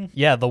something.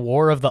 Yeah, the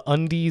War of the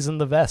Undies and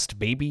the Vest,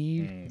 baby,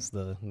 is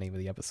the name of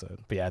the episode.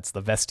 But yeah, it's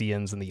the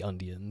Vestians and the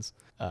Undians,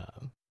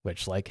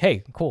 which, like,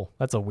 hey, cool.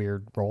 That's a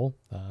weird role,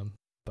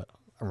 but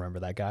I remember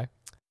that guy.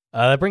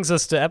 That brings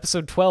us to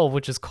episode 12,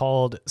 which is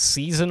called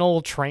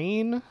Seasonal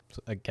Train.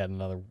 So again,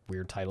 another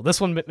weird title.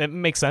 This one it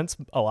makes sense.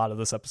 A lot of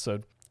this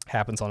episode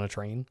happens on a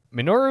train.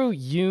 Minoru,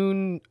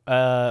 Yoon,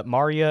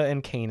 Maria,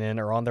 and Kanan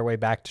are on their way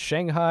back to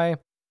Shanghai.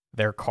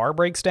 Their car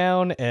breaks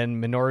down,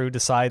 and Minoru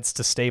decides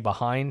to stay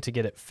behind to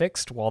get it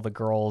fixed while the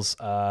girls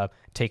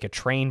take a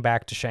train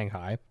back to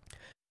Shanghai.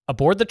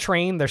 Aboard the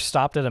train, they're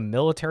stopped at a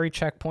military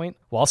checkpoint.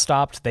 While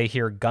stopped, they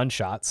hear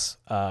gunshots.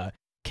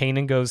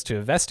 Kanan goes to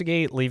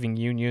investigate, leaving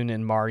Yoon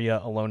and Maria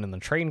alone in the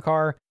train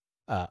car.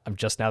 I'm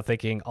just now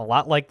thinking a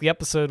lot like the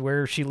episode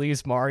where she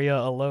leaves Maria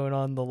alone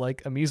on the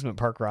like amusement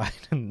park ride,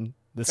 and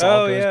this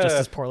all goes just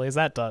as poorly as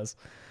that does.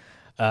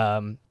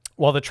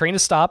 While the train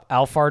is stopped,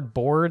 Alphard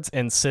boards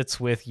and sits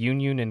with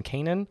Yoon and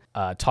Kanan,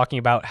 talking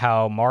about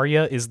how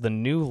Maria is the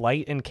new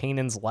light in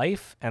Kanan's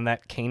life, and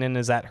that Kanan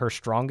is at her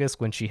strongest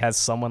when she has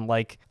someone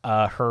like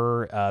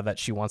her that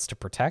she wants to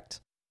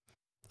protect.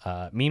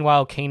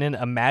 Meanwhile,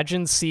 Kanan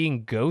imagines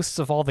seeing ghosts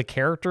of all the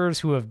characters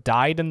who have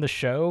died in the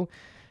show,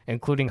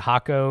 including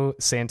Hako,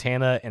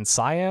 Santana, and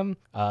Siam.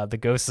 The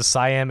ghost of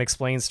Siam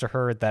explains to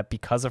her that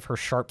because of her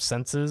sharp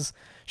senses,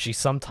 she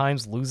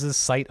sometimes loses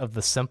sight of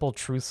the simple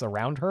truths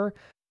around her,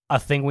 a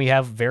thing we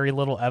have very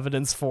little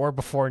evidence for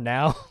before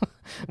now,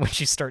 when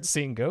she starts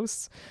seeing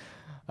ghosts.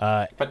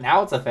 But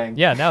now it's a thing.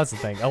 Yeah, now it's a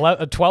thing.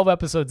 12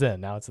 episodes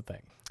in, now it's a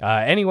thing.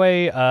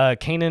 Anyway,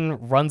 Kanan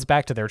runs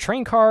back to their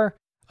train car,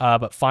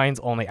 but finds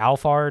only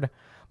Alphard.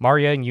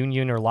 Maria and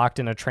Yoon are locked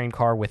in a train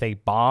car with a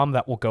bomb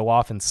that will go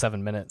off in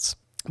 7 minutes.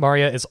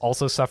 Maria is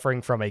also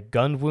suffering from a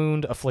gun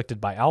wound afflicted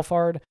by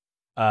Alphard.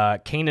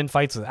 Kanan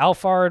fights with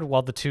Alphard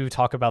while the two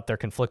talk about their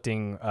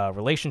conflicting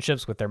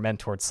relationships with their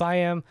mentor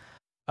Siam.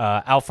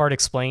 Alphard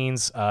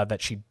explains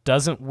that she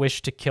doesn't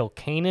wish to kill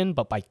Kanan,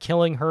 but by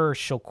killing her,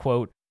 she'll,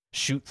 quote,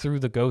 shoot through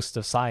the ghost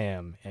of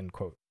Siam, end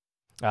quote.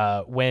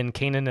 When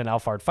Kanan and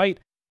Alphard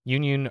fight,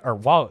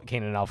 while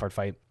Kanan and Alphard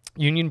fight,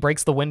 Yoon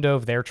breaks the window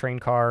of their train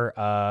car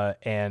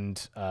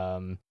and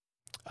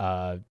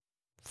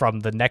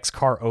from the next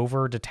car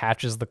over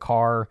detaches the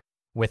car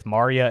with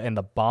Maria and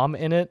the bomb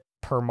in it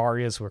per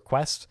Maria's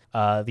request.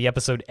 The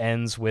episode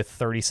ends with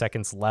 30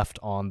 seconds left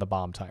on the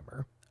bomb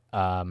timer.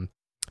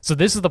 So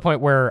this is the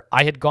point where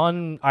I had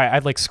gone,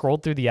 I'd like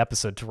scrolled through the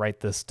episode to write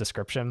this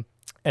description,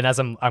 and as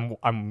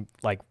I'm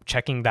like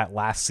checking that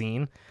last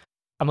scene,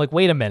 I'm like,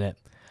 wait a minute.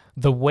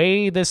 The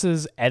way this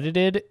is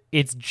edited,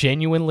 it's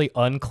genuinely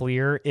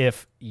unclear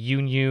if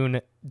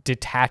Yoon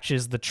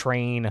detaches the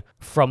train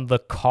from the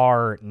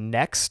car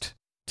next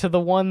to the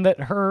one that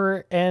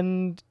her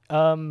and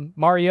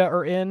Maria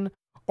are in,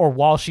 or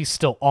while she's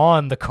still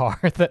on the car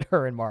that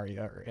her and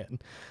Maria are in.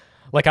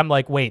 Like, I'm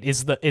like, wait,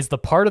 is the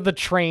part of the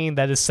train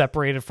that is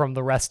separated from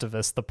the rest of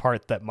us the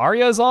part that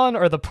Maria's on,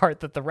 or the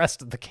part that the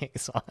rest of the gang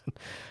is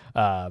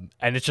on?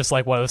 And it's just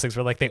like one of those things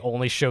where like they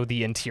only show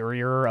the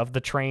interior of the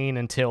train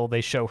until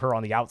they show her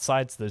on the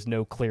outside, so there's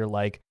no clear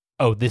like,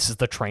 oh, this is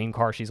the train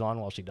car she's on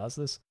while she does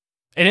this.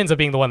 It ends up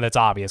being the one that's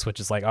obvious, which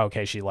is like,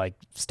 okay, she like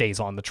stays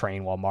on the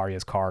train while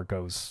Maria's car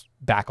goes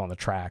back on the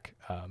track.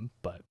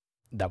 But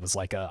that was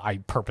like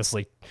I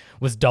purposely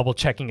was double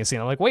checking a scene.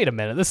 I'm like, wait a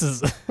minute, this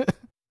is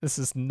this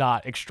is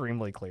not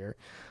extremely clear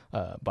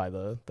by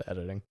the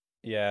editing.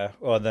 Yeah,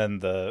 well, then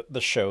the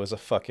show is a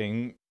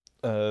fucking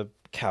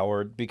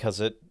coward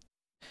because it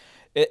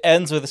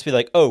ends with this be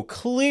like, oh,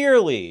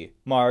 clearly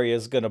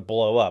Maria's gonna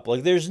blow up.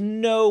 Like, there's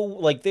no,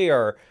 like, they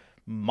are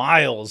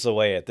miles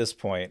away at this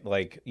point.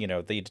 Like, you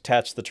know, they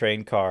detach the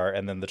train car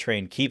and then the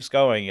train keeps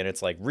going and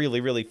it's like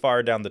really, really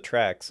far down the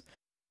tracks.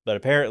 But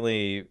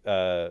apparently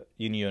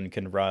Yoon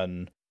can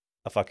run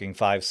a fucking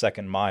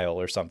 5-second mile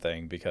or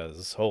something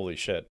because holy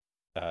shit.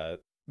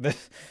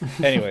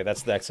 Anyway,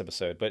 that's the next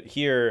episode. But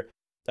here,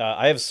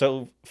 I have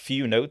so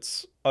few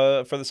notes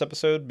for this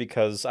episode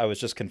because I was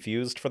just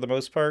confused for the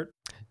most part.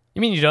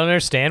 You mean you don't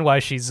understand why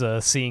she's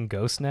seeing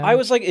ghosts now? I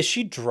was like, is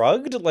she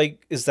drugged?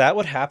 Like, is that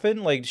what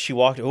happened? Like, she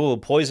walked, oh,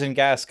 poison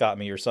gas got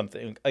me or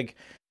something. Like,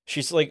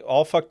 she's like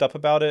all fucked up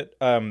about it.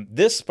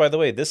 This, by the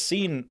way, this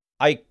scene,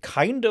 I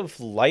kind of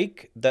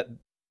like that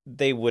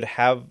they would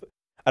have.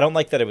 I don't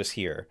like that it was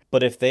here,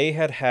 but if they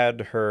had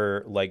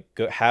her like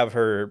have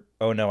her,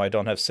 oh no, I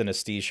don't have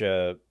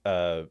synesthesia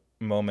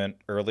moment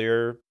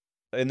earlier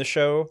in the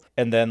show,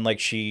 and then like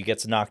she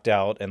gets knocked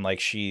out and like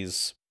she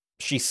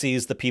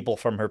sees the people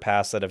from her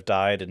past that have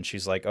died, and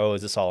she's like, oh,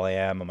 is this all I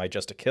am? Am I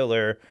just a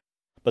killer?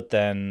 But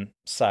then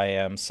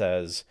Siam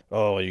says,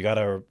 oh, you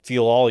gotta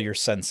feel all your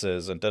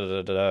senses, and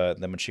da-da-da-da. And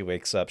then when she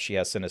wakes up, she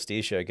has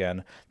synesthesia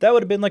again. That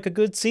would have been like a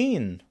good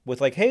scene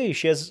with like, hey,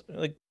 she has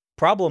like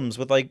problems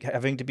with like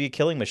having to be a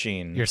killing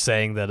machine. You're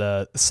saying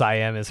that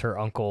Siam is her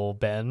Uncle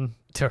Ben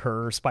to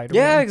her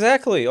Spider-Man? Yeah,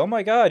 exactly. Oh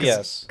my god,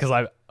 yes.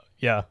 Because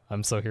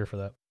I'm so here for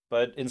that.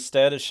 But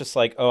instead, it's just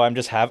like, oh,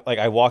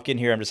 I walk in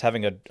here, I'm just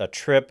having a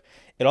trip.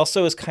 It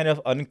also is kind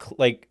of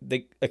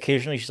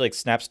occasionally she like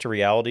snaps to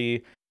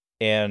reality,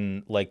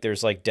 and like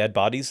there's like dead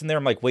bodies in there.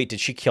 I'm like, wait, did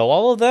she kill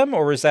all of them,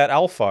 or is that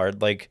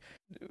Alphard? Like,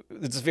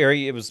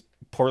 it was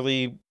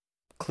poorly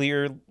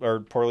clear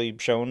or poorly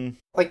shown.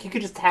 Like, you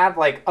could just have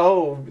like,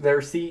 oh,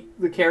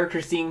 the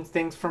characters seeing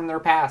things from their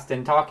past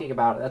and talking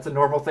about it. That's a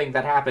normal thing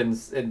that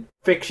happens in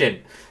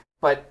fiction.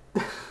 But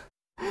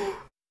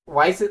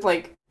why is it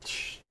like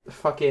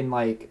fucking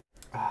like,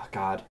 oh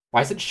god,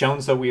 why is it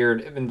shown so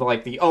weird in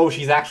like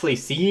she's actually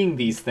seeing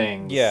these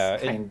things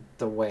kind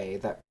of way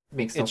that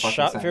makes no fucking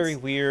sense. It's shot very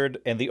weird,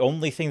 and the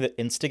only thing that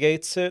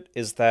instigates it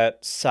is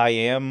that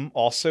Siam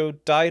also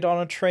died on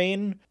a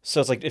train.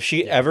 So it's like, if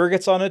she ever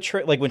gets on a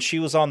train, like when she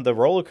was on the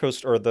roller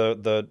coaster or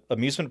the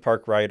amusement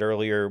park ride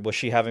earlier, was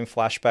she having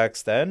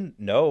flashbacks then?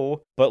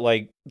 No. But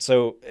like,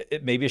 so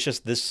maybe it's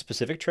just this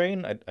specific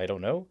train. I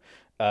don't know.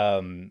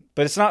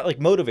 But it's not like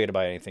motivated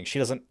by anything. She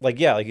doesn't like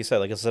you said,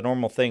 like it's a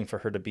normal thing for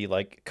her to be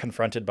like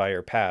confronted by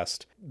her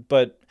past.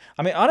 But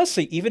I mean,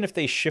 honestly, even if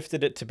they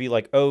shifted it to be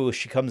like, oh,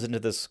 she comes into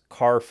this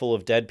car full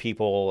of dead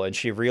people and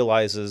she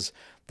realizes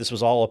this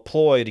was all a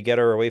ploy to get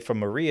her away from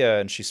Maria,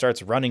 and she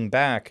starts running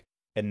back,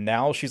 and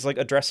now she's like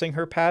addressing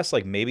her past,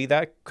 like maybe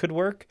that could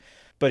work.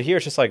 But here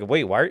it's just like,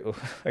 wait, why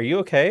are you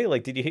okay?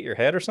 Like, did you hit your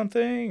head or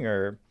something?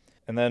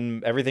 And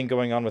then everything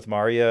going on with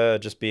Maria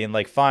just being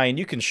like, fine,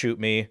 you can shoot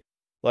me.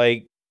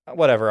 Like,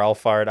 whatever,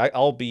 Alphard.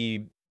 I'll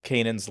be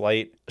Kanan's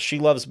light. She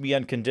loves me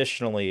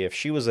unconditionally. If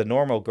she was a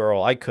normal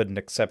girl, I couldn't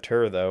accept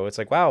her, though. It's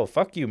like, wow,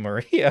 fuck you,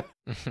 Maria.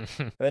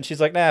 And then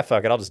she's like, nah,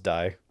 fuck it, I'll just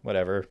die.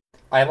 Whatever.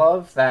 I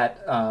love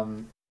that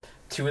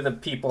two of the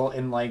people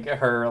in like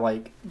her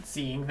like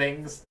seeing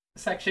things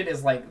section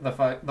is like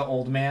the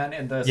old man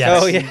and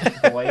the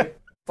boy.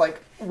 Like,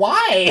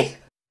 why?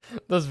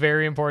 Those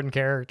very important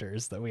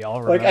characters that we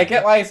all remember. Like, I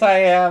get why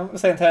Siam,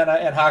 Santana,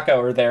 and Hako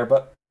are there,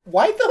 but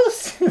why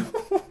those two?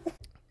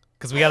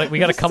 Because we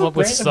gotta come up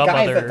with some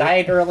other that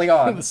died early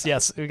on.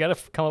 Yes, we gotta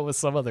come up with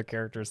some other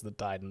characters that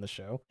died in the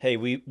show. Hey,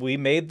 we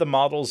made the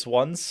models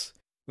once.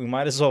 We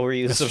might as well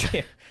reuse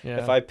them. Yeah.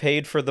 If I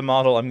paid for the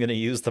model, I'm gonna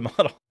use the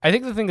model. I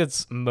think the thing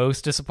that's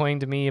most disappointing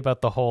to me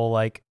about the whole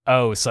like,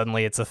 oh,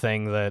 suddenly it's a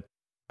thing that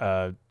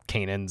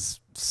Kanan's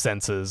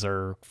senses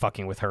are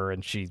fucking with her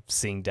and she's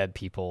seeing dead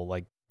people,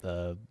 like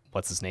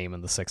what's his name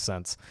in The Sixth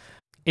Sense,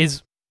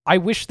 is I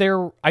wish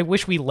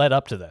we led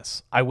up to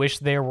this. I wish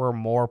there were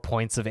more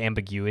points of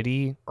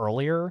ambiguity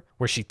earlier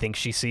where she thinks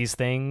she sees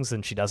things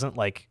and she doesn't.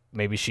 Like,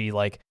 maybe she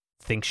like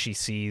thinks she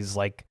sees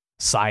like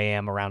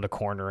Siam around a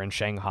corner in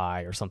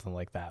Shanghai or something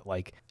like that.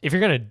 Like, if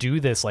you're gonna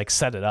do this, like,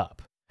 set it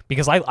up,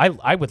 because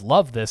I would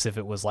love this if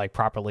it was like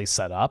properly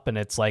set up and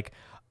it's like,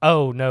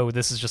 oh no,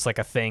 this is just like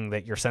a thing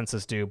that your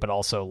senses do, but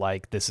also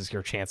like this is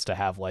your chance to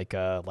have like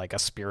a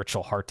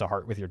spiritual heart to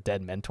heart with your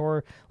dead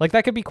mentor. Like,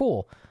 that could be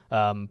cool.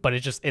 But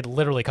it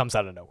literally comes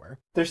out of nowhere.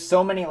 There's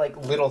so many like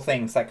little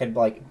things that could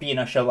like be in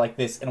a show like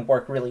this and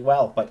work really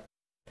well, but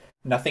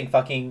nothing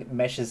fucking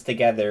meshes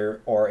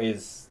together or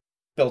is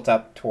built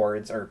up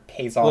towards or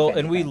pays off. Well,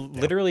 anything. And we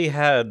literally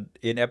had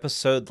in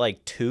episode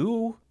like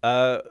 2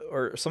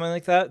 or something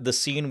like that, the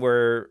scene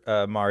where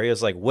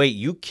Maria's like, wait,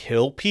 you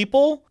kill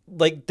people?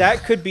 Like,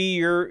 that could be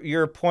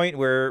your point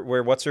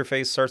where what's her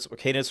face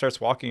Kanan starts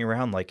walking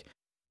around like,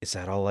 is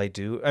that all I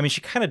do? I mean,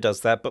 she kind of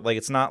does that, but like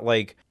it's not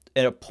like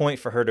a point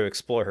for her to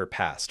explore her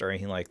past or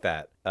anything like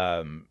that.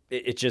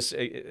 It just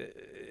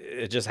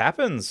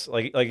happens.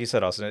 Like you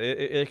said, Austin,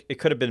 it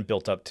could have been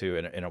built up to,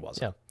 and it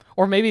wasn't. Yeah.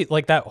 Or maybe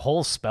like that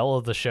whole spell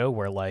of the show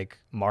where like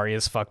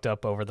Maria's fucked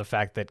up over the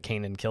fact that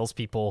Kanan kills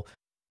people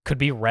could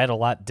be read a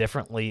lot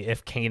differently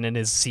if Kanan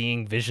is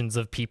seeing visions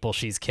of people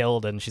she's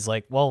killed and she's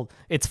like, well,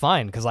 it's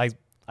fine because I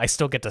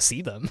still get to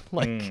see them.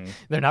 Like,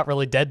 they're not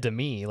really dead to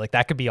me. Like,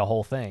 that could be a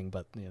whole thing,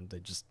 but you know,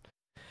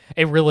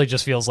 it really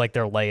just feels like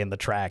they're laying the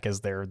track as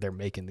they're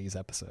making these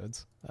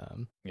episodes.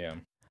 Yeah.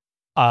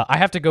 I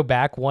have to go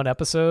back one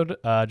episode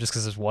just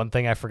because there's one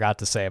thing I forgot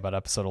to say about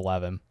episode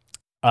 11.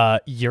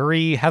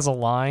 Yuri has a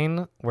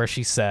line where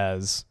she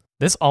says,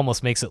 "This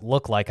almost makes it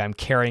look like I'm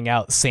carrying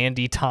out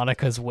Sandy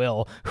Tanaka's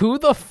will." Who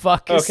the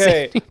fuck is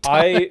Sandy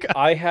Tanaka?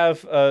 I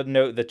have a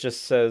note that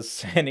just says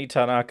Sandy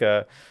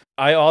Tanaka.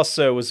 I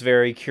also was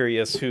very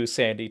curious who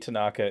Sandy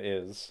Tanaka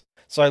is.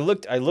 So I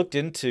looked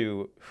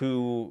into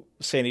who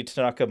Sandy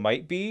Tanaka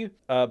might be,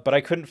 but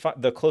I couldn't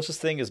find. The closest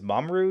thing is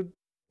Mamoru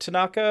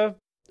Tanaka,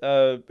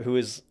 who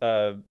is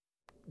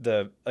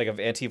the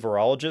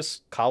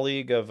anti-virologist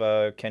colleague of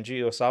Kenji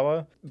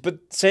Osawa. But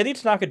Sandy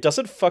Tanaka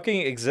doesn't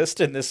fucking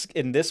exist in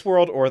this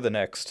world or the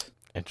next.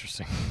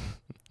 Interesting.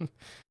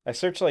 I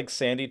searched like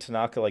Sandy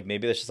Tanaka, like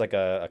maybe that's just like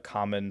a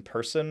common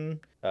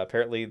person.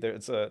 Apparently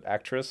there's an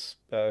actress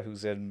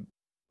who's in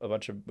a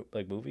bunch of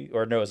like movie,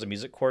 or no, as a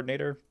music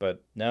coordinator,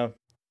 but no.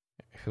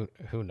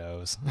 Who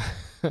knows?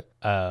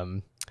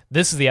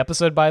 This is the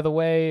episode, by the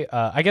way.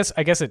 I guess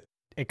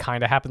it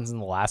kind of happens in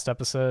the last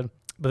episode,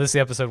 but this is the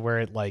episode where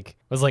it like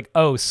was like,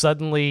 oh,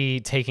 suddenly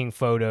taking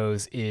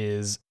photos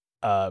is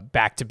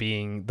back to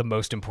being the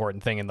most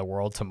important thing in the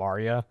world to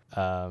Maria.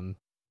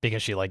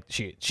 Because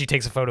she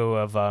takes a photo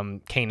of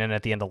Kanan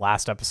at the end of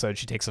last episode.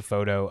 She takes a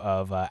photo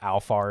of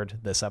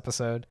Alphard this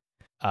episode.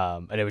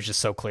 And it was just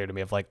so clear to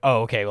me of like,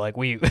 oh, okay, like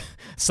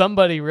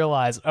somebody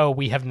realized, oh,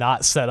 we have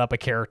not set up a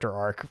character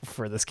arc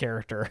for this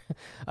character.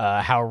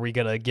 How are we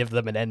going to give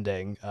them an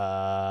ending?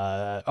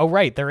 Oh,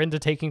 right, they're into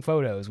taking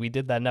photos. We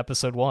did that in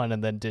episode 1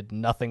 and then did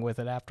nothing with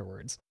it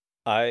afterwards.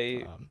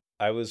 I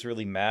was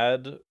really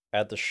mad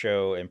at the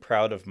show and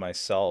proud of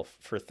myself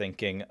for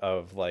thinking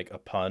of like a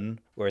pun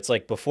where it's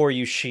like, before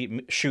you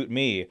shoot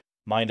me,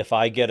 mind if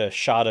I get a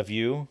shot of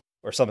you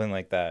or something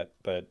like that.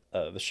 But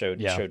the show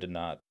did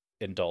not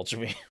indulge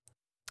me.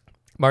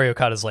 Mario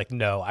Okada's like,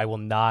 no, I will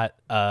not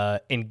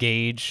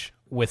engage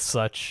with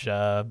such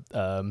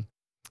puns.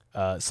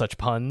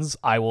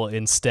 I will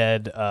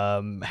instead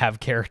have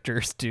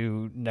characters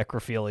do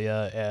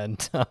necrophilia and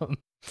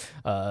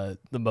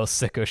the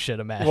most sicko shit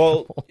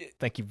imaginable. Well,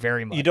 thank you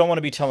very much. You don't want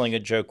to be telling a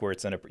joke where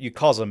it's you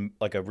cause them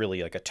like a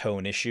really like a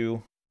tone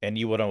issue, and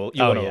you want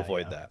to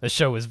avoid that. The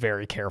show is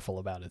very careful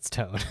about its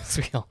tone, as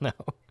we all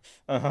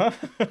know.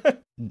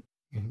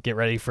 Get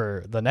ready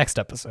for the next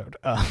episode.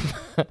 I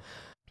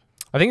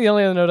think the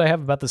only other note I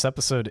have about this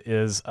episode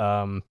is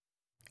I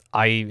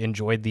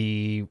enjoyed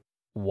the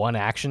one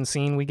action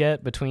scene we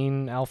get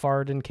between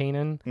Alphard and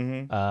Kanan.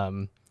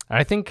 Mm-hmm.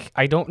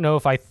 I don't know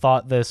if I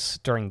thought this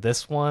during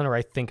this one, or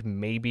I think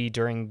maybe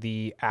during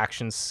the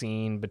action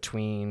scene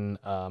between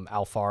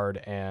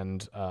Alphard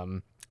and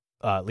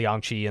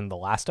Liang Qi in the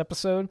last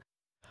episode.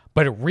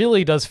 But it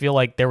really does feel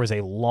like there was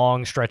a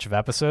long stretch of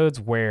episodes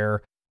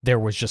where there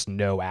was just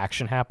no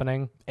action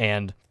happening.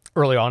 And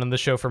early on in the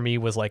show for me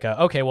was like,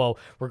 okay, well,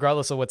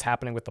 regardless of what's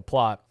happening with the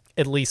plot,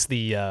 at least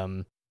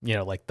the,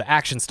 like the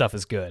action stuff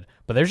is good.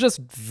 But there's just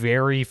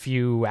very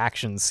few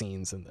action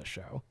scenes in this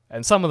show.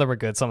 And some of them are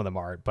good, some of them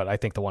aren't. But I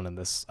think the one in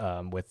this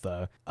with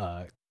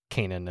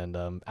Kanan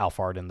and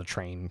Alphard in the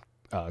train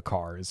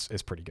car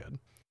is pretty good.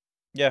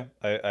 Yeah,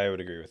 I would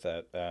agree with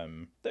that.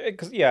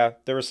 Because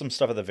there was some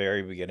stuff at the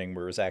very beginning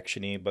where it was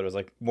actiony, but it was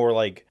like more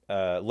like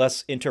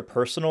less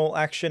interpersonal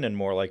action and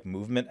more like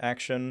movement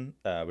action,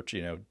 which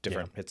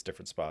hits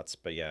different spots.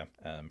 But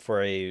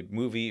for a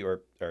movie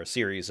or a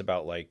series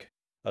about like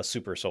a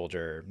super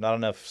soldier, not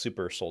enough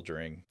super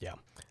soldiering. Yeah.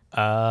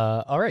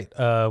 All right.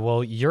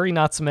 Well, Yuri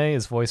Natsume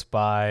is voiced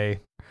by,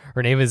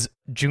 her name is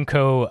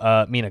Junko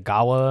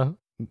Minagawa.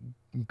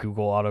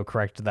 Google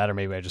auto-corrected that, or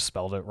maybe I just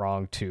spelled it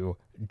wrong to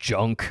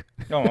Junk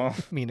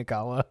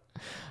Minagawa.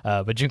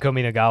 But Junko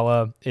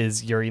Minagawa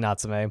is Yuri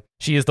Natsume.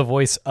 She is the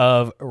voice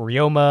of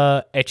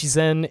Ryoma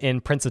Echizen in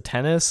Prince of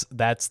Tennis.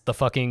 That's the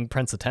fucking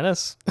Prince of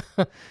Tennis,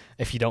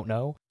 if you don't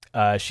know.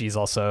 She's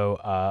also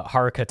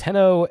Haruka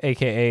Tenno,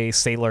 a.k.a.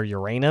 Sailor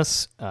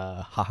Uranus,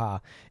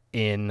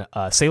 in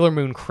Sailor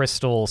Moon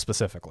Crystal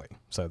specifically,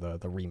 so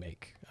the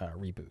remake,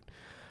 reboot.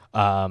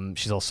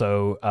 She's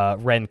also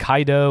Ren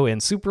Kaido in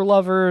Super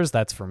Lovers.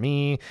 That's for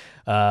me.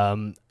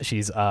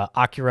 She's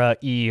Akira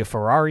E.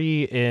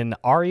 Ferrari in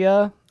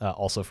Aria.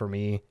 Also for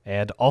me.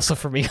 And also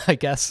for me, I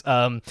guess.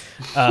 Ryo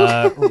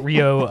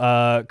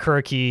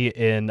Kuraki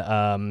in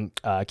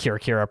Kira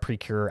Kira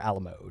Precure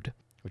Alamode,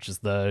 which is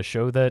the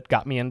show that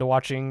got me into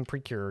watching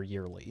Precure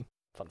yearly.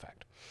 Fun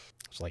fact.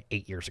 It's like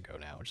 8 years ago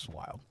now, which is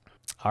wild.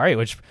 All right,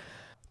 which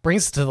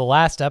brings us to the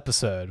last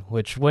episode,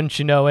 which, wouldn't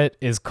you know it,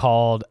 is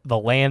called The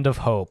Land of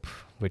Hope,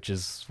 which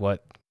is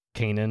what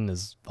Kanan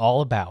is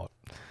all about,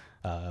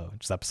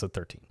 which is episode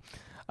 13.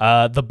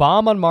 The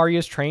bomb on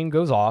Maria's train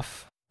goes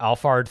off.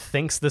 Alphard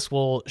thinks this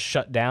will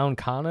shut down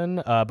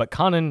Kanan, but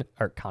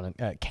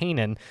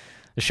Kanan,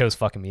 the show's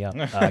fucking me up.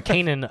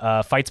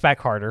 Kanan fights back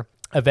harder.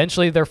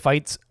 Eventually, their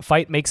fight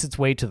makes its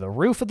way to the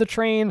roof of the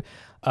train,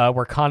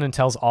 where Kanan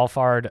tells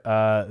Alphard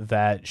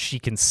that she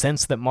can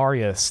sense that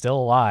Maria is still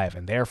alive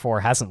and therefore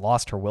hasn't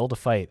lost her will to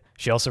fight.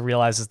 She also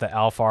realizes that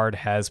Alphard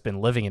has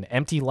been living an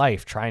empty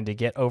life trying to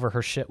get over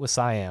her shit with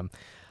Siam,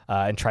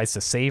 and tries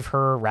to save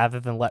her rather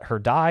than let her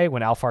die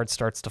when Alphard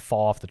starts to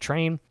fall off the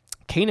train.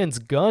 Kanan's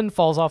gun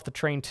falls off the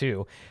train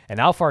too, and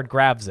Alphard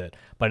grabs it,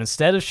 but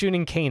instead of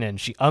shooting Kanan,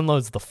 she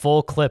unloads the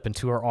full clip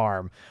into her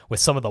arm with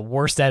some of the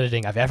worst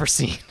editing I've ever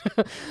seen,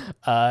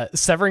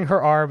 severing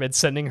her arm and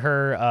sending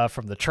her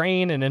from the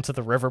train and into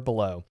the river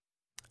below.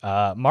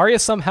 Maria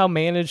somehow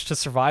managed to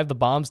survive the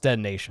bomb's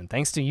detonation,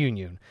 thanks to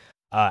Union.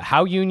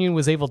 How Union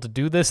was able to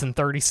do this in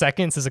 30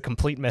 seconds is a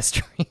complete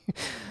mystery.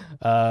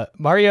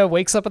 Maria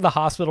wakes up in the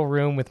hospital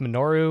room with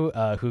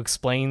Minoru, who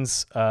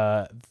explains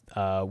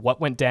what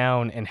went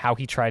down and how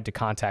he tried to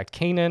contact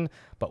Kanan,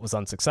 but was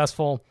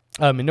unsuccessful.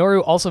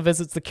 Minoru also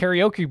visits the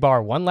karaoke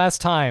bar one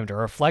last time to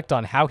reflect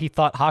on how he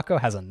thought Hako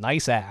has a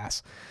nice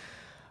ass.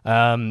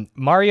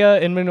 Maria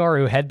and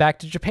Minoru head back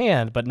to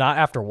Japan, but not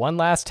after one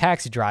last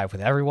taxi drive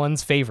with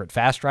everyone's favorite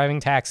fast-driving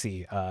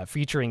taxi,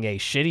 featuring a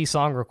shitty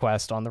song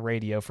request on the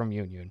radio from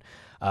Union,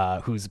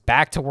 who's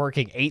back to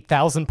working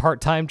 8,000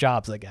 part-time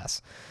jobs, I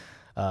guess.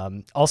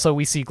 Also,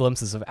 we see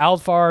glimpses of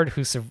Alphard,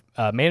 who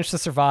managed to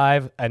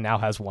survive and now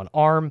has one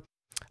arm,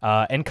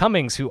 and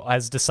Cummings, who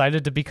has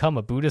decided to become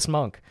a Buddhist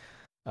monk.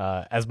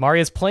 As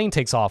Maria's plane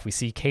takes off, we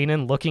see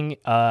Kanan looking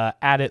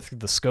at it through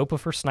the scope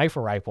of her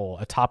sniper rifle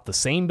atop the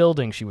same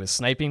building she was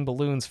sniping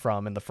balloons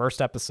from in the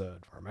first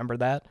episode. Remember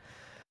that?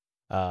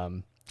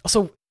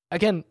 Also,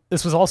 again,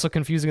 this was also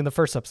confusing in the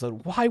first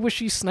episode. Why was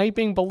she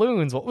sniping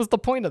balloons? What was the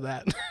point of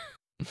that?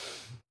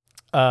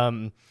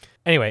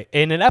 Anyway,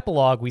 in an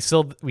epilogue, we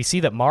see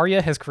that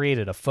Maria has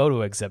created a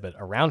photo exhibit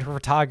around her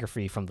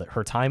photography from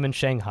her time in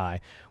Shanghai,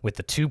 with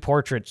the two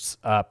portrait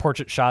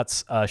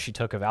shots she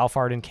took of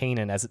Alphard and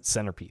Kanan as its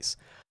centerpiece.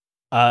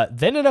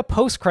 Then in a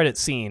post-credit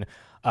scene,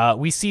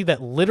 we see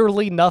that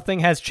literally nothing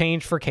has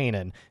changed for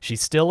Kanan.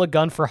 She's still a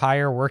gun for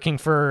hire, working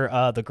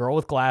for the girl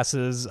with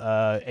glasses,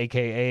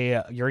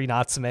 aka Yuri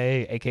Natsume,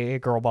 aka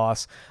Girl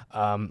Boss,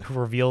 who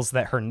reveals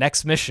that her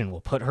next mission will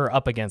put her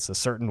up against a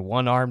certain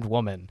one-armed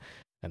woman.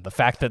 And the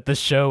fact that this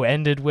show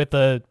ended with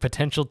a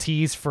potential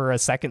tease for a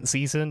second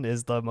season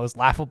is the most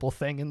laughable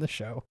thing in the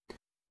show.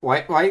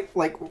 Why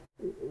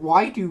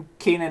do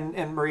Kanan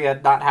and Maria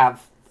not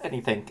have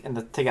anything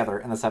together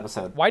in this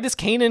episode? Why does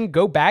Kanan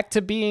go back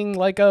to being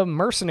like a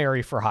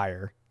mercenary for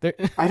hire?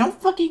 I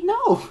don't fucking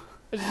know.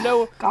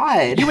 No,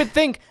 God. You would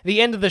think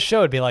the end of the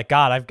show would be like,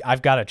 God,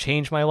 I've got to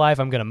change my life.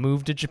 I'm gonna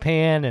move to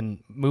Japan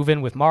and move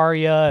in with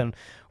Maria, and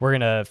we're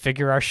gonna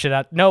figure our shit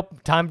out.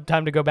 Nope, time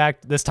to go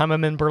back. This time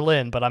I'm in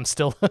Berlin, but I'm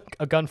still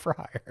a gun for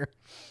hire.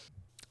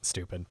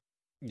 Stupid.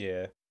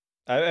 Yeah.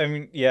 I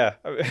mean, yeah,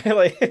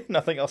 like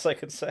nothing else I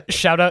could say.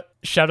 Shout out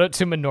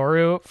to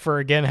Minoru for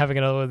again having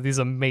another of these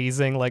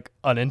amazing like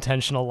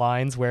unintentional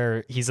lines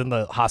where he's in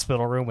the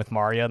hospital room with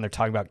Maria and they're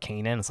talking about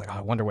Kanan. It's like, oh,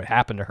 I wonder what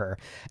happened to her,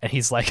 and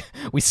he's like,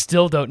 we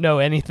still don't know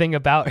anything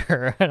about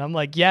her, and I'm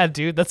like, yeah,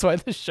 dude, that's why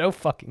this show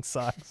fucking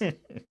sucks.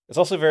 It's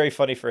also very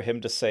funny for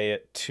him to say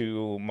it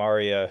to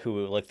Maria,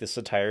 who like this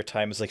entire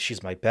time is like,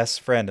 she's my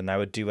best friend and I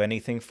would do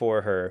anything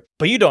for her,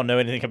 but you don't know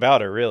anything about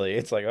her really.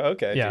 It's like,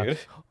 okay, yeah. Dude.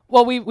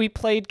 Well, we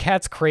played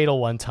Cat's Cradle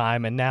one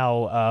time, and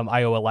now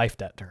I owe a life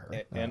debt to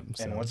her. And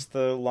what's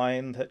the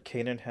line that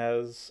Kanan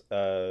has?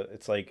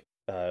 It's like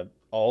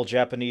all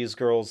Japanese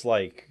girls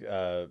like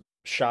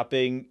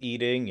shopping,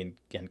 eating,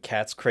 and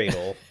Cat's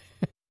Cradle.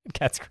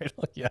 Cat's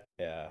Cradle, yeah.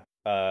 Yeah.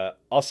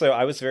 Also,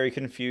 I was very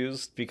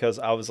confused because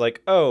I was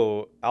like,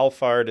 oh,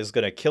 Alphard is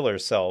going to kill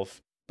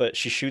herself, but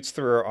she shoots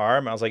through her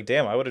arm. I was like,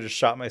 damn, I would have just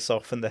shot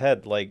myself in the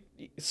head. Like,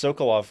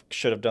 Sokolov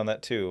should have done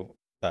that too.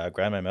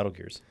 Grind my Metal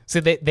Gears. So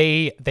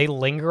they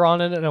linger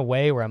on it in a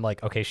way where I'm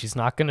like, okay, she's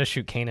not gonna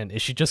shoot Kanan.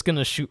 Is she just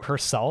gonna shoot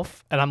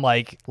herself? And I'm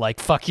like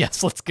fuck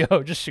yes, let's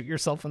go. Just shoot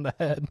yourself in the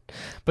head.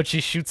 But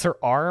she shoots her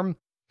arm,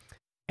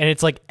 and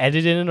it's like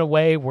edited in a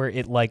way where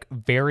it like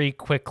very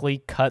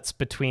quickly cuts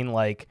between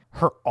like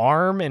her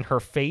arm and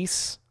her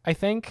face. I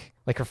think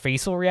like her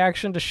facial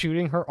reaction to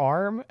shooting her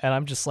arm, and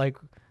I'm just like,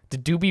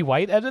 did Doobie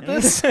White edit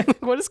this?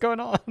 What is going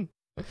on?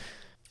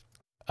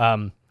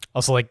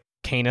 Also like.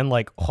 Kanan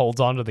like holds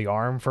onto the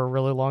arm for a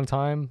really long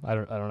time. I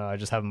don't know. I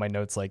just have in my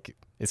notes like,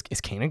 is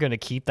Kanan going to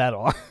keep that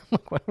arm?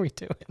 Like, what are we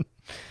doing?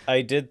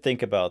 I did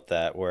think about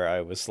that where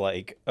I was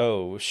like,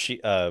 oh, she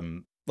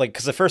like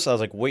because at first I was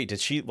like, wait, did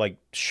she like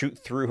shoot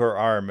through her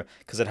arm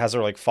because it has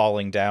her like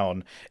falling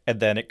down, and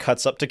then it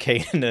cuts up to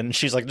Kanan and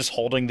she's like just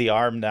holding the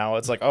arm now.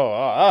 It's like, oh,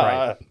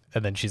 right.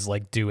 And then she's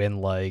like doing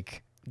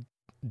like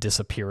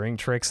disappearing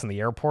tricks in the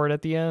airport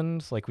at the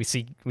end. Like we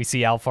see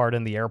Alphard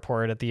in the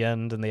airport at the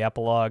end in the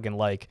epilogue, and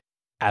like.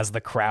 As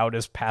the crowd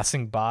is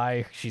passing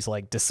by, she's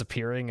like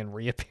disappearing and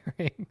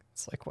reappearing.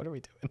 It's like, what are we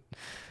doing?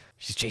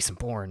 She's Jason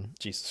Bourne.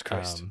 Jesus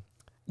Christ.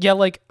 Yeah,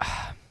 like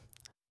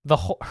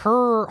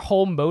her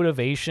whole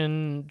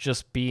motivation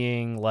just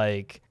being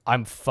like,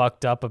 I'm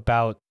fucked up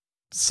about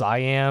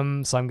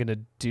Siam, so I'm gonna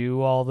do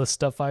all the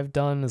stuff I've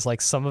done is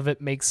like some of it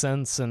makes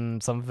sense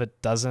and some of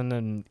it doesn't,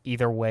 and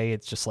either way,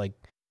 it's just like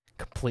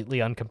completely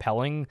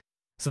uncompelling.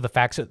 So the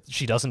fact that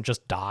she doesn't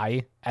just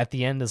die at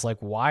the end is like,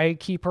 why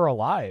keep her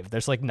alive?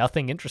 There's like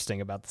nothing interesting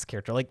about this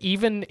character. Like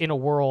even in a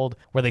world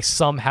where they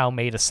somehow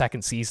made a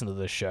second season of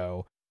this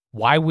show,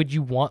 why would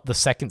you want the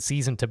second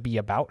season to be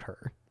about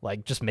her?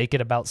 Like just make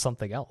it about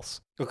something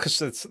else.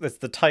 Because it's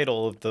the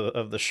title of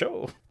the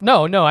show.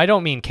 No, I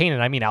don't mean Kanan.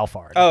 I mean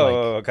Alphard.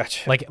 Oh,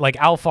 gotcha. Like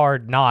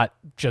Alphard not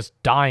just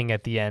dying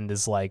at the end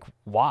is like,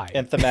 why?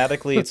 And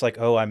thematically, it's like,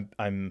 oh,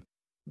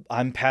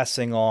 I'm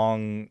passing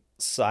along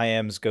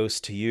Siam's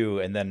ghost to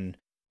you,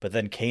 but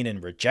then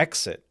Kanan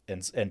rejects it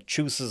and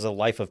chooses a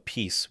life of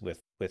peace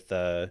with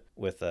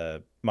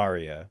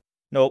Maria.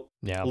 Nope.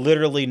 Yeah.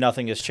 Literally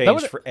nothing has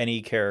changed for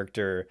any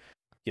character.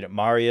 You know,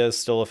 Maria's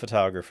still a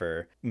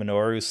photographer.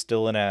 Minoru's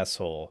still an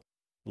asshole.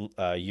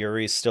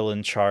 Yuri's still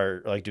in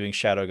charge, like doing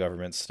shadow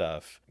government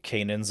stuff.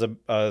 Kanan's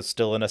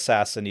still an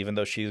assassin, even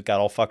though she got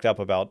all fucked up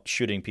about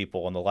shooting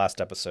people in the last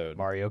episode.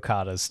 Mario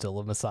Okada's still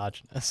a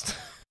misogynist.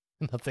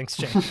 Nothing's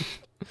changed.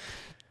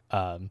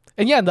 And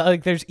yeah,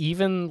 like there's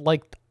even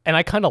like, and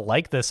I kind of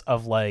like this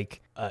of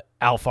like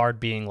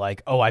Alphard being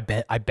like, oh, I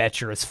bet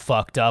you're as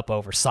fucked up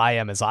over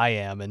Siam as I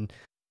am, and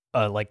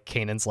like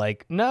Kanan's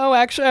like, no,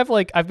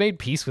 actually I've made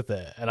peace with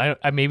it, and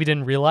I maybe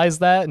didn't realize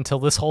that until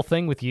this whole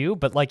thing with you,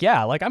 but like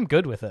yeah, like I'm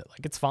good with it,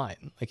 like it's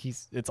fine, like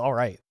it's all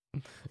right.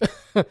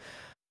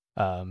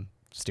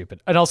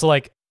 Stupid. And also,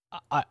 like,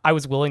 I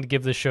was willing to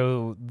give the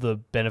show the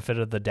benefit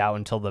of the doubt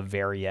until the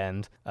very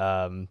end.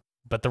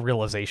 But the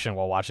realization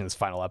while watching this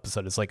final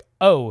episode is like,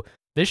 oh,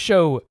 this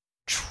show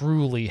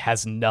truly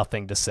has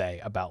nothing to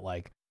say about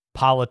like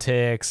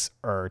politics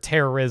or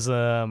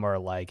terrorism or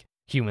like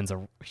humans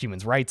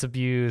rights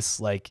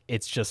abuse. Like,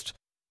 it's just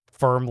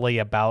firmly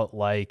about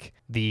like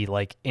the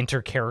like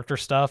inter-character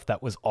stuff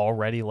that was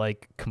already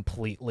like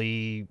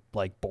completely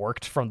like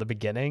borked from the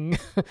beginning.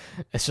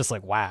 It's just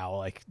like, wow,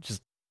 like,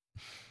 just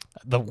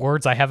the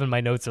words I have in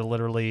my notes are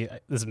literally,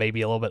 this may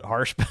be a little bit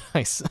harsh, but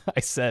I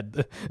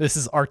said this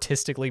is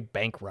artistically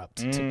bankrupt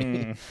to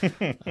me.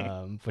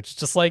 Which is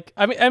just like,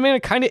 I mean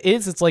it kind of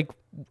is. It's like,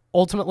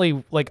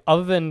 ultimately, like,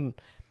 other than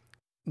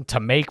to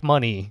make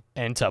money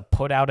and to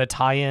put out a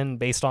tie-in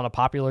based on a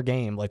popular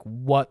game, like,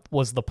 what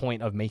was the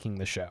point of making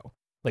the show?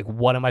 Like,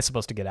 what am I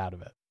supposed to get out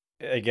of it?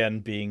 Again,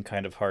 being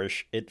kind of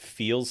harsh, it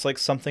feels like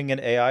something an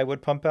AI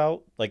would pump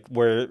out, like,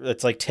 where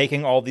it's like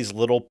taking all these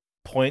little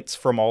points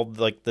from all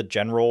like the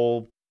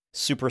general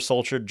Super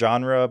Soldier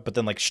genre, but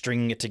then like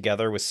stringing it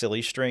together with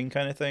silly string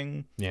kind of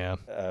thing. Yeah.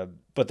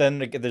 But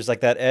then there's like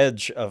that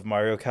edge of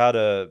Mario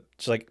Kart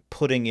just like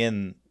putting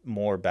in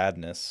more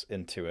badness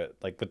into it,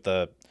 like with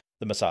the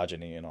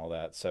misogyny and all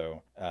that.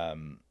 So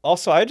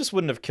also, I just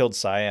wouldn't have killed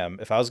Siam.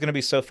 If I was going to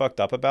be so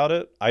fucked up about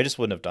it, I just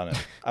wouldn't have done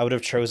it. I would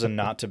have chosen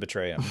not to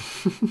betray him.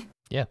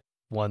 Yeah.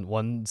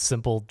 One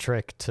simple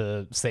trick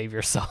to save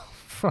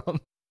yourself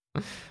from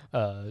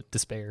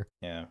despair.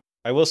 Yeah.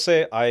 I will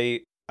say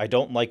I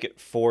don't like it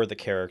for the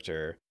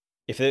character.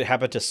 If it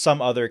happened to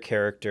some other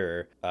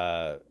character,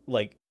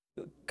 like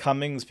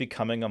Cummings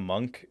becoming a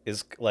monk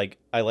is like,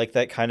 I like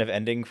that kind of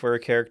ending for a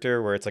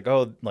character where it's like,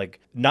 oh, like,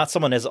 not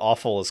someone as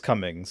awful as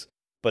Cummings,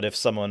 but if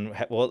someone,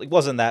 well, it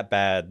wasn't that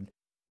bad,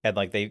 and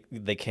like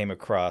they came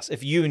across,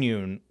 if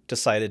Yun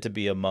decided to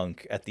be a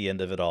monk at the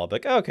end of it all,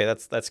 like, oh, okay,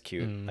 that's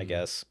cute, I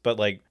guess. But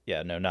like,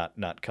 yeah, no,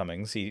 not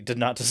Cummings. He did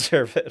not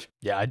deserve it.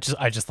 Yeah,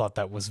 I just thought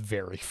that was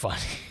very funny.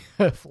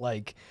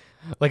 like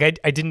I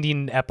didn't need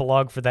an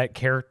epilogue for that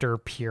character,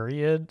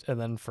 period, and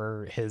then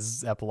for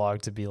his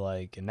epilogue to be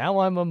like, and now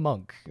I'm a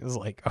monk. It was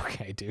like,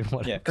 okay, dude,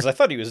 whatever. Yeah, because I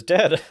thought he was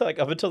dead. Like,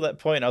 up until that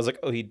point, I was like,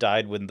 oh, he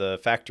died when the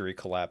factory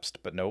collapsed,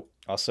 but nope.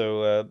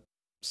 Also,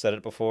 said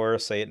it before,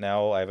 say it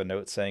now. I have a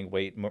note saying,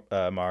 wait,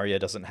 Maria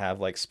doesn't have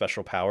like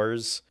special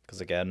powers, because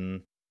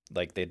again,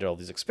 like, they did all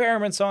these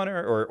experiments on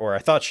her, or I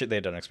thought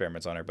they'd done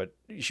experiments on her, but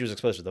she was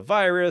exposed to the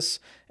virus,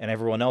 and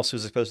everyone else who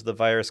was exposed to the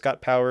virus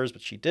got powers,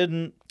 but she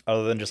didn't,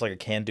 other than just like a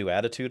can-do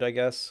attitude, I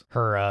guess.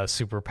 Her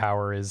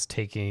superpower is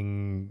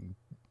taking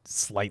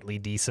slightly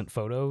decent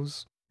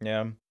photos.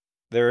 Yeah,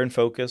 they're in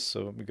focus, so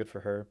it'll be good for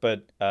her.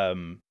 But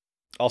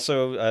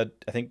also,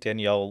 I think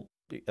Danielle,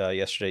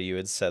 yesterday you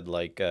had said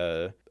like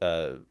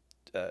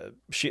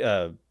she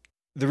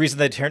the reason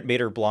they made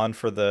her blonde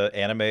for the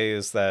anime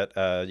is that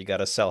you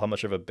gotta sell how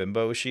much of a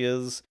bimbo she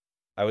is.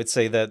 I would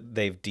say that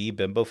they've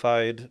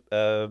de-bimbofied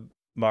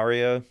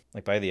Maria.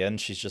 Like, by the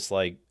end, she's just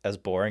like as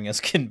boring as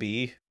can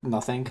be.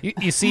 Nothing.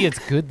 You see, it's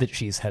good that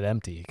she's head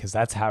empty, because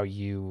that's how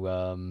you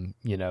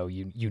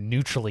you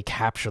neutrally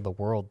capture the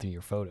world through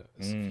your photos.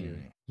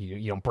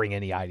 You don't bring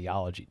any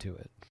ideology to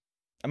it.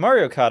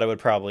 Mario Kata would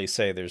probably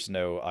say there's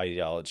no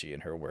ideology in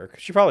her work.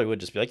 She probably would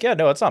just be like, yeah,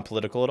 no, it's not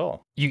political at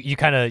all. You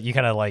kind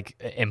of like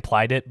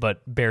implied it,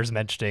 but bears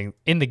mentioning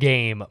in the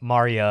game,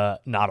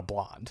 Maria not a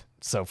blonde.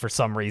 So for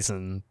some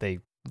reason they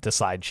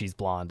decide she's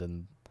blonde,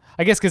 and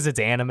I guess because it's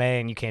anime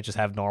and you can't just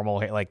have normal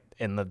hair. Like,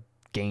 in the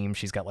game,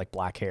 she's got like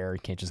black hair. You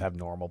can't just have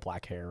normal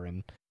black hair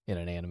in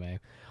an anime.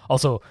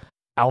 Also,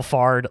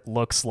 Alphard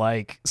looks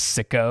like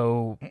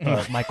sicko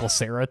Michael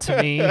Cera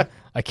to me.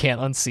 I can't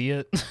unsee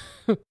it.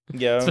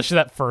 Yeah. Especially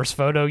that first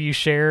photo you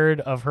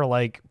shared of her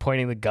like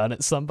pointing the gun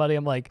at somebody.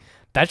 I'm like,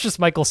 that's just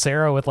Michael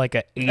Cera with like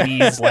a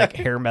 80s like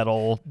hair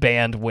metal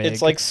band wig.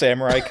 It's like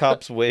Samurai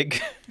Cop's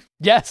wig.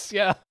 Yes,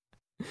 yeah.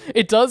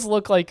 It does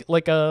look like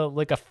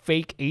a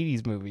fake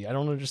 80s movie. I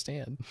don't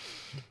understand.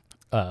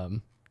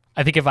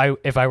 I think if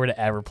I were to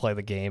ever play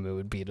the game, it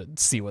would be to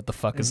see what the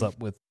fuck is up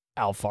with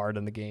Alphard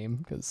in the game,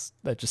 because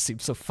that just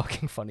seems so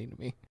fucking funny to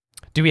me.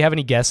 Do we have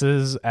any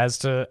guesses as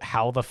to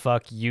how the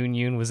fuck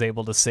Yun was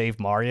able to save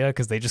Maria?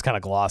 Because they just kind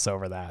of gloss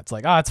over that. It's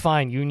like, oh, it's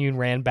fine. Yun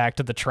ran back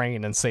to the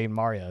train and saved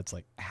Maria. It's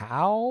like,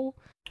 how?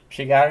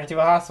 She got her to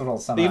a hospital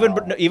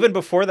somehow. Even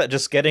before that,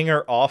 just getting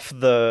her off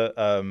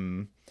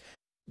the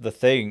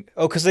thing.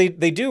 Oh, because they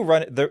do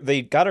run.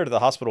 They got her to the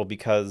hospital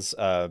because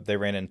they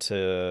ran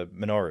into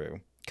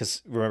Minoru.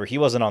 Because remember, he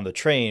wasn't on the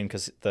train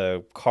because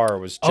the car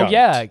was junked. Oh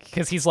yeah,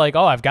 because he's like,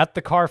 oh, I've got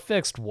the car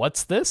fixed.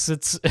 What's this?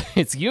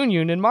 It's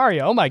Yun and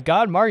Maria. Oh my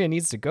god, Maria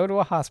needs to go to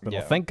a hospital.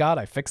 Yeah. Thank God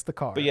I fixed the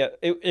car. But yeah,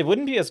 it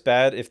wouldn't be as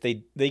bad if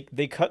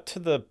they cut to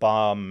the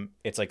bomb.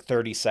 It's like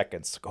 30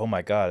 seconds. Like, oh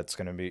my god, it's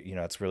gonna be,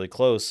 it's really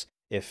close.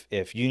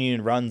 If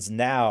Yun runs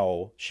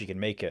now, she can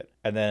make it.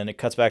 And then it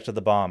cuts back to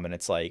the bomb, and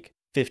it's like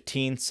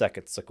 15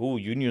 seconds. Like, ooh,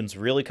 Yun's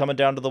really coming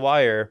down to the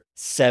wire.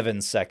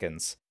 7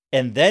 seconds.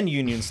 And then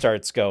Yun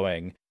starts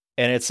going,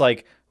 And it's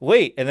like,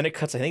 wait, and then it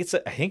cuts. I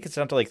think it's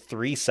down to like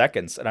 3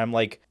 seconds, and I'm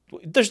like,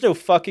 there's no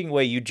fucking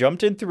way you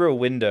jumped in through a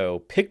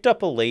window, picked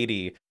up a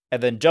lady,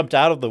 and then jumped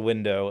out of the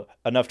window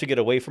enough to get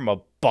away from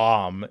a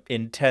bomb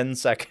in 10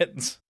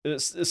 seconds.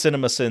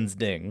 Cinema Sins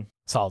ding.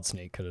 Solid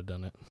Snake could have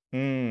done it.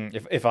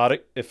 If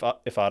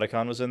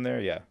Otacon was in there,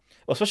 yeah.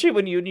 Well, especially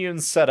when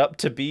Union's set up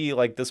to be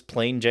like this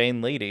plain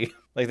Jane lady.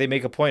 Like they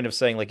make a point of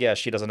saying like, yeah,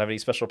 she doesn't have any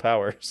special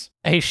powers.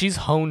 Hey, she's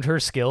honed her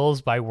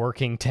skills by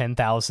working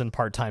 10,000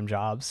 part-time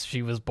jobs.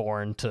 She was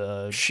born to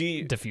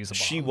defuse a bomb.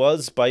 She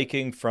was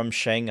biking from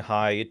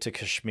Shanghai to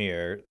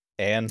Kashmir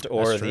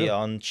or the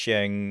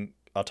Anqiang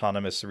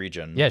autonomous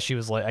region. Yeah, she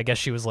was like, I guess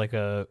she was like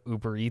a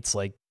Uber Eats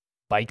like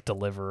bike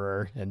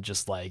deliverer and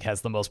just like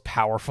has the most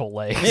powerful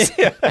legs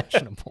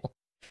imaginable.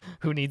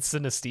 Who needs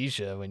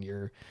synesthesia when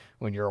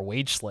you're a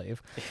wage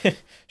slave?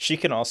 She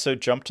can also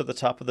jump to the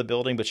top of the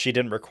building, but she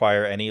didn't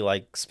require any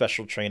like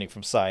special training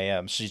from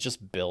Siam. She's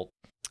just built.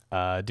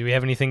 Do we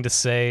have anything to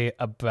say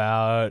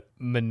about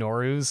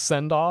Minoru's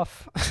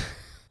send-off?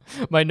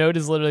 My note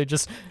is literally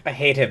just... I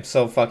hate him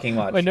so fucking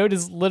much. My note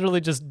is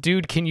literally just,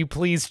 dude, can you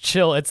please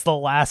chill? It's the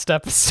last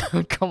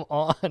episode. Come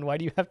on. Why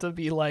do you have to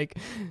be like,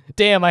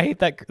 damn, I hate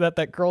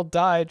that girl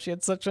died. She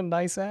had such a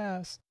nice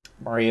ass.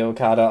 Mario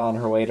Okada on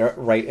her way to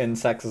write in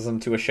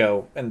sexism to a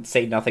show and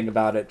say nothing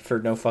about it for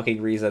no fucking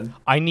reason.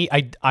 I'm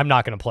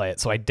not going to play it,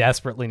 so I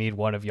desperately need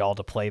one of y'all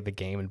to play the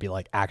game and be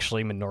like,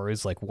 actually,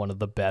 Minoru's like one of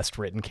the best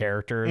written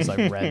characters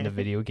I've read in a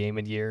video game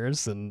in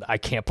years, and I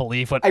can't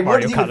believe what Mario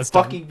Okada's done. I wouldn't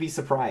even fucking be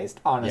surprised,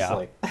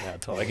 honestly. Yeah,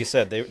 totally. Like you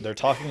said, they're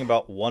talking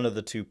about one of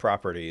the two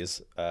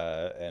properties,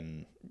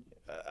 and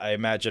I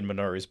imagine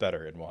Minoru's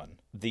better in one.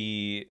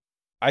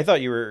 I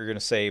thought you were going to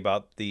say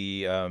about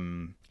the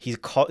he's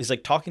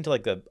like talking to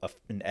like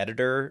an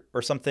editor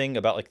or something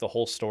about like the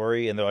whole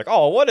story, and they're like,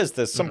 "Oh, what is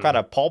this? Some kind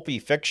of pulpy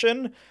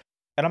fiction?"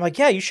 And I'm like,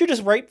 "Yeah, you should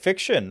just write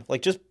fiction.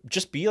 Like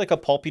just be like a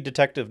pulpy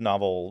detective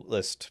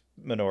novelist,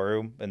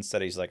 Minoru."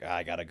 Instead, he's like,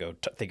 "I gotta go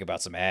think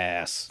about some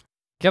ass."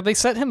 Yeah, they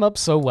set him up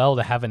so well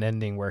to have an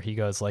ending where he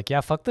goes like, "Yeah,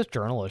 fuck this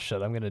journalist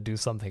shit. I'm gonna do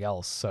something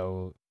else."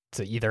 So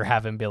to either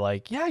have him be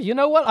like, yeah, you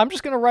know what? I'm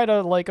just going to write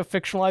a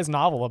fictionalized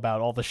novel about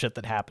all the shit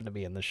that happened to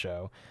me in the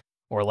show.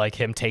 Or like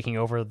him taking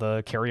over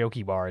the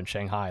karaoke bar in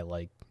Shanghai.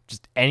 Like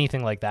just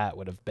anything like that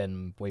would have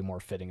been way more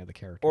fitting of the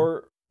character.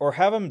 Or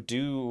have him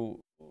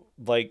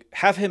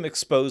have him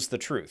expose the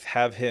truth.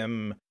 Have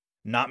him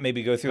not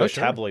maybe go through a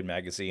tabloid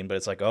magazine, but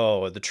it's like,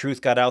 oh, the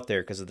truth got out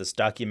there because of this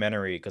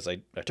documentary, because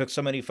I took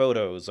so many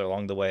photos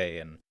along the way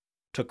and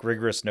took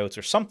rigorous notes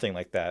or something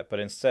like that.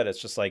 But instead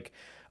it's just like,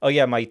 oh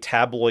yeah, my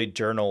tabloid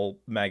journal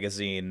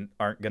magazine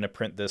aren't going to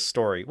print this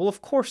story. Well, of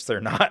course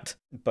they're not.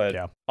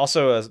 But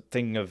also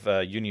thinking of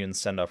Union's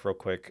send-off real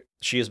quick,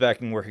 she is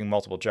back and working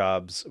multiple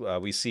jobs.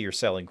 We see her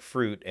selling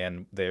fruit,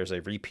 and there's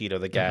a repeat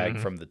of the gag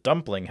from the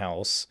dumpling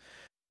house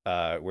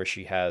where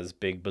she has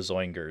big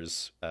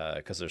bazoingers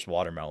because there's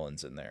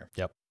watermelons in there.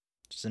 Yep.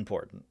 Which is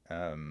important.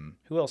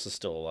 Who else is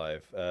still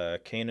alive?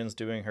 Kanan's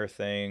doing her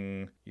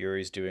thing.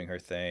 Yuri's doing her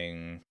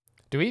thing.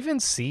 Do we even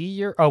see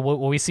Yuri? Oh, well,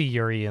 we see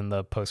Yuri in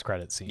the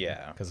post-credit scene.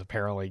 Yeah. Because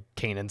apparently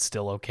Kanan's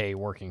still okay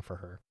working for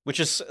her. Which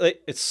is,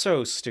 it's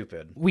so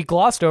stupid. We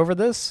glossed over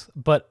this,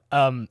 but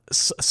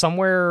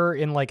somewhere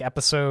in like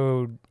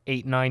episode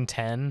 8, 9,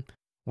 10,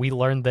 we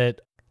learned that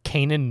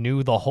Kanan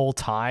knew the whole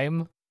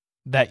time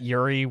that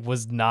Yuri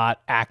was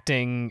not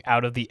acting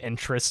out of the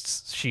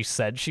interests she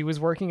said she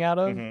was working out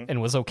of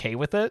and was okay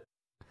with it.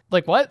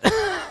 Like, what?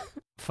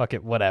 Fuck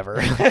it,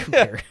 whatever. Who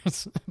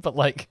cares? But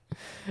like,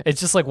 it's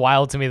just like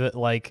wild to me that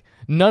like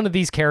none of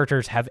these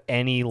characters have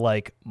any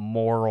like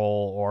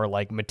moral or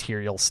like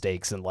material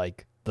stakes in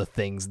like the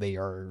things they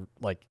are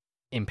like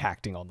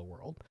impacting on the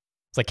world.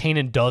 It's like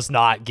Kanan does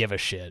not give a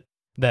shit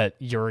that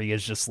Yuri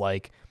is just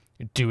like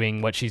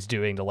doing what she's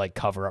doing to like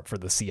cover up for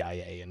the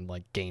CIA and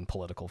like gain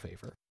political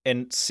favor.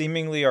 And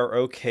seemingly are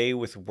okay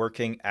with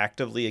working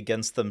actively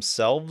against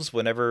themselves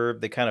whenever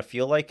they kind of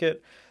feel like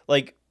it.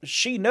 Like,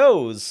 she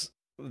knows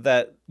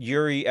that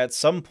Yuri at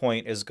some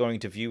point is going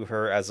to view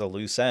her as a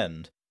loose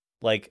end.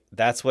 Like,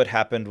 that's what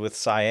happened with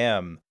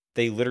Siam.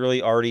 They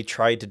literally already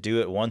tried to do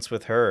it once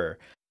with her.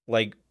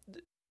 Like,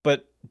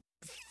 but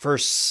for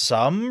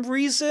some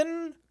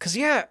reason, because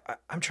yeah,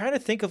 I'm trying to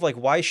think of like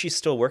why she's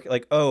still working.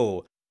 Like,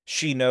 oh,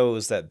 she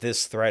knows that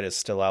this threat is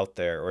still out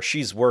there, or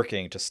she's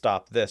working to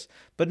stop this.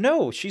 But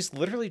no, she's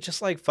literally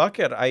just like, fuck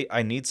it,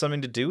 I need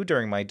something to do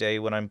during my day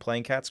when I'm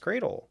playing Cat's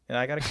Cradle, and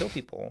I gotta kill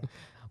people.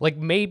 Like,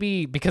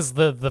 maybe because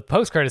the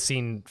post-credit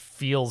scene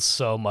feels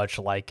so much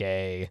like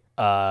a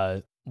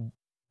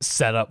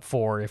setup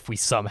for if we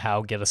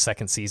somehow get a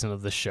second season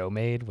of the show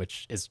made,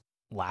 which is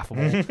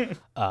laughable.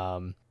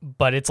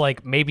 But it's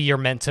like maybe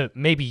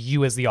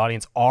you as the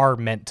audience are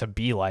meant to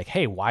be like,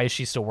 hey, why is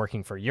she still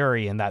working for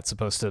Yuri? And that's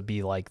supposed to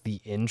be like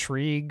the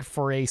intrigue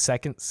for a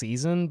second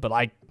season, but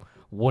I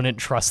wouldn't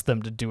trust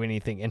them to do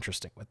anything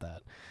interesting with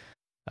that.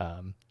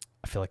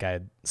 I feel like I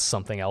had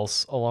something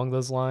else along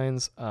those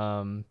lines.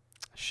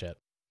 Shit.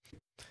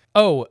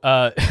 Oh,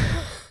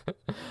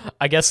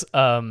 I guess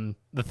the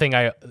thing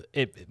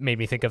it made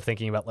me think of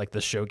thinking about like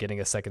the show getting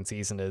a second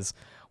season is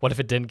what if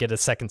it didn't get a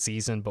second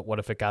season, but what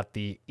if it got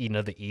the Eden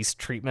of the East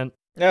treatment?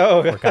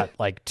 Oh, Or got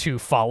like 2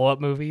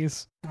 follow-up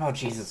movies. Oh,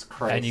 Jesus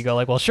Christ. And you go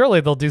like, well,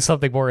 surely they'll do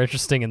something more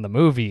interesting in the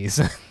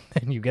movies.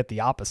 And you get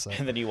the opposite.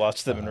 and then you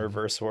watch them in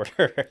reverse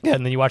order. Yeah,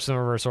 and then you watch them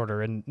in reverse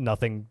order and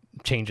nothing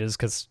changes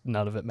because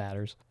none of it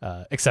matters.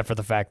 Except for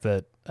the fact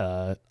that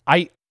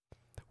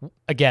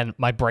again,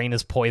 my brain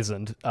is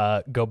poisoned.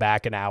 Go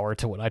back an hour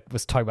to when I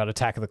was talking about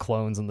Attack of the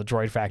Clones and the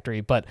Droid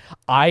Factory, but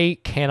I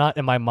cannot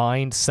in my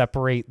mind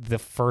separate the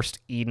first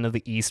Eden of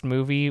the East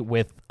movie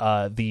with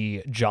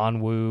the John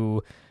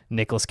Woo,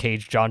 Nicolas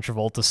Cage, John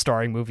Travolta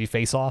starring movie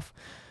Face Off.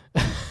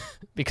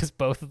 Because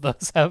both of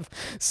those have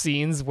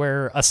scenes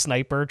where a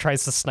sniper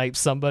tries to snipe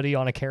somebody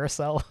on a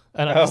carousel.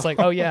 And I was like,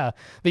 oh yeah,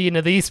 the Eden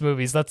of the East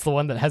movies, that's the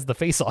one that has the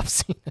Face Off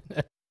scene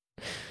in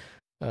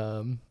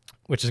it.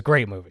 Which is a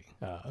great movie.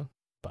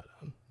 But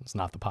it's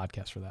not the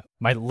podcast for that.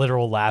 My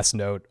literal last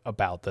note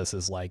about this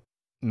is like,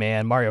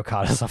 man, Mario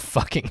Kart is a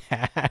fucking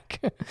hack.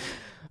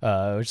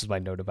 Which is my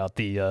note about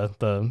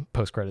the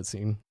post-credit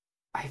scene.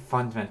 I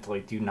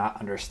fundamentally do not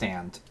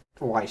understand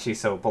why she's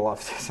so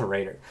beloved as a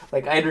writer.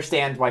 Like, I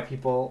understand why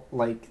people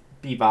like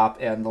Bebop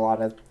and a lot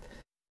of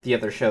the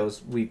other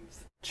shows we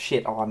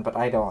shit on, but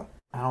I don't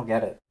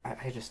get it.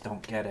 I just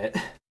don't get it.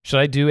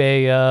 Should I do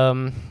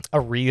a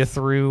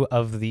read-through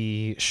of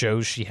the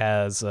shows she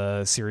has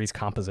series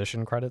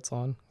composition credits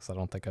on? Because I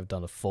don't think I've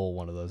done a full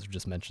one of those, or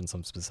just mentioned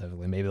some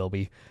specifically. Maybe there'll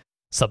be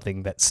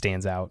something that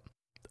stands out.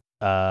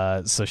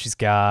 So she's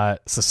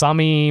got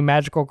Sasami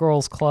Magical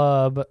Girls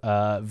Club,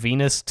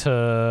 Venus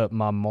to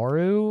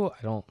Mamoru.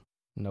 I don't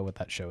know what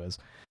that show is.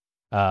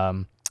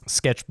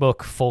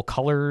 Sketchbook Full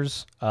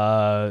Colors,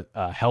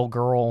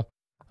 Hellgirl,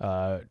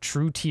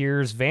 True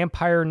Tears,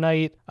 Vampire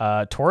Knight,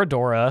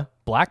 Toradora,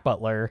 Black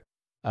Butler,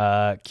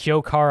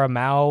 Kyokara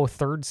Mao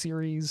 3rd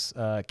series,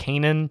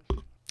 Kanan,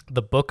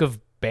 The Book of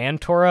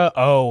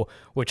Bantora,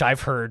 which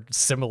I've heard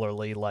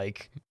similarly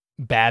like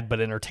bad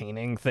but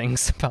entertaining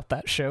things about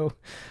that show,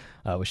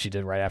 which she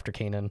did right after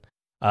Kanan.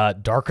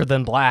 Darker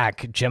Than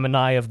Black,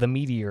 Gemini of the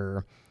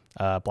Meteor,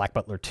 Black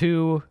Butler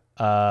 2,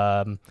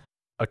 Otome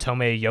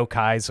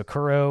Yokai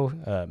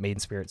Zakuro, Maiden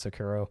Spirit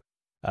Zakuro,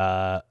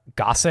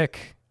 Gossick,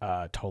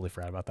 totally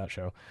forgot about that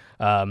show.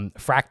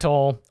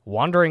 Fractal,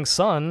 Wandering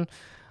Sun,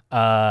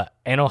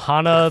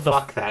 Anohana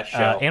Fuck that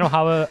show.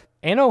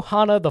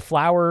 Anohana the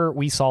Flower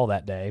We Saw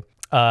That Day,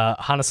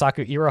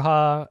 Hanasaku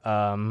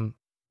Iroha,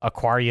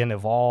 Aquarian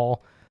Evol,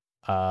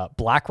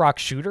 Black Rock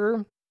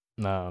Shooter,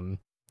 Lupin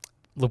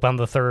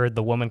the Third,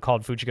 The Woman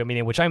Called Fujiko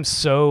Mine, which I'm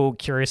so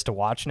curious to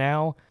watch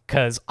now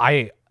because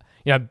I'm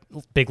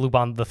big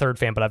Lupin the Third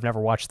fan, but I've never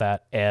watched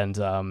that, and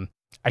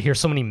I hear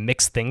so many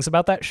mixed things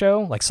about that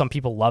show. Like, some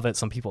people love it,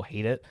 some people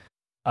hate it.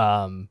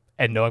 And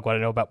knowing what I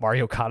know about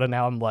Mario Kata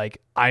now,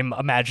 I'm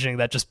imagining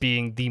that just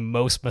being the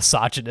most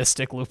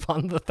misogynistic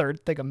Lupin the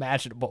Third thing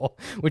imaginable,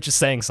 which is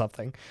saying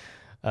something.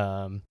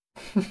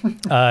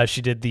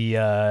 She did the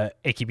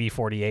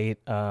AKB48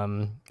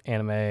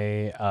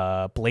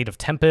 anime, Blade of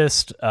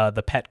Tempest,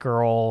 The Pet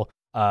Girl,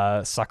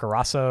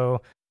 Sakuraso,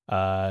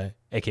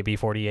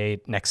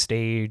 AKB48 Next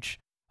Stage,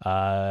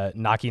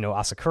 Naki no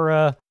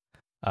Asakura,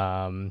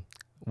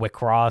 Wick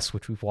Cross,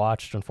 which we've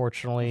watched,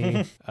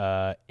 unfortunately,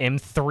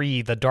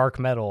 M3, The Dark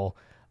Metal,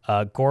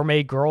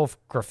 Gourmet Girl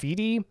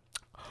Graffiti.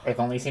 I've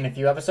only seen a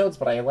few episodes,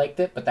 but I liked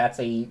it, but that's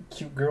a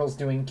cute girls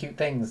doing cute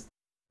things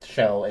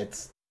show.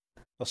 It's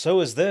Well, so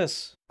is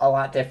this. a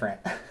lot different.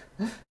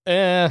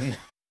 Are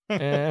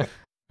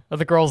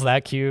the girls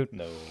that cute?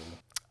 No.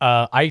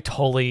 I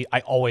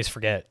always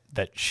forget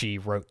that she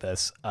wrote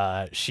this.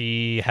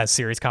 She has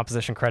series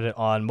composition credit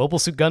on Mobile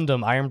Suit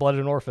Gundam, Iron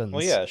Blooded Orphans.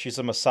 Well, yeah, she's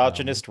a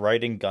misogynist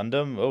writing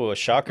Gundam. Oh, a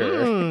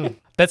shocker.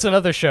 That's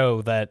another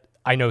show that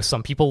I know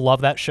some people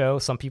love that show,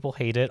 some people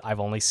hate it. I've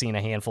only seen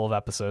a handful of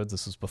episodes.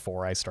 This was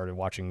before I started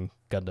watching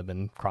Gundam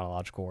in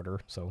chronological order,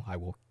 so I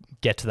will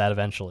get to that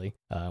eventually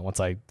once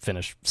I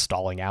finish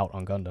stalling out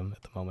on Gundam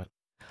at the moment.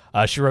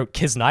 She wrote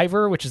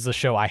Kisniver, which is the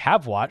show I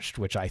have watched,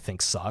 which I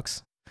think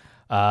sucks.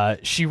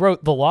 She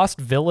wrote The Lost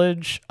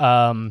Village,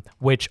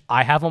 which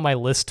I have on my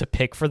list to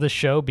pick for the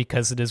show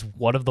because it is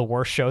one of the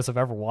worst shows I've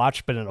ever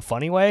watched, but in a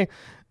funny way.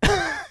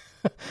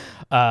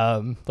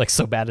 Like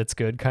so bad it's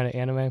good kind of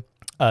anime.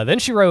 Then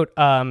she wrote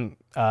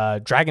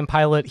Dragon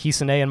Pilot,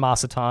 Hisune and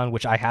Masatan,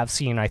 which I have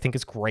seen. I think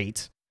is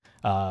great.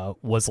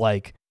 Was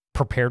like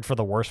prepared for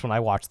the worst when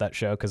I watched that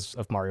show because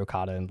of Mario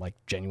Kata and like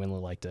genuinely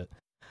liked it.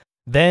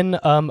 Then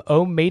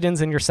Oh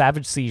Maidens in Your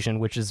Savage Season,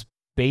 which is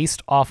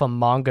based off a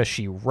manga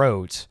she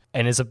wrote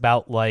and is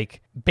about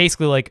like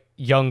basically like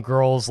young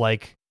girls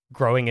like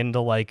growing into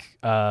like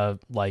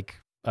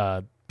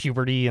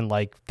puberty and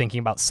like thinking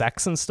about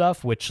sex and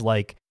stuff, which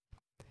like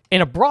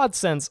in a broad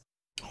sense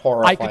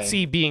Horrifying. I could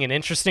see being an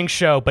interesting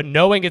show, but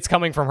knowing it's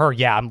coming from her,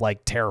 yeah, I'm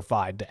like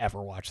terrified to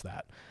ever watch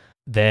that.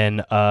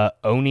 Then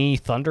Oni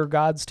Thunder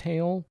God's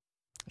Tale,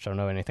 which I don't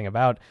know anything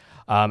about.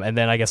 And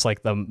then I guess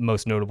like the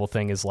most notable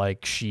thing is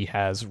like she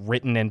has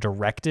written and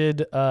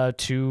directed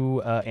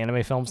 2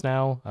 anime films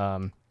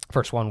now.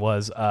 First one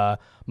was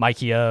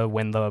Maikia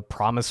When the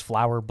Promise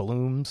Flower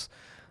Blooms,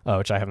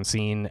 which I haven't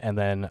seen, and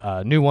then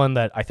a new one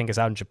that I think is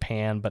out in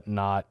Japan but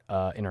not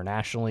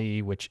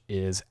internationally, which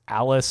is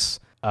Alice.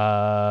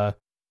 I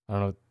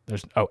don't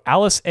know.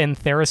 Alice and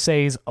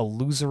Theresa's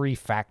Illusory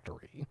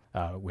Factory,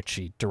 which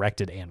she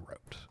directed and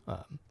wrote.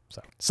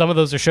 So some of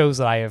those are shows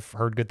that I have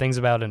heard good things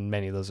about, and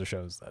many of those are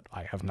shows that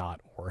I have not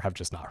or have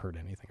just not heard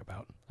anything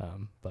about.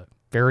 But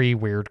very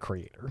weird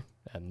creator,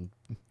 and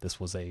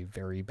this was a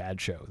very bad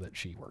show that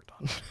she worked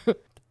on.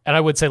 And I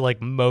would say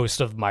like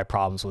most of my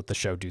problems with the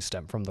show do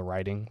stem from the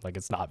writing. Like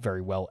it's not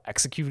very well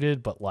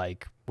executed, but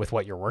like with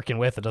what you're working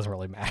with, it doesn't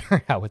really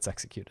matter how it's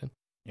executed.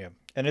 Yeah,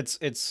 and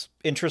it's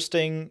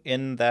interesting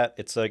in that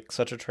it's like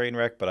such a train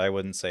wreck, but I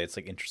wouldn't say it's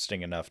like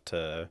interesting enough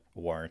to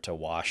warrant a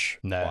watch.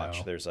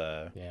 There's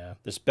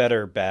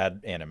better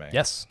bad anime.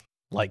 Yes,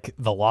 like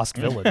The Lost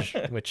Village,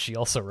 which she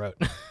also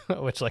wrote.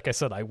 Which, like I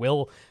said, I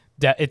will.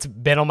 It's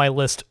been on my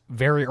list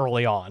very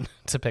early on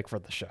to pick for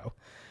the show.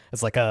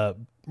 It's like a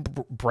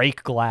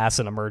break glass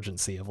and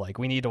emergency of like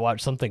we need to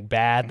watch something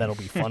bad that'll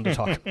be fun to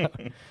talk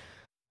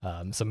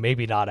about. So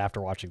maybe not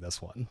after watching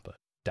this one, but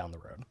down the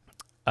road.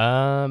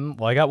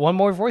 Well, I got one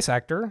more voice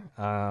actor.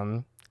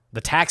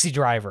 The taxi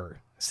driver.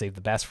 Saved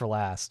the best for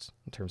last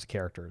in terms of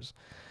characters.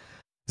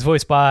 He's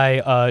voiced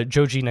by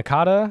Joji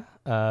Nakata,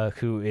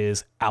 who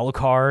is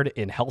Alucard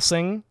in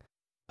Hellsing.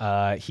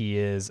 He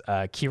is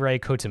Kirei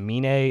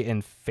Kotomine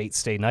in Fate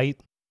Stay Night.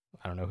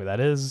 I don't know who that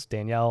is.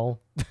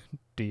 Danielle,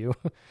 do you?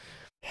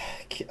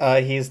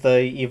 He's the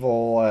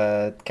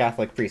evil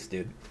Catholic priest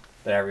dude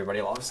that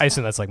everybody loves. I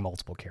assume that's like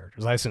multiple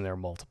characters. I assume there are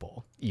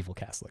multiple evil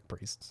Catholic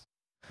priests.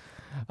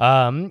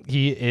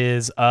 He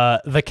is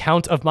the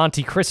Count of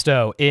Monte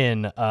Cristo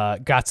in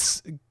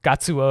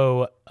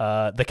Gatsuo,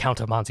 the Count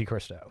of Monte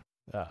Cristo.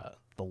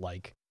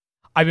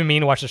 I've been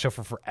meaning to watch the show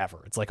for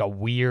forever. It's like a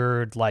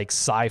weird like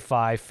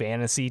sci-fi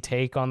fantasy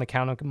take on the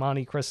Count of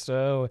Monte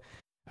Cristo,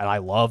 and I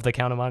love the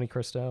Count of Monte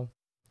Cristo.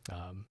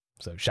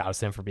 So shout out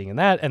to him for being in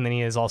that. And then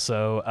he is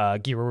also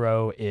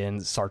Giruro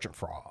in Sergeant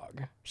Frog,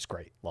 which is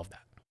great. Love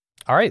that.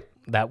 All right,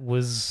 that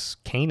was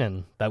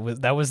Kanon. That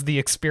was the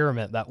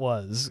experiment. That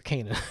was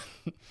Kanon.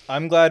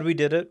 I'm glad we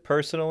did it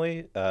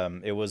personally.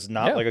 It was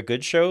not like a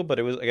good show, but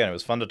it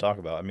was fun to talk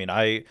about. I mean,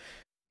 I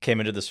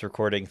came into this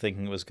recording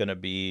thinking it was going to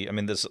be,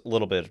 this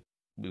little bit,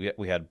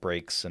 we had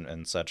breaks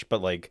and such,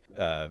 but like,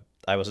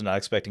 I was not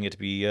expecting it to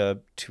be a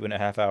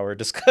 2.5 hour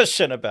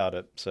discussion about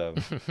it. So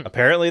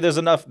apparently there's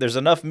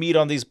enough meat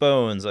on these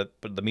bones,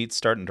 but the meat's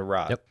starting to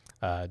rot.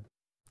 Yep.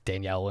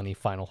 Danielle, any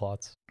final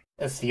thoughts?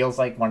 This feels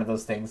like one of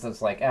those things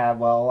that's like,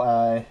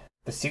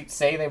 the suits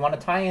say they want to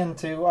tie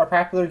into our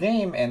popular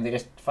game, and they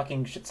just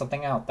fucking shit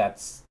something out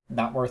that's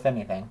not worth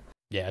anything.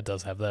 Yeah, it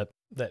does have that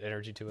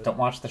energy to it. Don't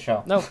watch the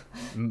show. No.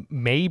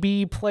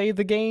 Maybe play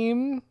the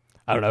game.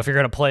 I don't know. If you're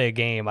going to play a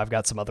game, I've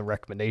got some other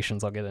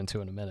recommendations I'll get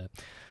into in a minute.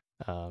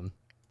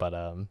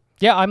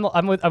 Yeah,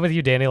 I'm with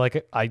you, Danny.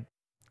 Like, I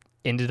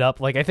ended up,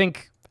 like, I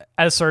think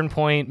at a certain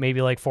point,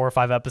 maybe like 4 or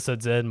 5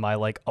 episodes in, my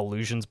like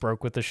illusions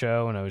broke with the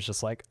show, and I was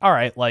just like, all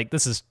right, like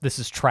this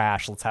is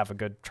trash. Let's have a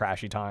good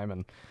trashy time.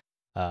 And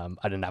I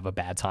didn't have a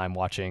bad time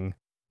watching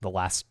the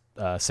last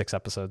 6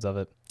 episodes of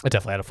it. I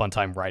definitely had a fun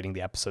time writing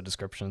the episode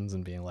descriptions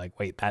and being like,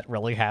 wait, that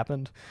really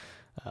happened.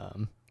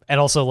 And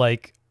also,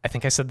 like, I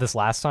think I said this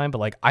last time, but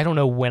like, I don't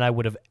know when I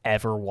would have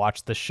ever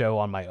watched the show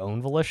on my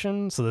own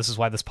volition. So this is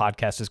why this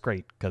podcast is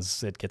great,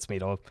 because it gets me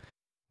to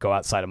go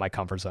outside of my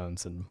comfort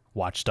zones and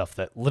watch stuff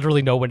that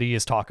literally nobody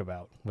is talking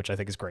about, which I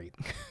think is great.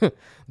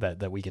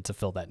 that we get to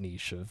fill that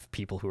niche of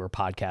people who are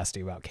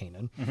podcasting about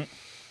Kanon.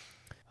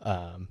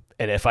 Mm-hmm.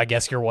 And if I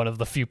guess you're one of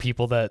the few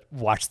people that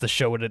watched the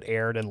show when it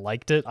aired and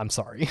liked it, I'm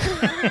sorry.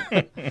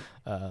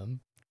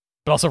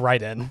 But also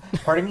write in.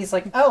 Part of me is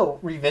like,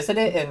 revisit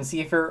it and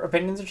see if your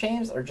opinions have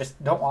changed, or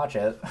just don't watch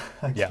it.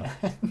 Yeah.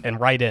 And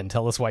write in.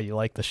 Tell us why you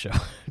like the show.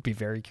 I'd be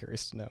very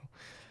curious to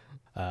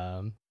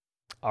know.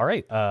 All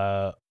right.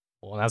 Well,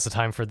 now's the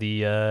time for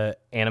the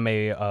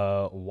anime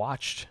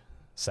watched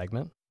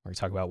segment, where we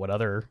talk about what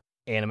other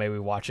anime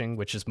we're watching,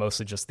 which is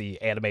mostly just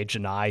the Anime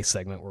Janai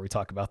segment, where we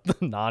talk about the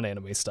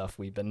non-anime stuff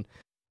we've been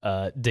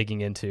digging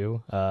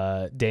into.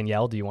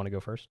 Danielle, do you want to go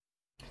first?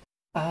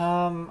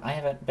 I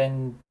haven't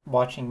been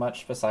watching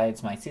much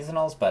besides my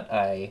seasonals, but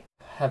I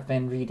have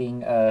been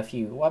reading a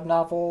few web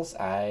novels.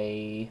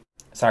 Sorry,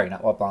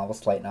 not web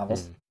novels, light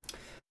novels.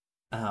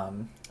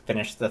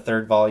 Finished the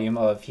 3rd volume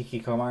of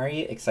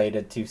Hikikomori.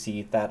 Excited to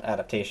see that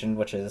adaptation,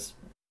 which is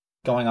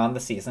going on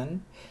this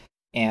season.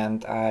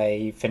 And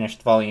I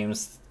finished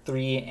volumes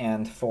 3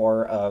 and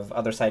 4 of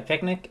Other Side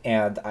Picnic,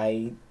 and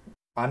I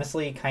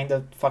honestly kind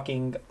of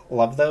fucking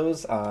love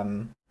those.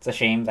 It's a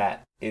shame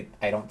that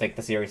I don't think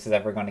the series is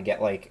ever going to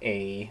get like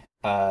a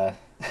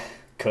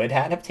good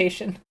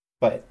adaptation,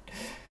 but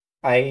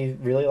I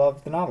really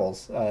love the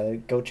novels.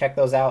 Go check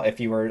those out if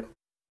you were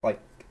like,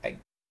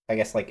 I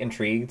guess like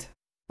intrigued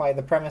by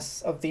the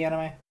premise of the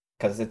anime,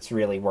 because it's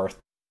really worth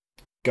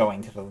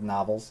going to the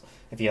novels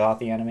if you thought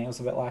the anime was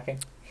a bit lacking.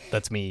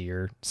 That's me.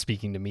 You're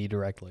speaking to me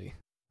directly.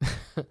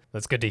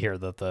 That's good to hear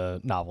that the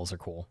novels are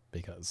cool,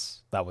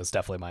 because that was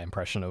definitely my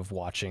impression of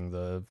watching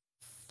the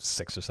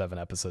 6 or 7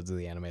 episodes of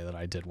the anime that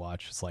I did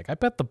watch. It's like, I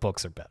bet the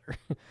books are better.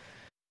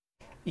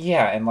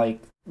 Yeah, and like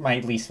my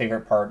least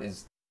favorite part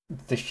is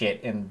the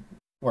shit in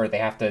where they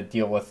have to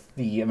deal with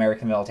the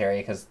American military,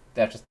 because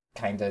that just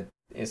kind of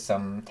is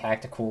some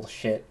tactical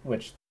shit,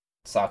 which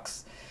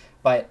sucks.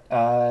 But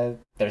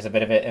there's a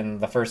bit of it in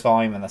the first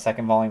volume and the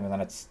second volume, and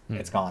then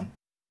it's gone,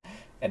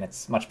 and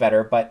it's much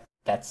better. But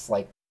that's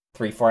like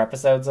 3-4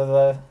 episodes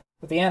of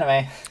the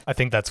anime. I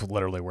think that's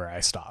literally where I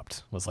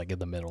stopped. Was like in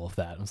the middle of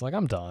that. I was like,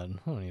 I'm done.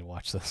 I don't need to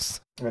watch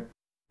this. But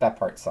that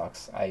part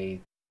sucks.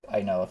 I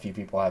know a few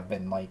people have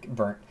been like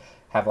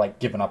have like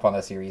given up on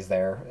the series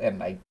there,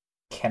 and I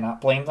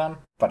cannot blame them.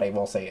 But I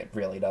will say it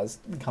really does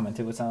come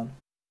into its own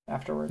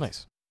afterwards.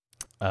 Nice.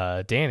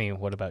 Danny,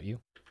 what about you?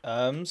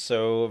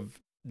 So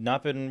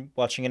not been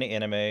watching any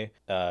anime,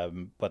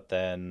 but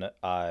then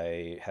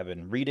I have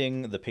been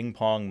reading the Ping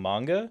Pong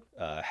manga,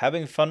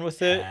 having fun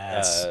with it.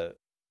 Yes.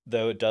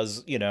 Though it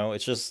does,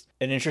 it's just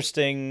an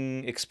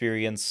interesting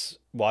experience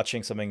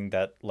watching something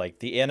that, like,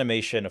 the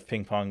animation of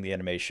Ping Pong, the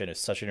animation is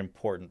such an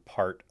important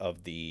part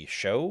of the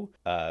show,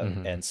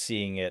 and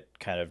seeing it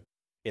kind of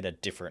in a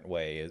different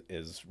way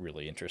is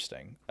really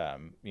interesting.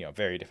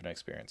 Very different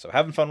experience. So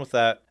having fun with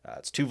that.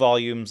 It's 2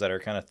 volumes that are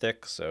kind of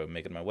thick, so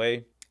making my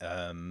way.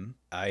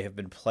 I have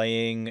been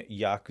playing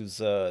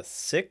Yakuza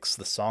 6,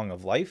 The Song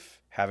of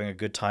Life, having a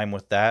good time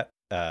with that.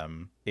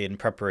 In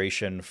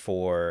preparation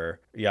for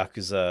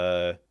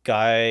Yakuza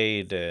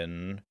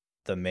Gaiden,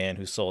 the man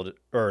who sold,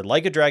 or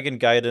Like a Dragon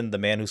Gaiden, the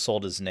man who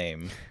sold his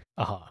name.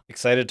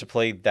 Excited to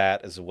play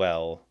that as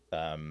well.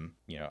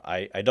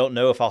 I don't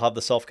know if I'll have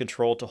the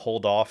self-control to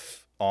hold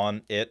off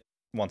on it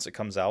once it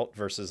comes out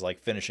versus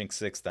like finishing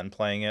 6 then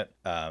playing it.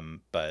 I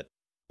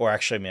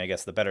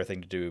guess the better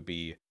thing to do would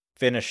be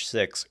finish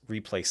 6,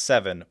 replay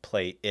 7,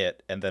 play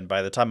it, and then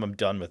by the time I'm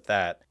done with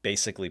that,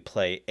 basically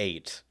play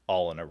 8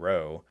 all in a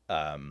row.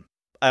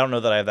 I don't know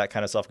that I have that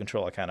kind of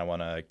self-control. I kind of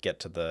want to get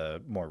to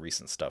the more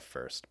recent stuff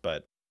first,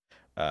 but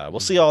we'll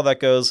see how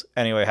that goes.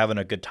 Anyway, having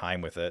a good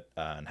time with it,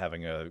 and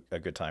having a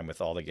good time with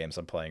all the games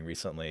I'm playing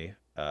recently,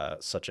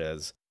 such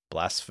as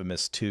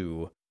Blasphemous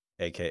 2,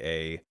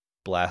 aka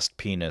Blast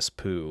Penis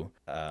Poo.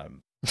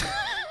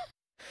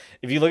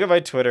 If you look at my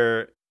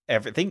Twitter, I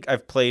think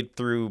I've played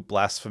through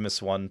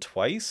Blasphemous 1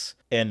 twice,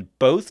 and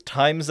both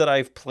times that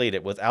I've played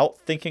it without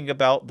thinking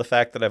about the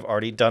fact that I've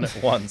already done it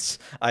once,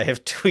 I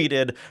have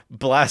tweeted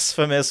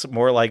Blasphemous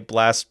more like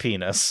Blast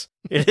Penis.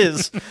 It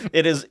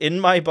is in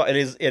my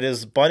it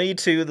is Bunny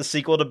 2, the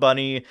sequel to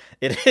Bunny.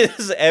 It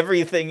is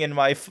everything in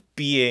my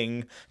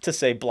being to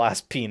say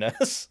Blast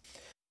Penis.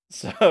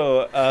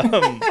 So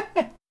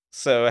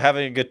so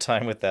having a good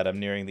time with that. I'm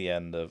nearing the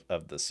end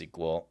of the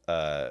sequel,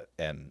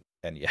 and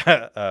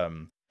yeah.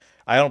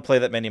 I don't play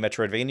that many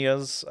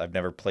Metroidvanias. I've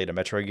never played a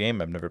Metroid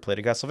game. I've never played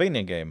a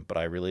Castlevania game, but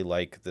I really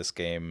like this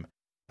game,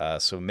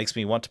 so it makes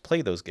me want to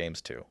play those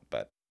games too.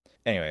 But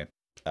anyway,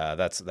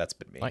 that's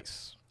been me.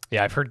 Nice.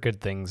 Yeah, I've heard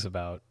good things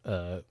about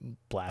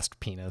Blast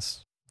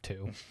Penis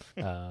 2,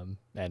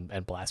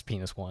 and Blast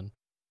Penis 1.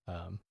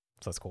 So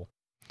that's cool.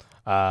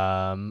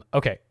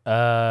 Okay.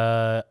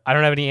 I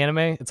don't have any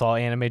anime. It's all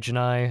Anime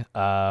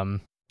Janai.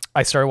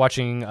 I started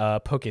watching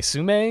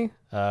Pokesume,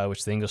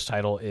 which the English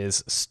title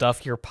is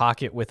Stuff Your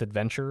Pocket with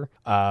Adventure.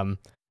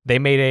 They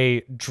made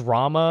a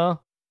drama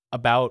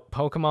about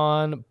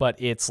Pokemon, but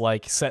it's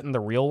like set in the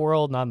real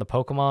world, not in the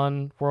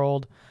Pokemon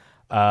world.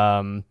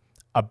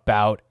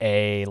 About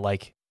a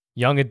like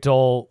young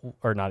adult,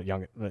 or not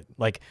young,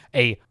 like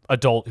a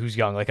adult who's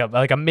young, like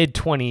a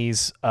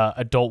mid-20s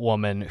adult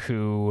woman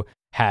who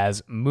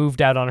has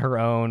moved out on her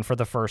own for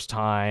the first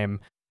time,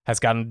 has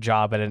gotten a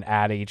job at an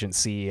ad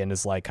agency, and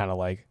is like kind of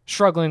like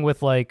struggling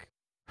with like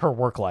her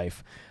work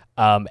life.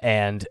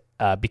 And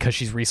because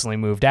she's recently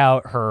moved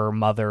out, her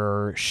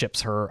mother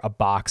ships her a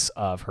box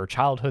of her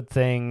childhood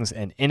things,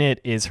 and in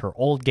it is her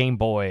old Game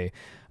Boy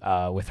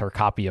with her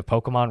copy of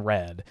Pokemon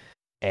Red.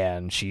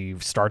 And she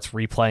starts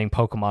replaying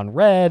Pokemon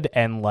Red,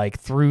 and like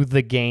through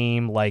the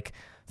game, like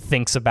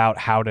thinks about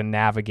how to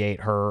navigate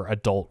her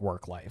adult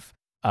work life.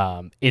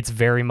 It's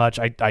very much,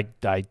 I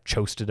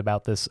chosted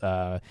about this.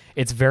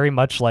 It's very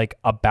much like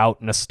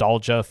about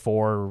nostalgia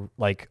for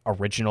like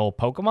original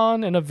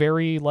Pokemon in a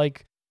very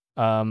like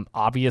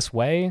obvious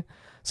way.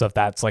 So if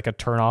that's like a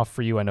turnoff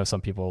for you, I know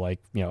some people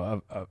like,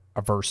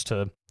 averse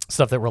to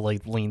stuff that really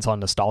leans on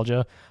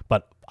nostalgia,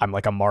 but I'm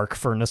like a mark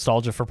for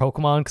nostalgia for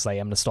Pokemon because I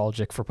am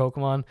nostalgic for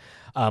Pokemon.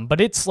 But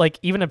it's like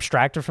even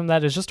abstracted from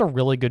that, is just a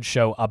really good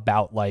show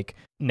about like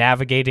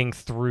navigating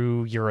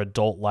through your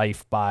adult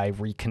life by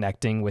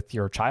reconnecting with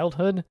your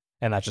childhood.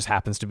 And that just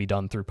happens to be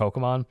done through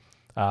Pokemon.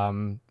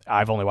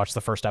 I've only watched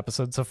the first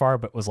episode so far,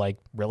 but was like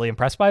really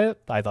impressed by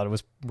it. I thought it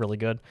was really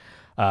good.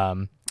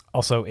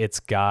 Also, it's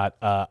got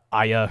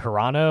Aya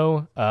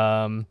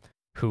Hirano,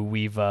 who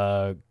we've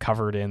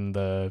covered in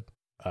the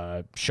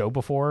show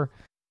before,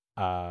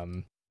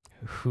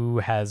 who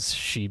has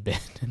she been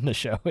in the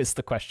show is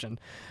the question.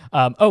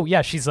 Oh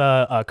yeah, she's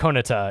a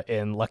Konata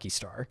in Lucky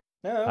Star.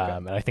 Oh, okay.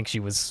 And I think she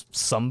was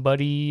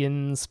somebody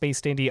in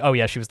Space Dandy. Oh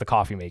yeah, she was the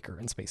coffee maker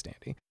in Space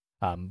Dandy.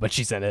 But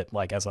she's in it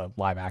like as a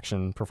live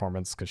action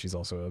performance because she's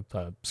also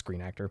a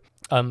screen actor.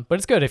 But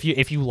it's good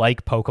if you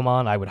like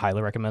Pokemon. I would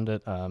highly recommend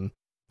it.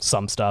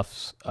 Some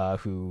stuff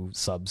who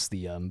subs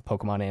the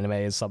Pokemon anime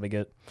is subbing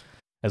it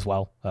as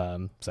well.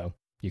 So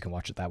you can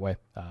watch it that way.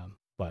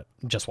 But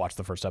just watched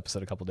the first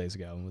episode a couple days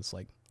ago and was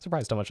like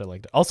surprised how much I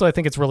liked it. Also, I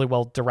think it's really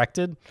well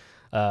directed.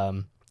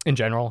 In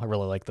general, I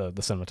really like the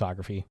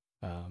cinematography.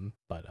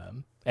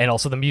 And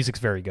also the music's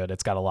very good.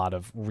 It's got a lot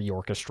of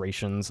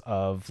reorchestrations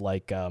of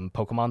like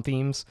Pokemon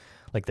themes.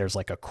 Like there's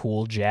like a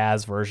cool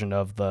jazz version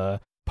of the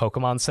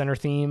Pokemon Center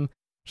theme,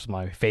 which is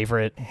my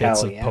favorite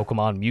bits of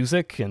Pokemon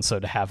music. And so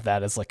to have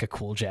that as like a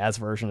cool jazz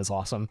version is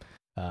awesome.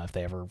 If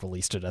they ever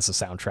released it as a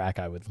soundtrack,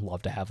 I would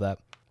love to have that.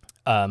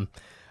 And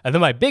then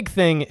my big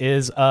thing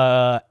is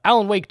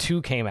Alan Wake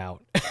 2 came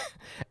out.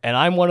 And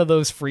I'm one of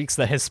those freaks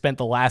that has spent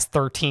the last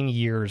 13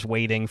 years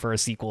waiting for a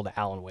sequel to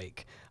Alan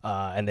Wake.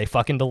 And they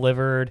fucking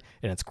delivered,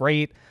 and it's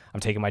great.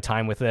 I'm taking my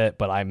time with it,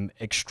 but I'm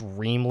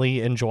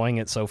extremely enjoying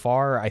it so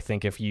far. I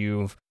think if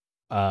you've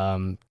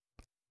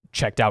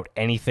checked out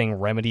anything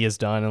Remedy has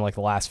done in like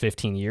the last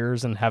 15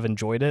 years and have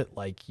enjoyed it,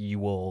 like you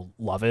will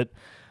love it.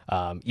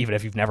 Even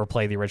if you've never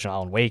played the original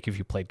Alan Wake, if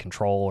you played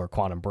Control or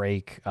Quantum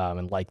Break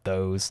and like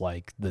those,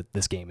 like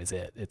this game is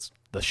it. It's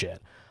the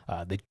shit.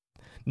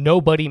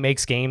 Nobody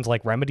makes games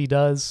like Remedy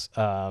does,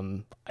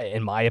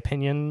 in my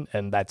opinion,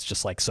 and that's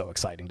just like so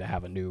exciting to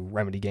have a new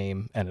Remedy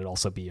game and it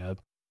also be a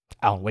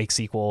Alan Wake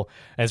sequel.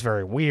 And it's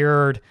very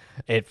weird.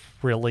 It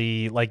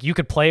really, like, you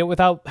could play it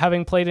without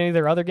having played any of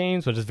their other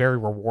games, but it's very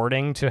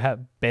rewarding to have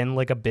been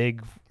like a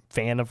big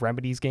fan of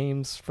Remedy's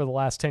games for the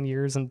last 10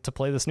 years and to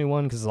play this new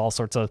one because there's all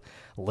sorts of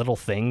little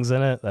things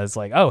in it that's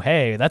like, oh,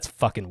 hey, that's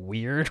fucking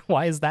weird.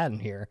 Why is that in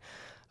here?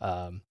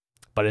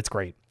 But it's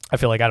great. I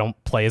feel like I don't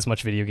play as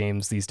much video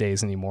games these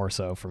days anymore,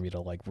 so for me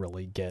to like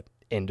really get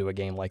into a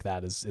game like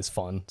that is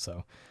fun.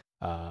 So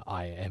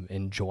I am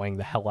enjoying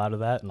the hell out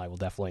of that, and I will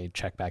definitely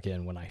check back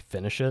in when I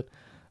finish it.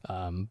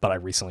 But I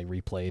recently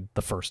replayed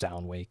the first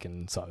Alan Wake,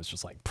 and so I was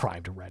just like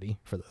primed and ready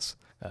for this.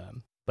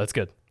 But it's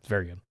good. It's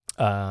very good.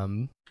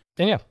 And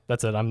yeah,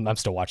 that's it. I'm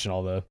still watching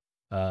all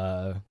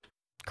the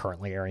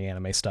currently airing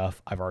anime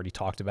stuff I've already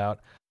talked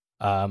about.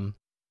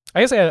 I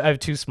guess I have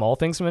two small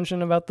things to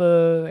mention about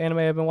the anime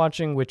I've been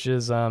watching, which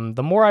is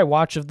the more I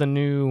watch of the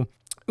new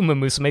Uma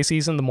Musume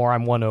season, the more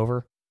I'm won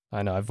over.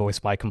 I know I've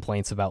voiced my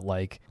complaints about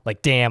like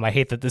damn, I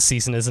hate that this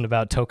season isn't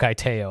about Tokai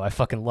Teo. I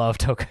fucking love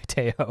Tokai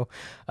Teo.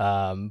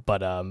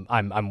 But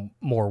I'm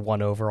more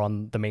won over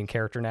on the main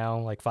character now,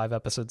 like 5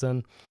 episodes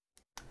in.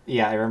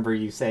 Yeah, I remember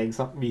you saying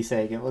me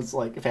saying it was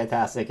like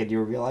fantastic, and you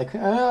were like,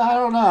 I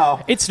don't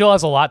know. It still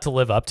has a lot to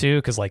live up to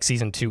because like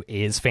season 2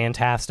 is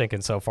fantastic,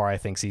 and so far I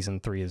think season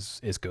 3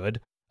 is good.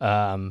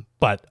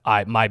 But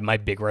my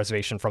big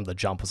reservation from the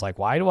jump was like,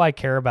 why do I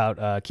care about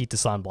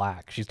Kita-san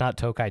Black? She's not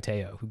Tokai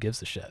Teo. Who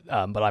gives a shit?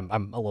 But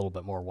I'm a little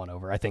bit more won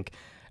over. I think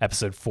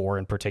episode 4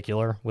 in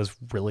particular was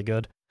really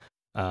good.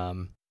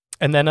 And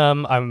then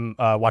I'm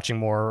watching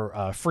more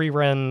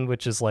Frieren,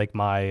 which is like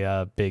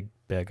my big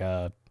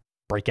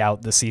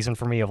breakout this season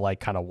for me. Of like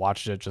kind of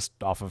watched it just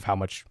off of how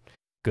much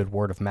good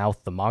word of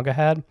mouth the manga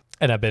had,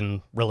 and I've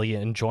been really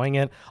enjoying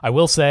it. I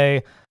will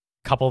say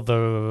I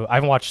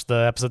haven't watched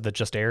the episode that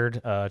just aired,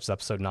 just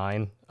episode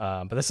 9,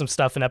 but there's some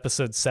stuff in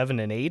episode 7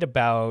 and 8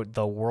 about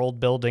the world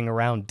building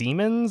around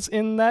demons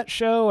in that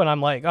show, and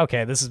I'm like,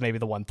 okay, this is maybe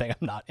the one thing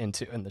I'm not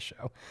into in the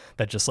show.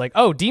 That just like,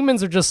 oh,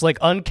 demons are just like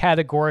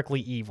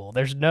uncategorically evil.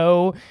 There's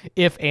no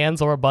if,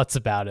 ands, or buts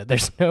about it.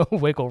 There's no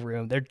wiggle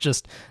room. They're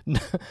just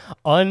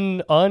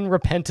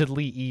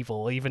unrepentantly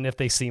evil, even if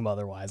they seem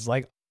otherwise.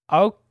 Like,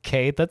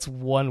 okay, that's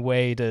one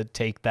way to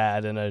take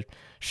that in a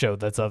show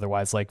that's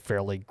otherwise like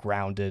fairly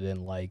grounded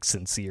and like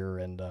sincere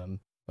and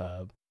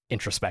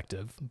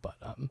introspective, but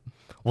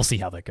we'll see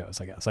how that goes.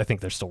 I guess I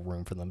think there's still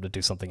room for them to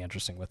do something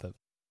interesting with it.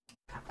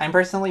 I'm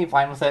personally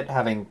fine with it,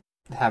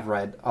 have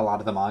read a lot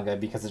of the manga,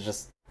 because it's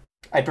just,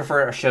 I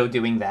prefer a show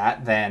doing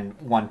that than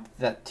one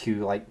that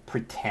to like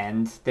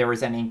pretend there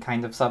was any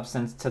kind of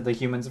substance to the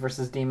humans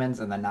versus demons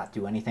and then not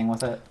do anything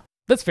with it.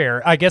 That's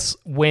fair. I guess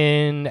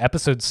when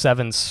episode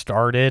 7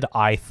 started,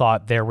 I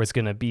thought there was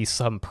going to be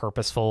some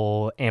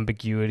purposeful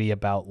ambiguity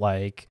about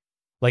like,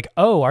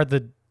 oh, are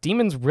the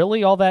demons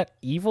really all that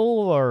evil,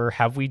 or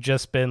have we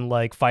just been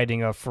like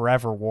fighting a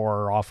forever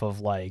war off of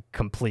like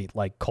complete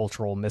like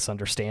cultural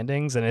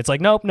misunderstandings? And it's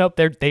like, nope,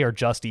 they are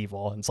just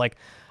evil. And it's like,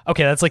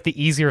 okay, that's like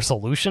the easier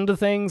solution to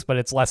things, but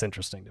it's less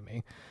interesting to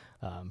me.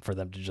 For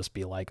them to just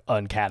be like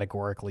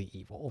uncategorically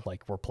evil,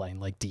 like we're playing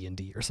like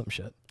D&D or some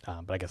shit.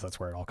 But I guess that's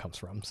where it all comes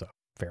from, so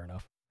fair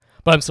enough.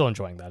 But I'm still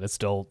enjoying that. It's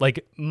still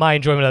like my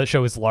enjoyment of the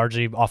show is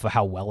largely off of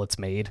how well it's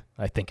made.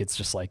 I think it's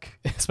just like,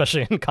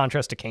 especially in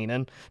contrast to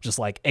Kanon, just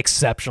like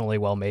exceptionally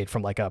well made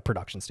from like a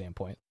production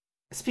standpoint.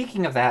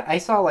 Speaking of that, I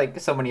saw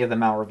like so many of the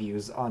mal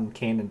reviews on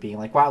Kanon being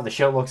like, wow, the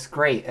show looks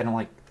great, and I'm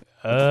like,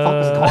 What the fuck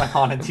was going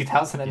on in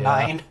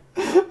 2009?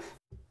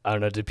 I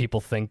don't know. Did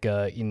people think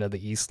the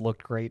East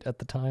looked great at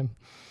the time?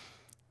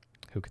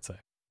 Who could say?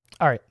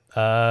 All right,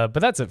 but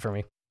that's it for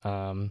me.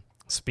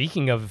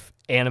 Speaking of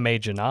anime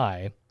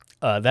Janai,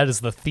 that is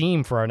the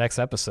theme for our next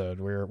episode.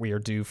 We are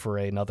due for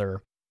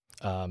another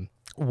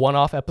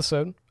one-off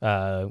episode.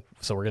 So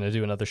we're gonna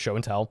do another show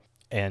and tell,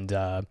 and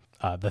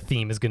the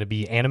theme is gonna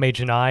be anime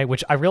Janai,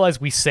 which I realize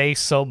we say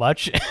so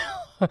much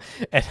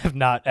and have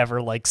not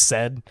ever like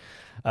said.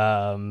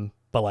 But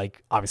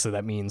like obviously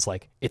that means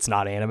like it's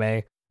not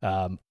anime.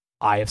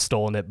 I have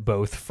stolen it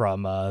both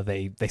from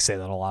they say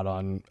that a lot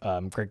on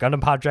Great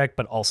Gundam Project,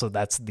 but also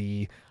that's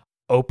the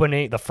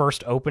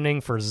first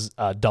opening for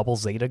Double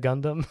Zeta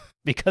Gundam,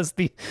 because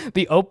the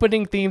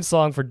opening theme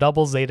song for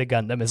Double Zeta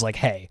Gundam is like,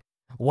 hey,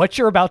 what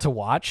you're about to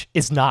watch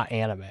is not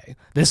anime.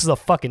 This is a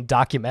fucking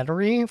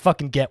documentary.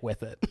 Fucking get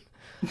with it.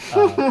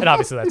 And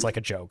obviously that's like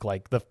a joke.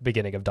 Like the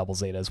beginning of Double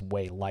Zeta is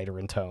way lighter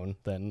in tone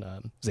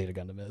than Zeta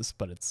Gundam is,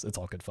 but it's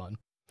all good fun.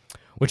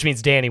 Which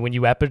means, Danny, when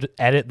you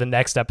edit the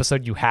next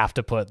episode, you have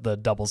to put the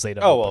Double Zeta.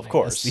 Oh, well, of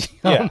course.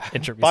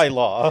 By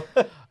law.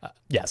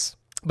 Yes.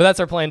 But that's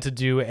our plan, to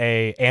do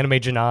a Anime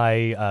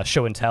Janai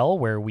show and tell,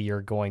 where we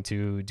are going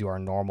to do our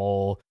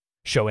normal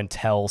show and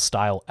tell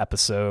style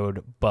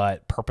episode,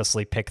 but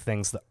purposely pick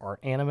things that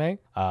aren't anime.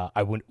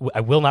 I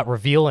will not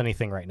reveal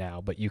anything right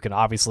now, but you can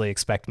obviously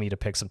expect me to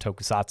pick some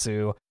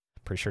tokusatsu.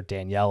 Pretty sure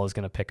Danielle is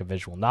going to pick a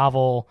visual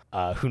novel.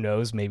 Who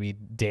knows? Maybe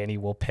Danny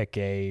will pick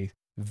a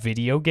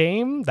video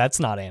game that's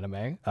not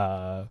anime,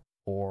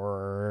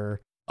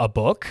 or a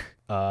book.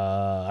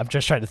 I'm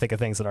just trying to think of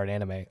things that aren't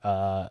anime.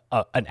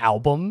 An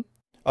album.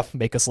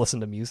 Make us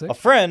listen to music. A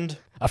friend.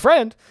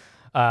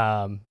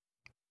 But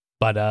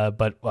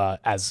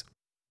as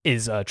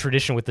is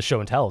tradition with the show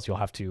and tells, you'll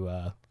have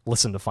to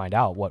listen to find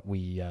out what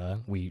we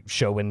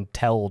show and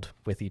telled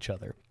with each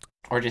other.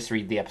 Or just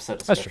read the episode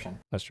description.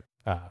 That's true.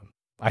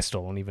 I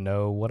still don't even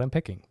know what I'm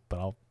picking, but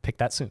I'll pick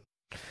that soon.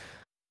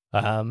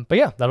 But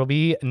yeah, that'll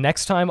be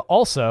next time.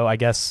 Also, I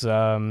guess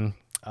production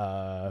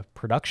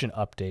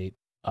update.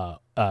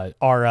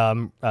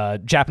 Our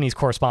Japanese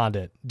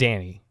correspondent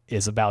Danny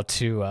is about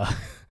to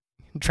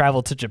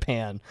travel to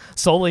Japan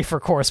solely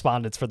for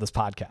correspondence for this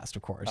podcast.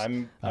 Of course,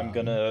 I'm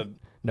gonna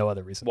no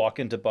other reason walk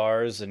into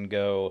bars and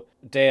go,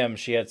 "Damn,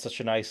 she had such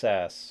a nice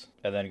ass,"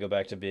 and then go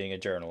back to being a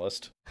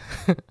journalist.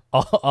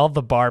 all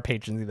the bar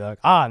patrons be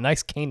like,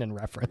 nice Kanan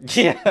reference.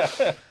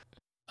 Yeah.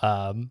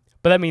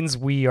 But that means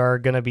we are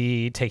going to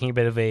be taking a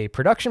bit of a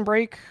production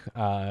break,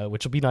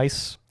 which will be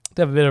nice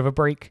to have a bit of a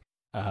break.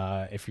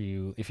 If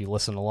you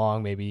listen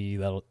along, maybe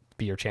that'll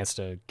be your chance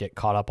to get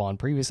caught up on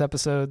previous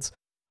episodes.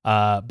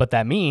 But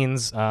that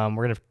means we're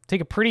going to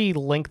take a pretty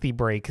lengthy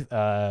break.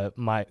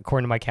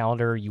 According to my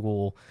calendar, you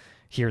will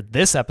hear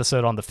this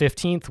episode on the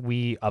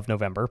 15th of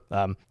November.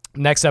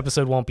 Next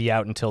episode won't be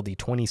out until the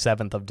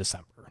 27th of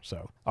December.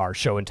 So our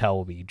show and tell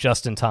will be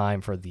just in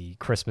time for the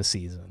Christmas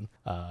season.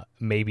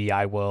 Maybe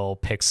I will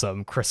pick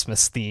some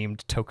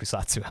Christmas-themed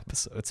tokusatsu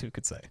episodes. Who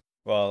could say?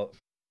 Well,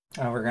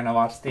 we're gonna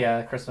watch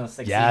the Christmas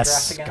Exceed yes,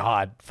 draft again.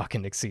 God,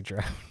 fucking Exceed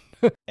draft.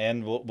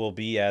 And we'll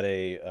be at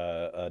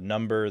a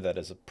number that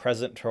is a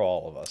present to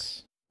all of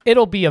us.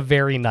 It'll be a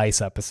very nice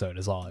episode,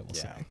 is all I will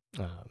say.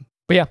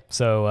 But yeah,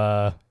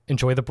 so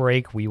enjoy the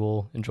break. We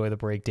will enjoy the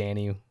break.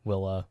 Danny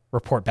will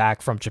report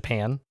back from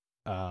Japan.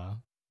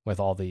 With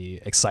all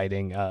the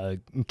exciting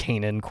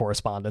Kanan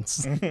correspondence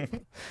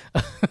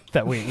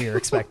that we are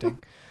expecting.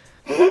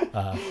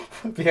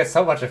 Because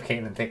so much of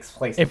Kanan takes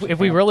place if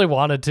we really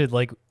wanted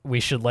to,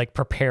 we should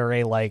prepare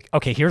a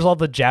okay, here's all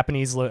the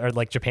Japanese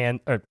Japan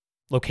or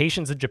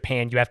locations in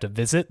Japan you have to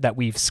visit that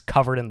we've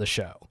covered in the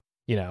show.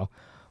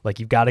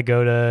 You've got to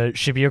go to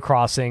Shibuya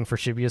Crossing for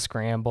Shibuya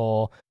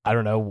Scramble. I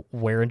don't know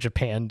where in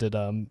Japan did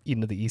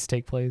Eden of the East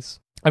take place.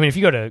 I mean, if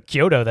you go to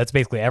Kyoto, that's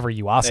basically every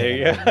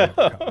Yuasa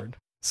covered.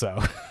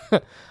 So,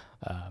 but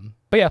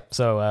yeah,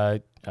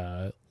 so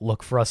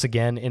look for us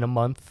again in a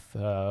month.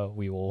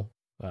 We will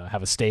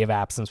have a stay of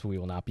absence, but we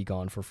will not be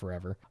gone for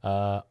forever.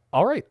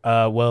 All right.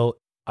 Well,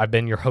 I've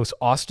been your host,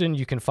 Austin.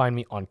 You can find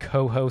me on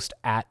co-host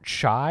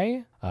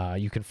 @Shy.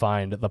 You can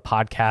find the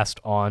podcast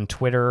on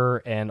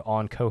Twitter and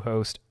on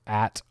co-host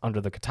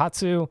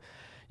 @UnderTheKotatsu.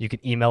 You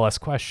can email us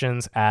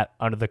questions at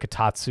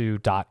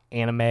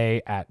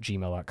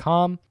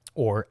underthekotatsu.anime@gmail.com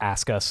or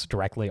ask us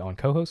directly on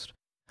co-host.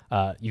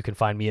 You can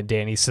find me and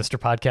Danny's sister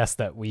podcast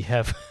that we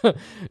have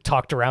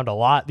talked around a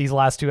lot these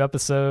last two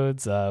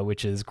episodes,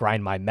 which is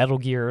Grind My Metal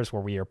Gears,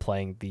 where we are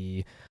playing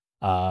the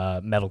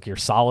Metal Gear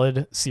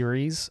Solid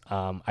series.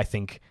 I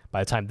think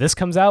by the time this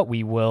comes out,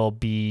 we will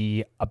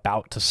be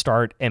about to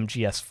start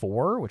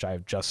MGS4, which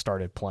I've just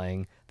started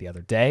playing the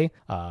other day.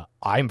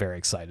 I'm very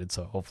excited,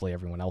 so hopefully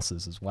everyone else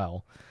is as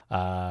well.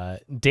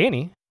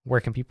 Danny, where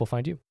can people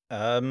find you?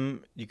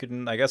 You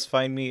can, I guess,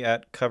 find me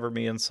at Cover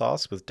Me in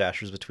Sauce with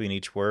dashes between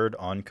each word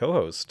on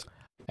co-host.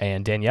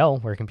 And Danielle,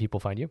 where can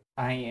people find you?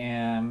 I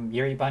am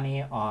Yuri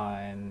Bunny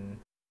on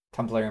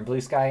Tumblr and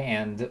Blue Sky,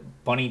 and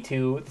Bunny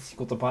 2, the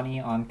sequel to Bunny,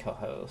 on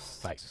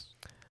co-host. Nice.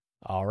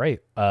 All right.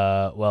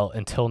 Well,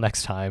 until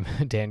next time,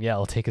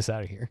 Danielle, take us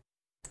out of here.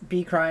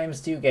 Be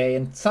crimes, do gay,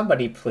 and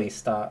somebody please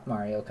stop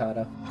Mario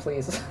Kata.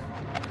 Please.